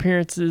many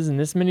appearances and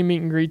this many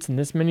meet and greets and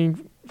this many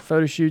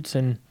photo shoots,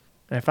 and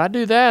if I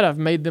do that, I've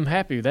made them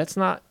happy. That's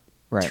not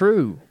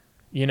true,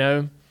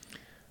 You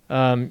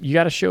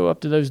got to show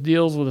up to those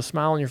deals with a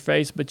smile on your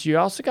face, but you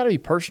also got to be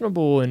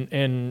personable.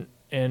 And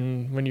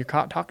when you're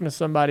talking to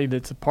somebody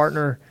that's a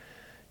partner,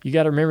 you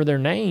got to remember their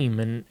name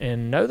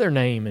and know their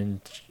name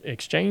and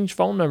exchange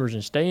phone numbers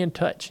and stay in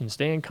touch and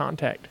stay in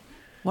contact.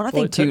 Well, I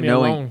think too,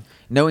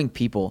 knowing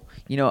people,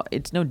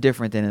 it's no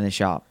different than in the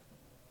shop.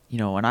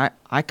 And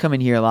I come in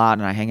here a lot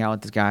and I hang out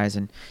with these guys,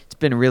 and it's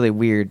been really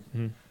weird,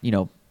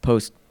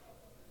 post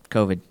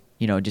COVID,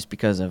 just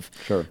because of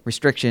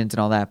restrictions and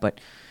all that. But,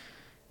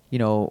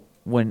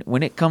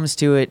 when it comes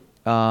to it,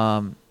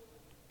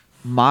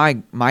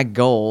 my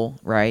goal,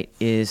 right,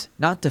 is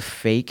not to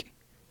fake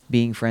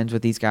being friends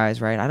with these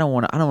guys, right? I don't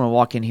want to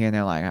walk in here and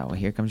they're like, oh, well,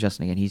 here comes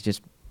Justin again. He's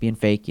just being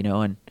fake,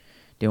 and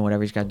doing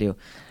whatever he's got to do.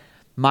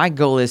 My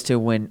goal is to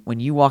when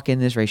you walk in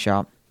this race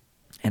shop,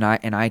 and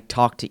I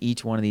talk to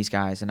each one of these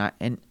guys,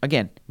 and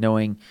again,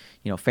 knowing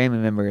family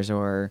members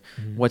or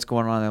what's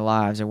going on in their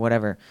lives or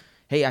whatever.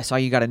 Hey, I saw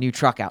you got a new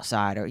truck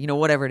outside, or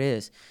whatever it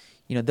is.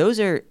 Those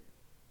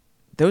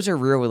are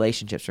real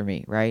relationships for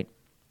me, right?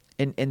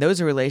 And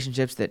those are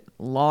relationships that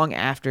long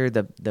after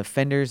the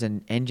fenders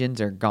and engines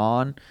are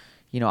gone,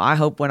 I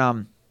hope when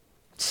I'm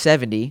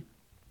 70,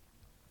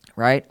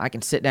 right, I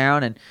can sit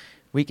down and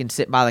we can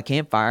sit by the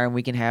campfire and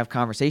we can have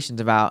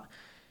conversations about,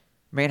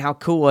 man, how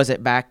cool was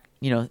it back,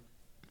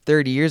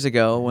 30 years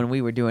ago when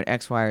we were doing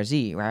X, Y, or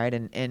Z, right?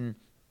 And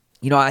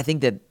I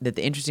think that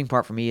the interesting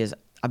part for me is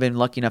I've been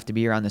lucky enough to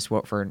be around this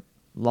sport for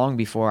long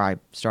before I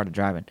started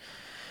driving.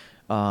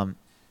 But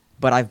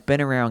I've been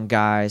around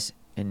guys,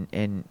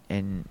 and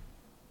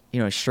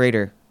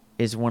Schrader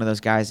is one of those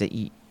guys that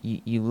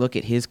you look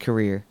at his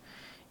career,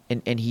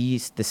 and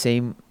he's the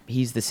same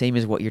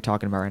as what you're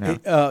talking about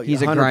right now.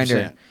 He's 100%. A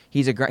grinder.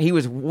 He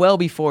was well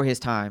before his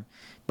time,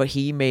 but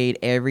he made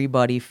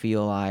everybody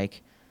feel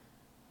like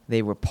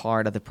they were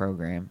part of the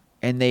program,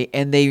 and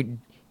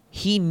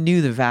he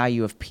knew the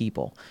value of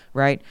people,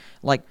 right?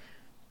 Like,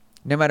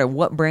 no matter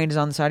what brand is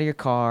on the side of your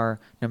car,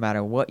 no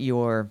matter what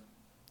you're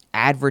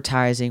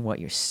advertising, what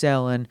you're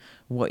selling,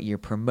 what you're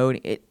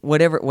promoting,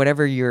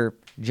 whatever your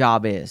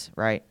job is,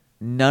 right?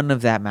 None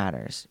of that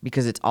matters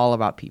because it's all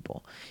about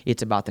people.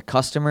 It's about the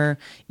customer.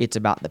 It's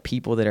about the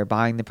people that are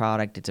buying the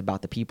product. It's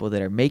about the people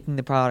that are making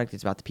the product.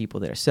 It's about the people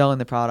that are selling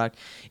the product.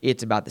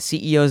 It's about the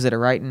CEOs that are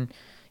writing,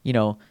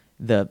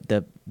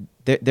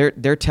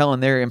 they're telling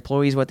their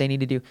employees what they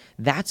need to do.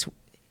 That's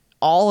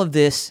all of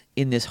this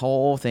in this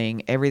whole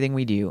thing. Everything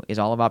we do is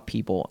all about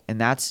people,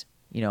 and that's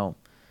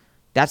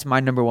my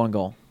number one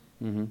goal.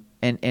 Mm-hmm.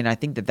 And I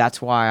think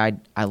that's why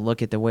I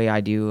look at the way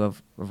I do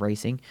of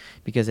racing,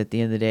 because at the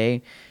end of the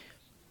day,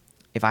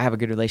 if I have a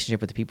good relationship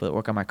with the people that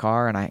work on my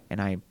car and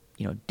I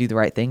do the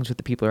right things with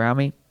the people around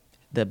me,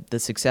 the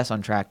success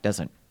on track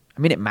doesn't. I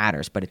mean, it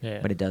matters, but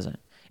it doesn't.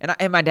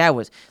 And my dad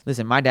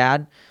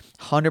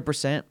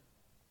 100%,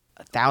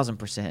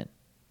 1,000%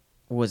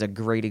 was a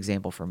great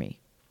example for me,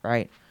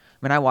 right?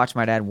 I mean, I watched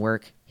my dad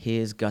work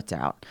his guts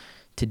out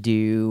to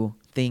do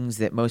things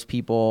that most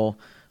people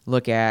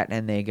look at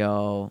and they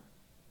go,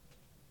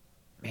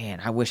 man, man,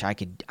 I wish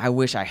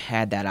I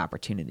had that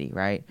opportunity,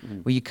 right?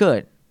 Well, you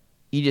could.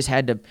 You just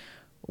had to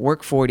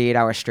work 48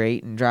 hours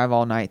straight and drive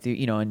all night through,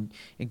 and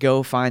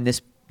go find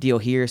this deal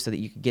here so that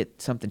you could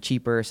get something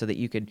cheaper, so that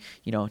you could,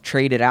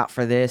 trade it out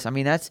for this. I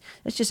mean, that's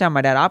just how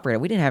my dad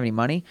operated. We didn't have any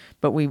money,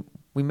 but we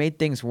made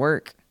things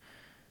work,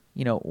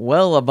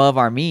 well above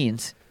our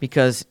means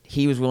because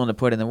he was willing to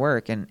put in the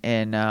work,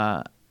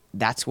 and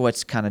that's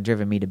what's kind of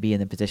driven me to be in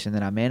the position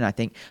that I'm in.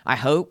 I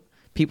hope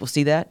people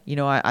see that.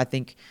 I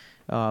think,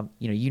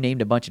 you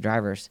named a bunch of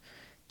drivers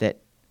that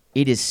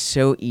it is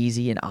so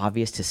easy and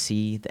obvious to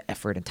see the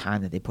effort and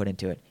time that they put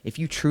into it. If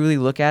you truly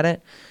look at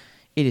it,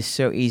 it is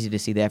so easy to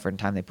see the effort and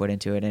time they put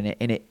into it,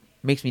 and it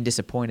makes me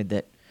disappointed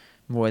that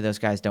more of those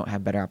guys don't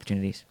have better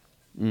opportunities.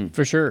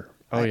 For sure.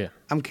 Oh, yeah.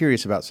 I'm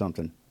curious about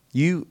something.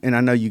 And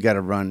I know you got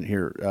to run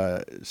here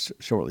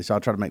shortly, so I'll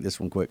try to make this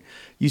one quick.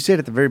 You said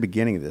at the very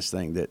beginning of this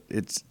thing that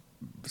it's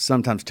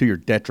sometimes to your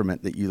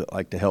detriment that you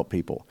like to help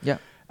people. Yeah.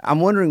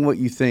 I'm wondering what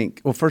you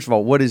think. Well, first of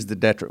all, what is the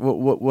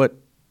detriment?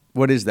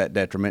 What is that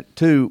detriment?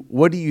 2,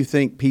 what do you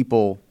think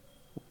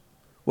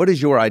what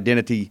is your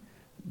identity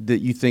that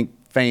you think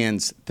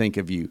fans think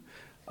of you?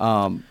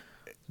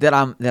 That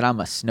I'm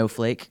a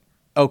snowflake.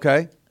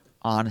 Okay.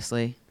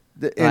 Honestly.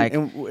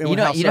 And you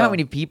know how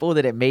many people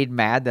that it made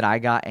mad that I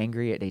got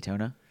angry at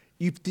Daytona?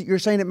 You're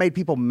saying it made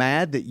people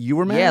mad that you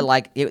were mad?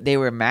 Yeah, they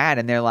were mad,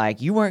 and they're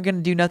like, you weren't going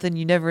to do nothing.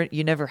 You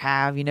never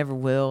have. You never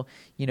will.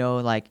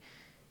 The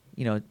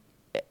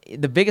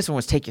biggest one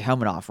was take your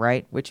helmet off,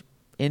 right? Which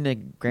in the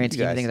grand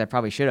scheme of things, I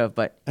probably should have,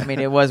 but I mean,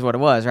 it was what it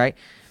was, right?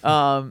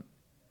 But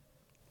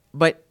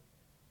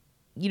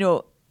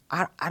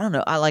I don't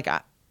know.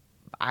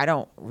 I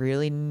don't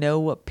really know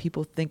what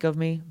people think of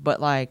me,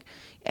 but like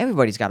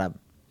everybody's got a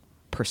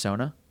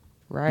persona,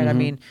 right? I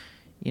mean,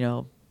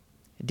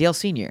 Dale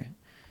Sr.,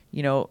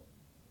 you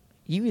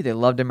either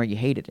loved him or you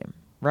hated him,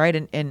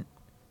 right? And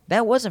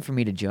that wasn't for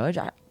me to judge.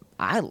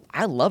 I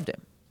loved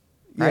him,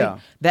 right? Yeah.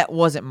 That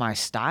wasn't my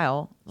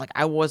style. Like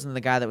I wasn't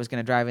the guy that was going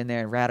to drive in there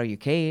and rattle your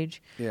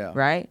cage,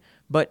 right?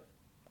 But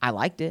I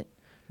liked it.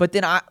 But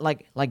then I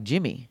like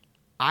Jimmy.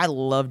 I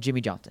love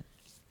Jimmy Johnson.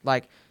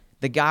 Like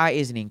the guy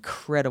is an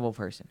incredible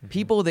person. Mm-hmm.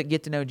 People that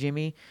get to know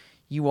Jimmy,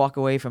 you walk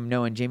away from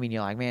knowing Jimmy and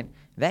you're like, man,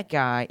 that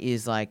guy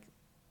is like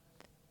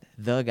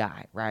the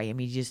guy, right? I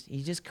mean, he's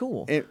just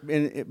cool.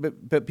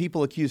 But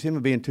people accuse him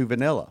of being too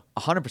vanilla.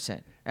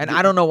 100%. And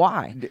I don't know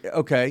why.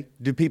 Okay.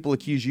 Do people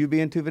accuse you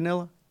being too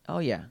vanilla? Oh,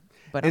 yeah.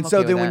 But and I'm so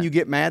okay then with when that. you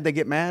get mad, they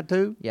get mad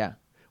too? Yeah.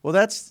 Well,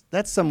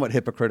 that's somewhat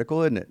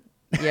hypocritical, isn't it?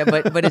 Yeah,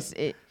 but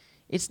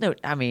it's no,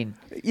 I mean.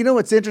 You know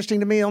what's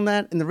interesting to me on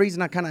that, and the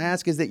reason I kind of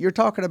ask is that you're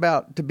talking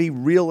about to be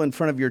real in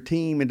front of your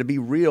team and to be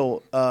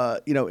real,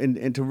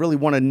 and to really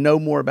want to know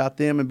more about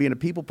them and being a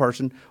people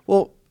person.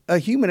 Well, a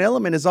human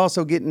element is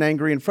also getting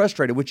angry and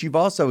frustrated, which you've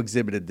also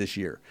exhibited this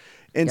year.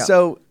 And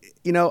so,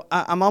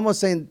 I'm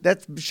almost saying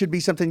that should be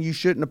something you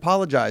shouldn't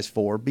apologize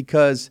for,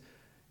 because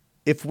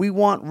if we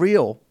want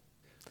real,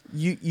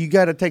 you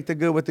got to take the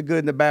good with the good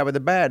and the bad with the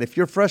bad. If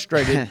you're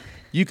frustrated,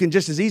 you can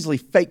just as easily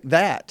fake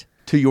that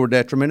to your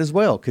detriment as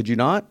well. Could you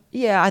not?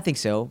 Yeah, I think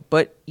so.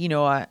 But,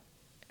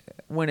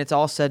 when it's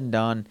all said and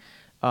done,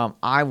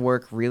 I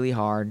work really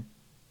hard.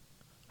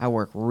 I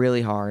work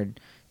really hard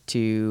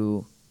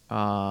to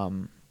not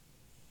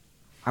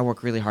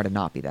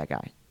be that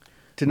guy.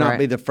 To not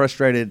be the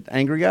frustrated,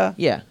 angry guy?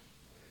 Yeah.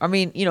 I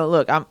mean,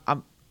 look,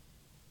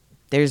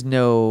 there's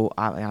no,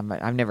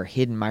 I've never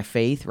hidden my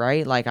faith,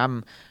 right? Like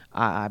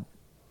I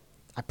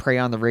pray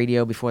on the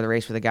radio before the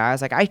race with the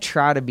guys. Like I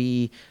try to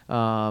be,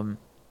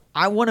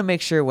 I want to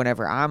make sure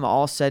whenever I'm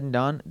all said and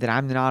done that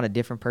I'm not a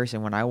different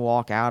person when I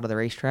walk out of the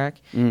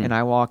racetrack and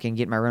I walk and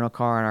get my rental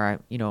car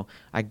and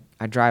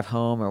I drive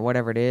home or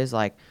whatever it is.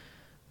 Like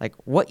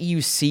what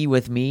you see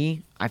with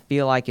me, I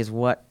feel like is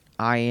what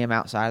I am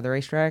outside of the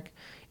racetrack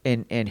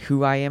and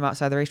who I am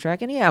outside the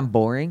racetrack. And yeah, I'm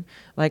boring.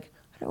 Like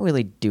I don't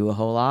really do a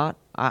whole lot.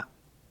 I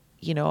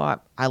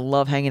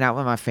love hanging out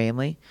with my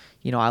family.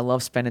 I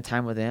love spending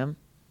time with them.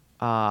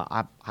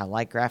 I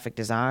like graphic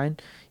design.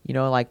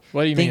 What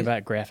do you mean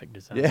about graphic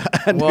design? Yeah,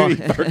 I knew you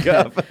perk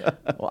up.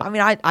 Well, I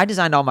mean, I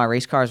designed all my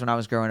race cars when I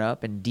was growing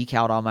up and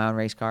decaled all my own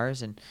race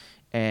cars, and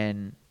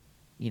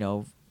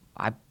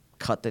I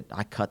cut the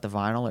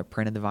vinyl or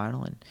printed the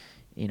vinyl, and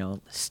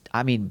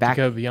back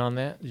to go beyond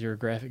that, is your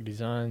graphic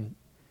design?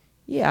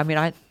 Yeah, I mean,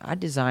 I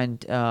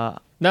designed. No,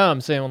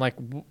 I'm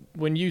saying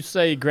when you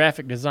say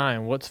graphic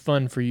design, what's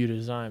fun for you to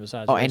design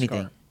besides?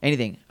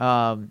 Anything.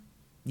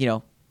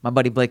 My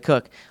buddy Blake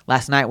Cook.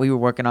 Last night we were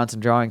working on some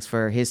drawings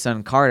for his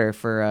son Carter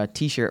for a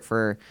T-shirt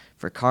for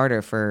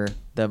Carter for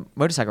the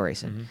motorcycle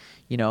racing.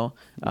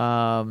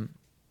 Mm-hmm.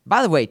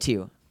 By the way,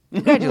 too,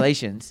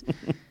 congratulations.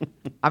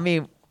 I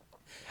mean,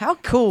 how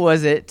cool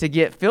was it to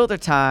get filter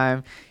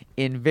time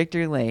in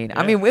Victory Lane? Yeah.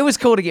 I mean, it was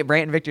cool to get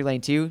Brant in Victory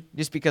Lane too,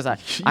 just because I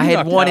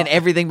had won in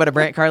everything but a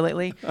Brant car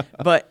lately.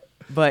 But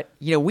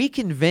we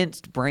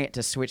convinced Brant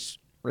to switch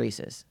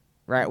races.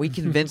 right? We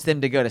convinced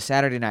them to go to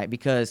Saturday night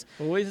because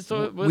we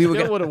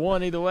would have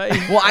won either way.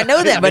 Well, I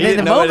know that, but in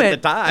the know it at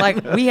moment, the time.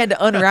 like we had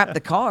to unwrap the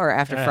car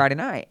after Friday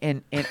night,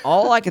 and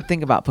all I could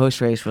think about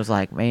post race was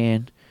like,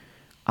 man,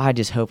 I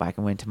just hope I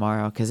can win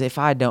tomorrow, because if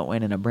I don't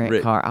win in a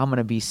Brent car, I'm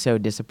gonna be so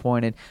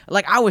disappointed.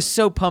 Like I was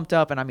so pumped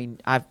up, and I mean,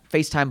 I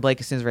FaceTimed Blake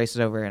as soon as the race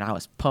was over, and I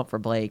was pumped for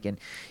Blake, and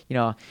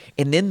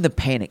and then the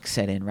panic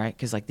set in, right?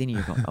 Because like then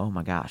you're going, oh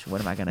my gosh, what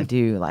am I gonna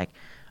do? Like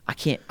I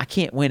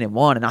can't win in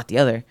one and not the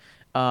other.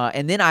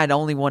 And then I had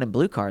only won in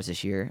blue cars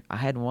this year. I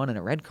hadn't won in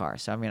a red car,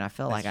 so I mean, I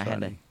felt like I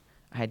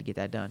had to get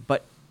that done.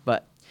 But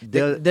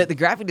the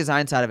graphic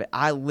design side of it,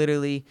 I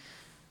literally,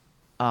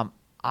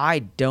 I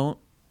don't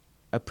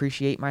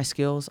appreciate my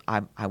skills.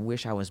 I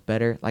wish I was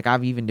better. Like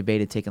I've even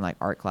debated taking like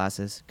art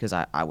classes because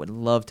I would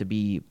love to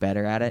be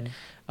better at it.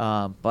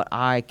 But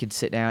I could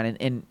sit down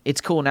and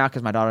it's cool now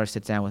because my daughter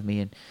sits down with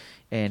me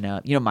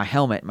and my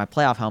helmet, my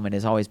playoff helmet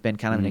has always been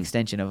kind of an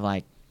extension of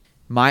like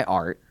my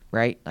art,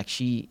 right? Like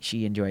she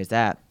enjoys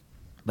that.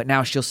 But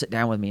now she'll sit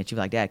down with me and she'll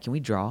be like, Dad, can we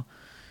draw?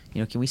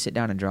 Can we sit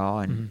down and draw?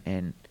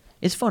 And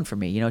it's fun for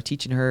me,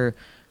 teaching her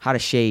how to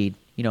shade,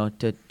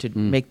 to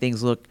make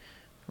things look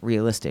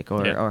realistic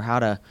or how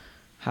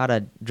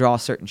to draw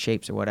certain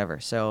shapes or whatever.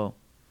 So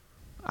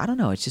I don't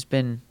know. It's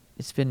been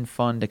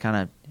fun to kind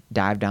of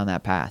dive down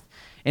that path.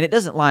 And it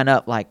doesn't line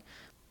up like,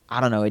 I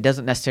don't know. It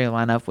doesn't necessarily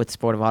line up with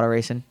sport of auto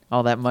racing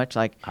all that much.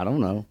 Like I don't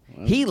know.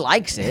 He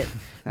likes it,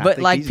 but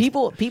like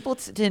people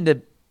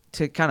tend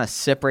to kind of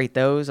separate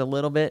those a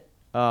little bit.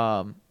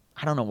 I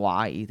don't know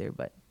why either,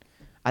 but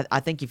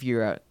I think if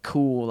you're a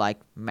cool, like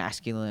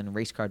masculine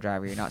race car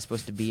driver, you're not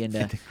supposed to be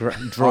into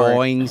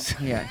drawings.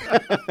 Yeah.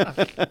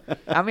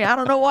 I mean, I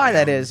don't know why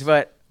that is,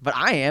 but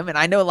I am, and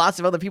I know lots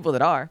of other people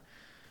that are.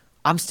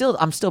 I'm still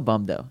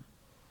bummed though,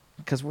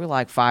 because we're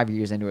like 5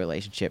 years into a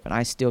relationship, and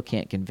I still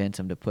can't convince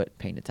him to put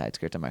painted side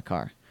skirts on my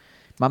car.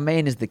 My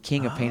man is the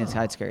king of painted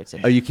side skirts.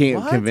 Oh, you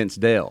can't convince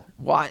Dale.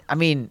 Why? I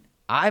mean,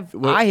 I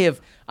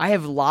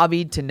have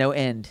lobbied to no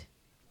end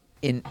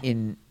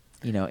in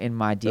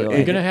my deal.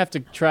 You're gonna have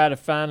to try to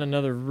find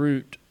another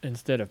route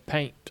instead of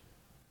paint.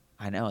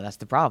 I know that's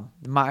the problem.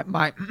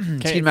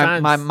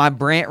 My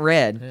Brant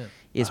red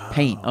is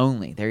paint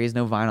only. There is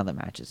no vinyl that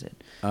matches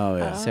it. Oh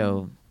yeah.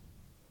 So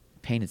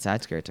painted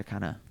side skirts are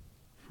kind of.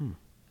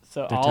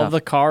 So all tough.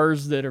 The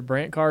cars that are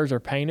Brant cars are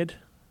painted.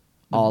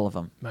 All of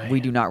them. Man. We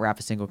do not wrap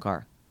a single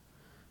car.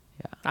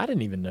 Yeah. I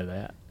didn't even know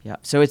that. Yeah.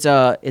 So it's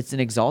an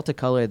Exalta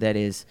color that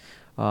is,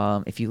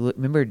 if you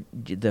remember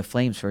the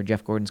flames for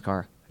Jeff Gordon's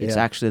car, it's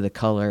actually the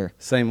color.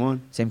 Same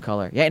one. Same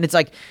color. Yeah, and it's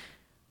like,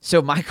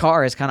 so my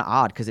car is kind of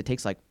odd because it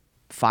takes like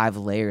 5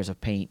 layers of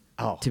paint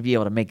to be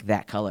able to make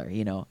that color.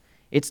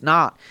 It's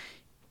not.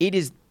 It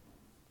is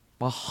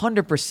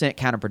 100%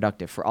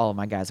 counterproductive for all of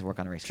my guys that work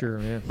on the race car.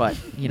 Sure, yeah. But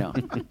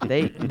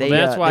they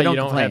that's why they you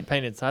don't complain. have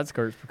painted side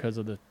skirts because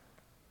of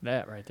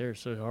that right there is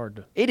so hard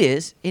to. It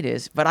is.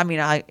 But I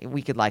mean,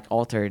 we could like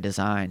alter a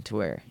design to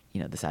where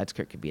the side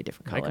skirt could be a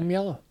different color. Make them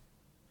yellow.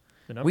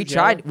 We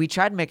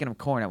tried making them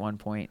corn at one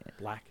point.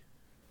 Black.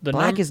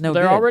 Black is no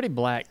good. They're already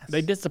black.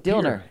 They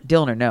disappear.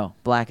 Dillner, no.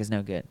 Black is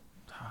no good.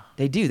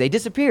 They do. They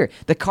disappear.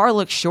 The car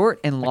looks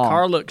short and long. The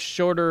car looks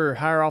shorter,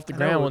 higher off the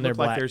ground when they're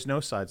black. Like there's no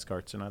side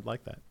skirts, and I'd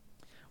like that.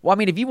 Well, I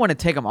mean, if you want to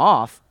take them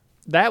off,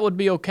 that would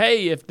be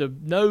okay if the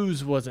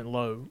nose wasn't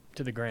low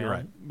to the ground.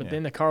 Right. But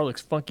then the car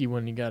looks funky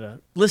when you got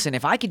a. Listen,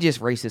 if I could just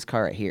race this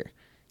car right here.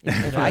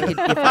 If I could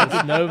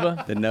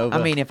Nova. The Nova.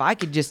 I mean, if I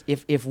could just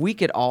if we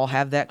could all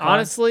have that car.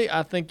 Honestly,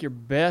 I think your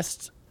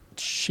best,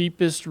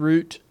 cheapest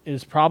route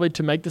is probably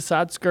to make the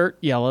side skirt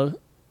yellow,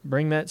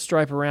 bring that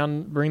stripe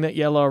around, bring that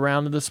yellow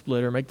around to the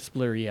splitter, make the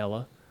splitter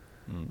yellow.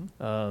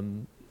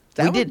 Mm-hmm.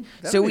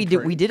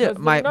 We did it.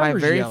 My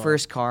very yellow.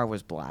 first car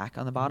was black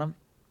on the bottom.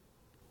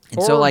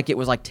 And so like it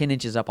was like 10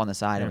 inches up on the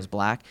side. It was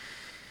black.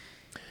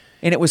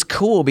 And it was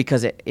cool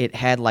because it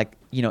had like,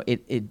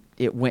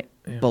 it went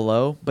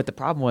below. But the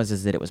problem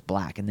was that it was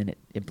black and then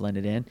it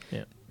blended in.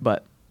 Yeah.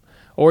 But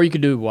or you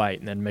could do white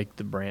and then make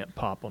the Brant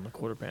pop on the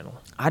quarter panel.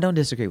 I don't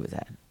disagree with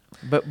that.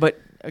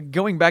 But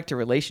going back to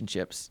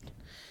relationships,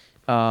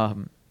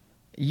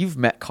 you've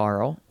met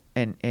Carl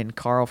and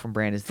Carl from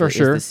Brand is the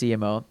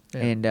CMO. Yeah.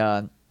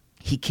 And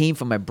he came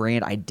from a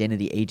brand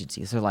identity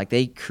agency. So like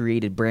they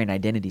created brand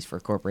identities for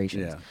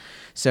corporations. Yeah.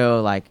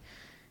 So like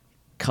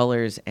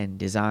colors and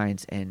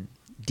designs and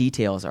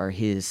details are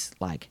his,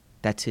 like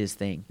that's his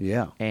thing.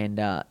 Yeah.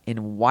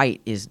 And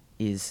white is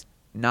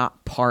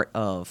not part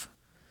of.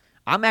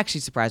 I'm actually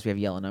surprised we have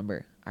yellow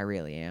number. I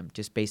really am,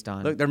 just based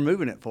on. Look, they're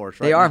moving it for us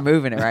right now. They are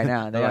moving it right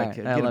now. They are.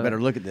 Get a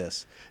better look at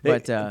this.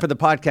 But, for the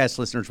podcast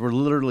listeners, we're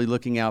literally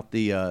looking out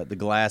the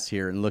glass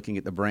here and looking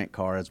at the Brant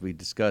car as we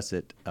discuss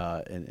it.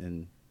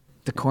 And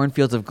the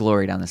cornfields of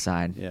glory down the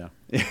side. Yeah.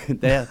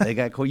 they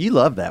got cool. You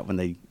loved that when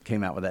they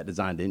came out with that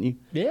design, didn't you?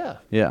 Yeah.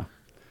 Yeah.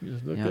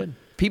 It looked good.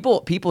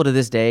 People to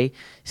this day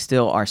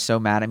still are so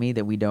mad at me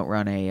that we don't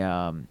run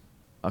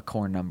a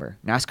corn number.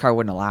 NASCAR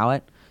wouldn't allow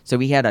it. So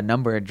we had a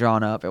number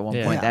drawn up at one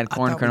point that had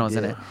corn kernels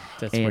in it.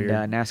 That's and weird.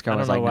 NASCAR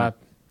was like,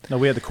 no,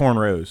 we had the corn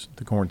rows,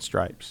 the corn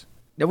stripes.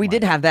 No, we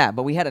did have that,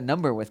 but we had a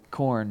number with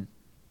corn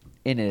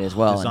in it as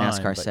well. Design, and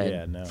NASCAR but said,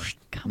 yeah, no.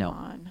 Come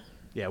on.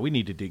 Yeah, we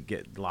need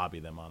to lobby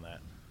them on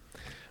that.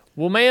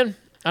 Well, man,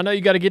 I know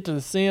you got to get to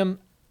the sim.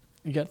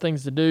 You got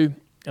things to do.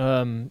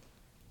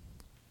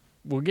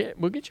 We'll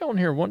get you on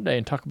here one day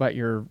and talk about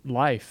your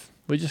life.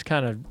 We just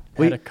kind of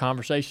had a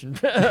conversation.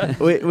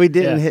 we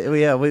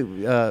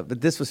didn't.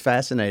 But this was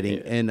fascinating,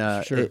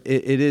 and sure. it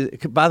is.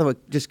 By the way,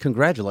 just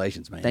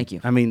congratulations, man. Thank you.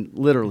 I mean,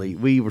 literally,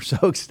 we were so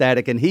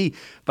ecstatic. And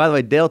by the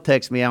way, Dale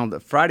texted me on the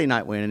Friday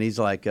night win, and he's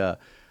like,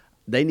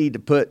 they need to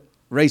put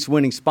race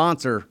winning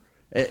sponsor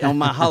on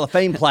my Hall of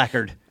Fame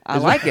placard. I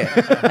like it.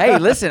 Hey,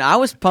 listen, I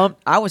was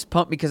pumped.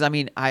 Because I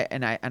mean,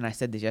 I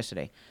said this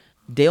yesterday.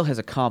 Dale has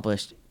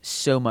accomplished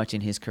so much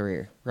in his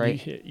career,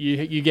 right?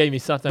 You gave me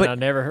something I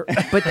never heard.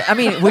 But I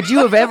mean, would you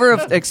have ever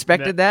have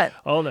expected that?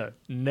 Oh no,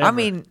 never. I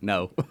mean,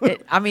 No.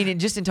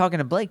 Just in talking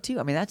to Blake too.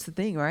 I mean, that's the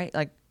thing, right?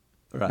 Like,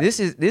 Right.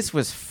 this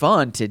was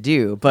fun to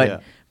do,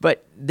 but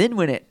then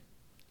when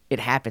it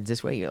happens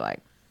this way, you're like,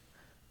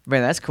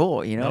 man, that's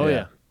cool, you know? Oh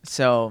yeah.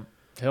 So,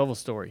 Hell of a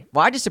story.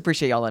 well, I just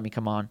appreciate y'all letting me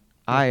come on.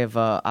 I've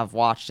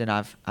watched and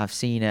I've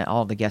seen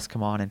all the guests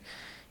come on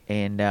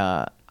and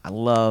I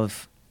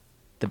love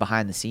the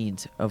behind the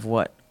scenes of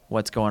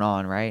what's going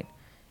on, right?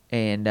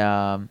 And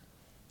I'm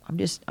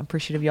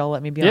appreciative y'all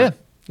let me be on. Yeah.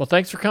 Well,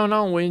 thanks for coming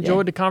on. We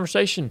enjoyed the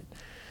conversation.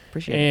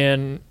 Appreciate it.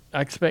 And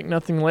I expect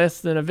nothing less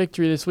than a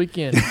victory this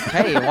weekend.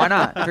 Hey, why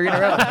not? 3 in a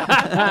row.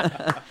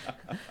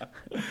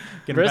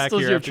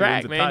 Bristol's your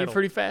track, man. You're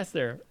pretty fast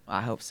there.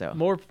 I hope so.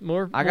 More.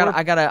 I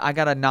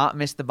gotta not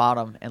miss the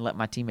bottom and let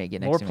my teammate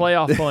get next More to me.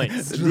 playoff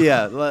points.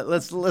 Yeah,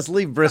 let's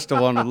leave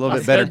Bristol on a little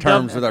bit better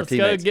terms with our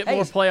teammates. Let's go get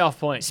more playoff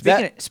points.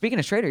 Speaking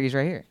of Schrader, he's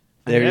right here.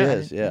 There he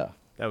is. Yeah.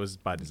 That was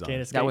by design.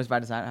 Can't escape. That was by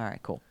design. All right,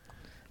 cool.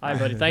 All right,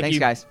 buddy. Thanks you.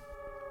 Thanks, guys.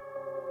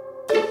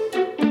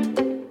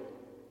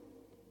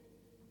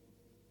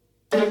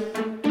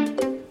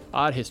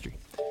 Odd history.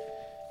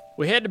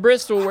 We head to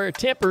Bristol where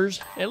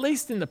tempers, at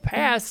least in the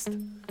past,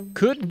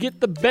 couldn't get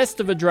the best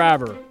of a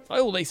driver.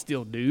 Oh, they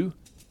still do.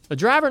 A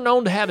driver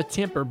known to have a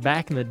temper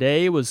back in the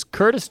day was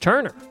Curtis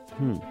Turner.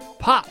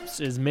 Pops,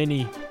 as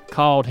many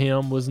called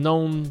him, was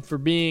known for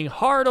being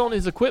hard on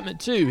his equipment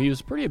too. He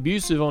was pretty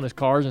abusive on his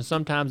cars, and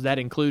sometimes that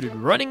included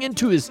running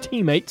into his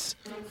teammates.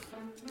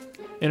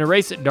 In a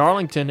race at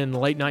Darlington in the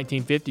late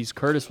 1950s,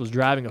 Curtis was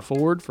driving a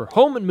Ford for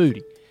Holman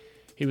Moody.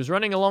 He was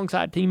running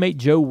alongside teammate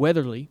Joe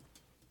Weatherly.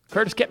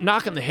 Curtis kept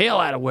knocking the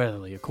hell out of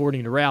Weatherly,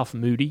 according to Ralph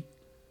Moody.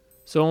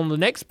 So on the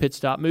next pit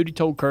stop, Moody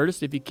told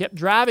Curtis if he kept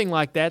driving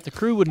like that, the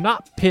crew would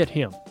not pit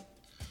him.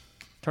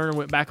 Turner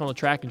went back on the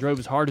track and drove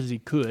as hard as he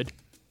could.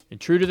 And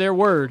true to their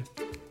word,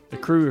 the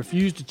crew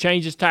refused to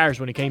change his tires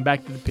when he came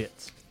back to the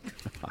pits.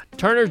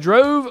 Turner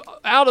drove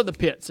out of the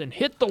pits and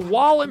hit the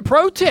wall in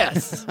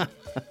protest.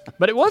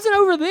 But it wasn't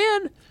over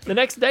then. The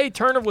next day,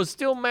 Turner was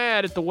still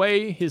mad at the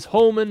way his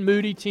Holman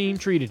Moody team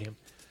treated him.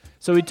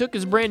 So he took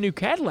his brand new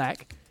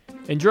Cadillac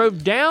and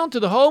drove down to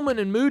the Holman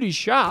and Moody's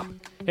shop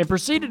and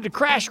proceeded to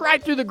crash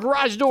right through the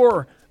garage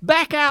door,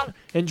 back out,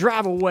 and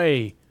drive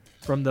away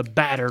from the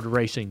battered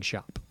racing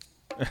shop.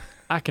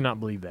 I cannot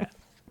believe that.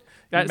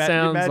 That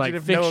sounds like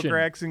if fiction. Noah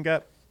Gragson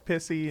got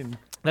pissy and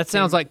That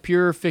sounds like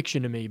pure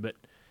fiction to me, but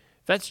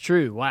if that's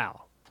true,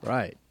 wow.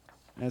 Right.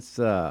 That's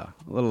a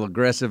little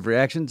aggressive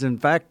reactions. In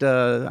fact,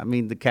 I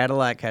mean, the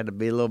Cadillac had to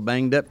be a little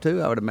banged up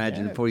too, I would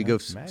imagine, before you go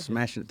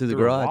smashing it through the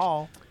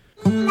garage.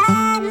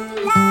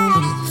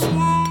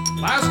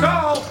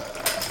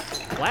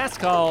 Last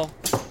call.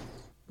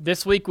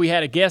 This week we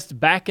had a guest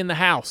back in the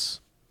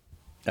house.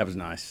 That was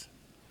nice.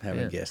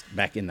 Having a guest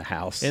back in the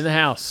house. In the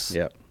house.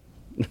 Yep.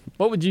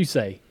 What would you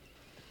say?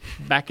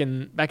 Back at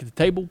the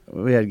table?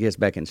 We had a guest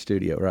back in the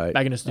studio, right?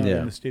 Back in the studio. Yeah.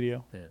 in the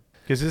studio.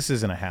 Because this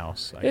isn't a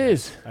house. It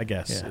is. I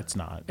guess Yeah. it's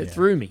not. It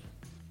threw me.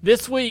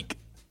 This week,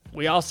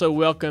 we also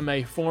welcome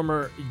a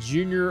former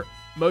junior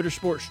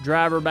motorsports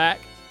driver back.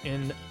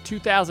 In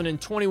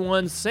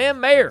 2021, Sam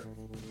Mayer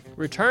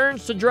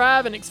returns to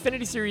drive an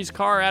Xfinity Series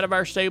car out of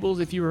our stables.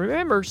 If you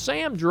remember,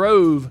 Sam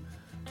drove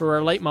for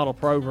our late model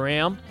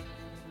program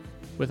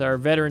with our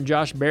veteran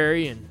Josh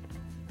Berry and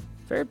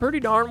fared pretty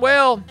darn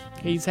well.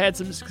 He's had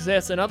some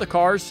success in other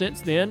cars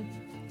since then.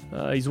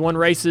 He's won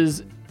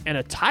races and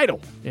a title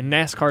in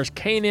NASCAR's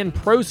K&N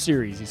Pro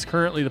Series. He's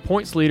currently the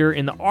points leader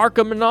in the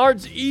ARCA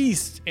Menards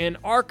East and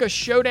ARCA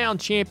Showdown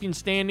Champion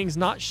standings,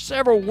 notched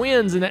several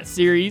wins in that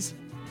series.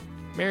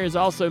 Mary has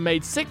also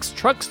made 6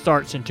 truck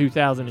starts in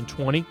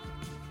 2020.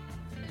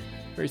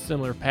 Very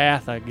similar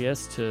path, I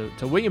guess, to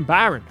William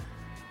Byron.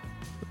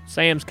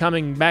 Sam's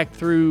coming back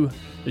through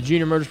the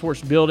Junior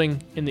Motorsports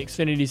building in the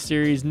Xfinity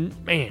Series.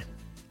 Man,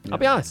 I'll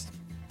be honest,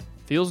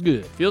 feels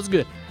good. Feels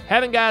good.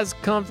 Having guys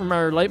come from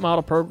our late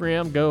model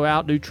program, go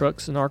out, do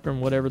trucks and ARCA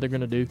and whatever they're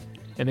going to do,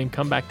 and then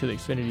come back to the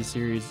Xfinity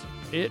Series,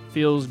 it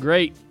feels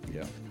great.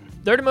 Yeah.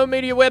 Dirty Mo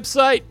Media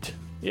website.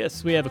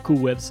 Yes, we have a cool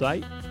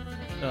website.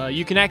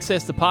 You can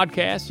access the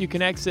podcast. You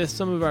can access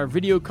some of our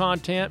video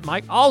content.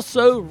 Mike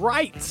also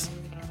writes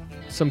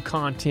some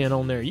content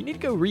on there. You need to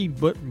go read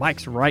what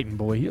Mike's writing,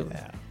 boy.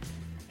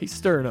 He's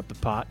stirring up the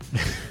pot.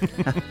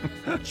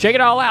 Check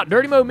it all out,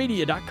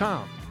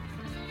 dirtymomedia.com.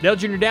 Dale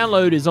Jr.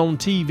 Download is on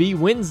TV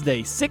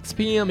Wednesday, 6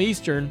 p.m.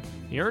 Eastern.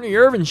 The Ernie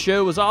Irvin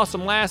Show was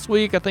awesome last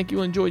week. I think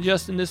you'll enjoy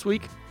Justin this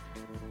week.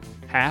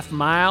 Half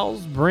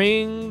miles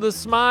bring the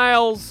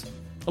smiles.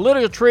 A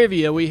little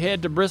trivia. We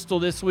head to Bristol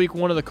this week,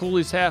 one of the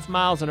coolest half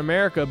miles in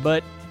America,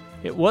 but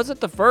it wasn't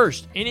the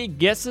first. Any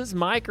guesses,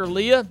 Mike or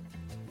Leah?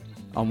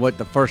 On what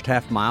the first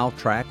half mile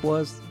track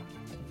was?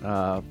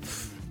 I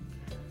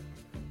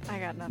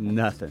got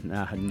nothing.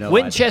 Nothing. No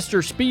Winchester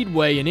idea.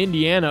 Speedway in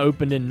Indiana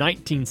opened in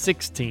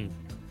 1916.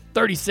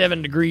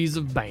 37 degrees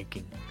of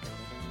banking.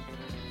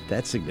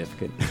 That's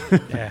significant.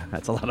 Yeah.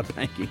 That's a lot of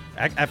banking.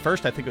 At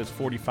first, I think it was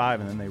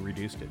 45, and then they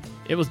reduced it.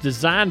 It was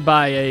designed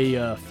by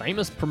a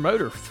famous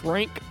promoter,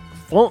 Frank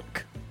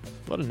Funk.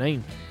 What a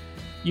name.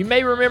 You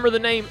may remember the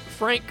name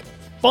Frank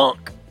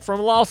Funk from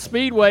Lost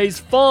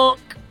Speedways. Funk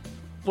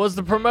was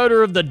the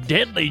promoter of the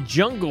deadly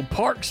Jungle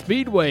Park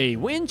Speedway.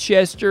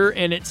 Winchester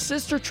and its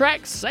sister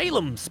track,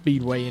 Salem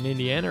Speedway in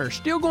Indiana, are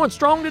still going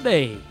strong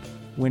today.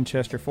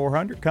 Winchester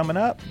 400 coming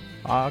up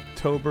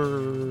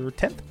October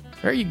 10th.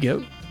 There you go.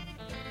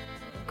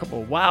 A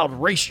couple of wild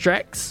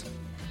racetracks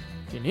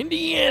in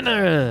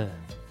Indiana.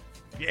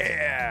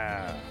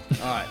 Yeah.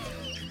 All right.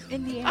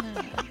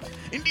 Indiana.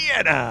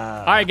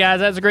 Indiana. All right, guys,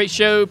 that's a great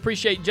show.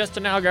 Appreciate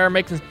Justin Allgaier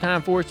making some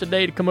time for us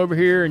today to come over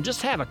here and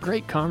just have a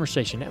great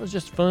conversation. That was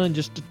just fun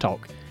just to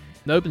talk.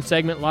 The open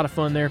segment, a lot of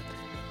fun there.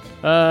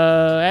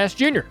 Ask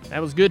Junior.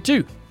 That was good,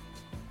 too.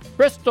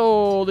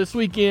 Bristol this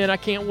weekend. I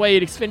can't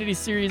wait. Xfinity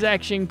Series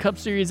action, Cup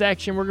Series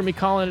action. We're going to be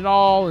calling it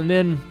all, and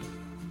then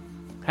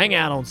hang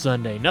out on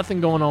Sunday.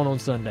 Nothing going on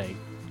Sunday.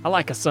 I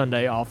like a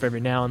Sunday off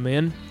every now and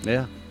then.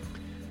 Yeah.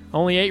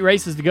 Only 8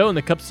 races to go in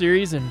the Cup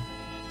Series, and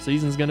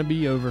season's going to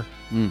be over.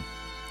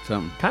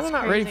 Something. Kind of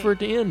not ready for it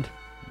to end.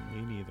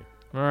 Me neither.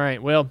 All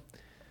right. Well,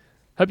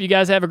 hope you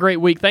guys have a great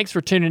week. Thanks for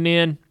tuning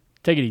in.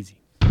 Take it easy.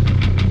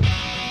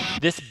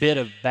 This bit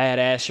of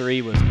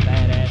badassery was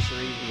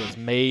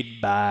made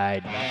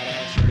by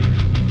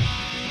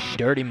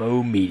Dirty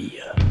Mo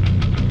Media.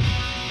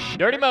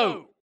 Dirty Mo.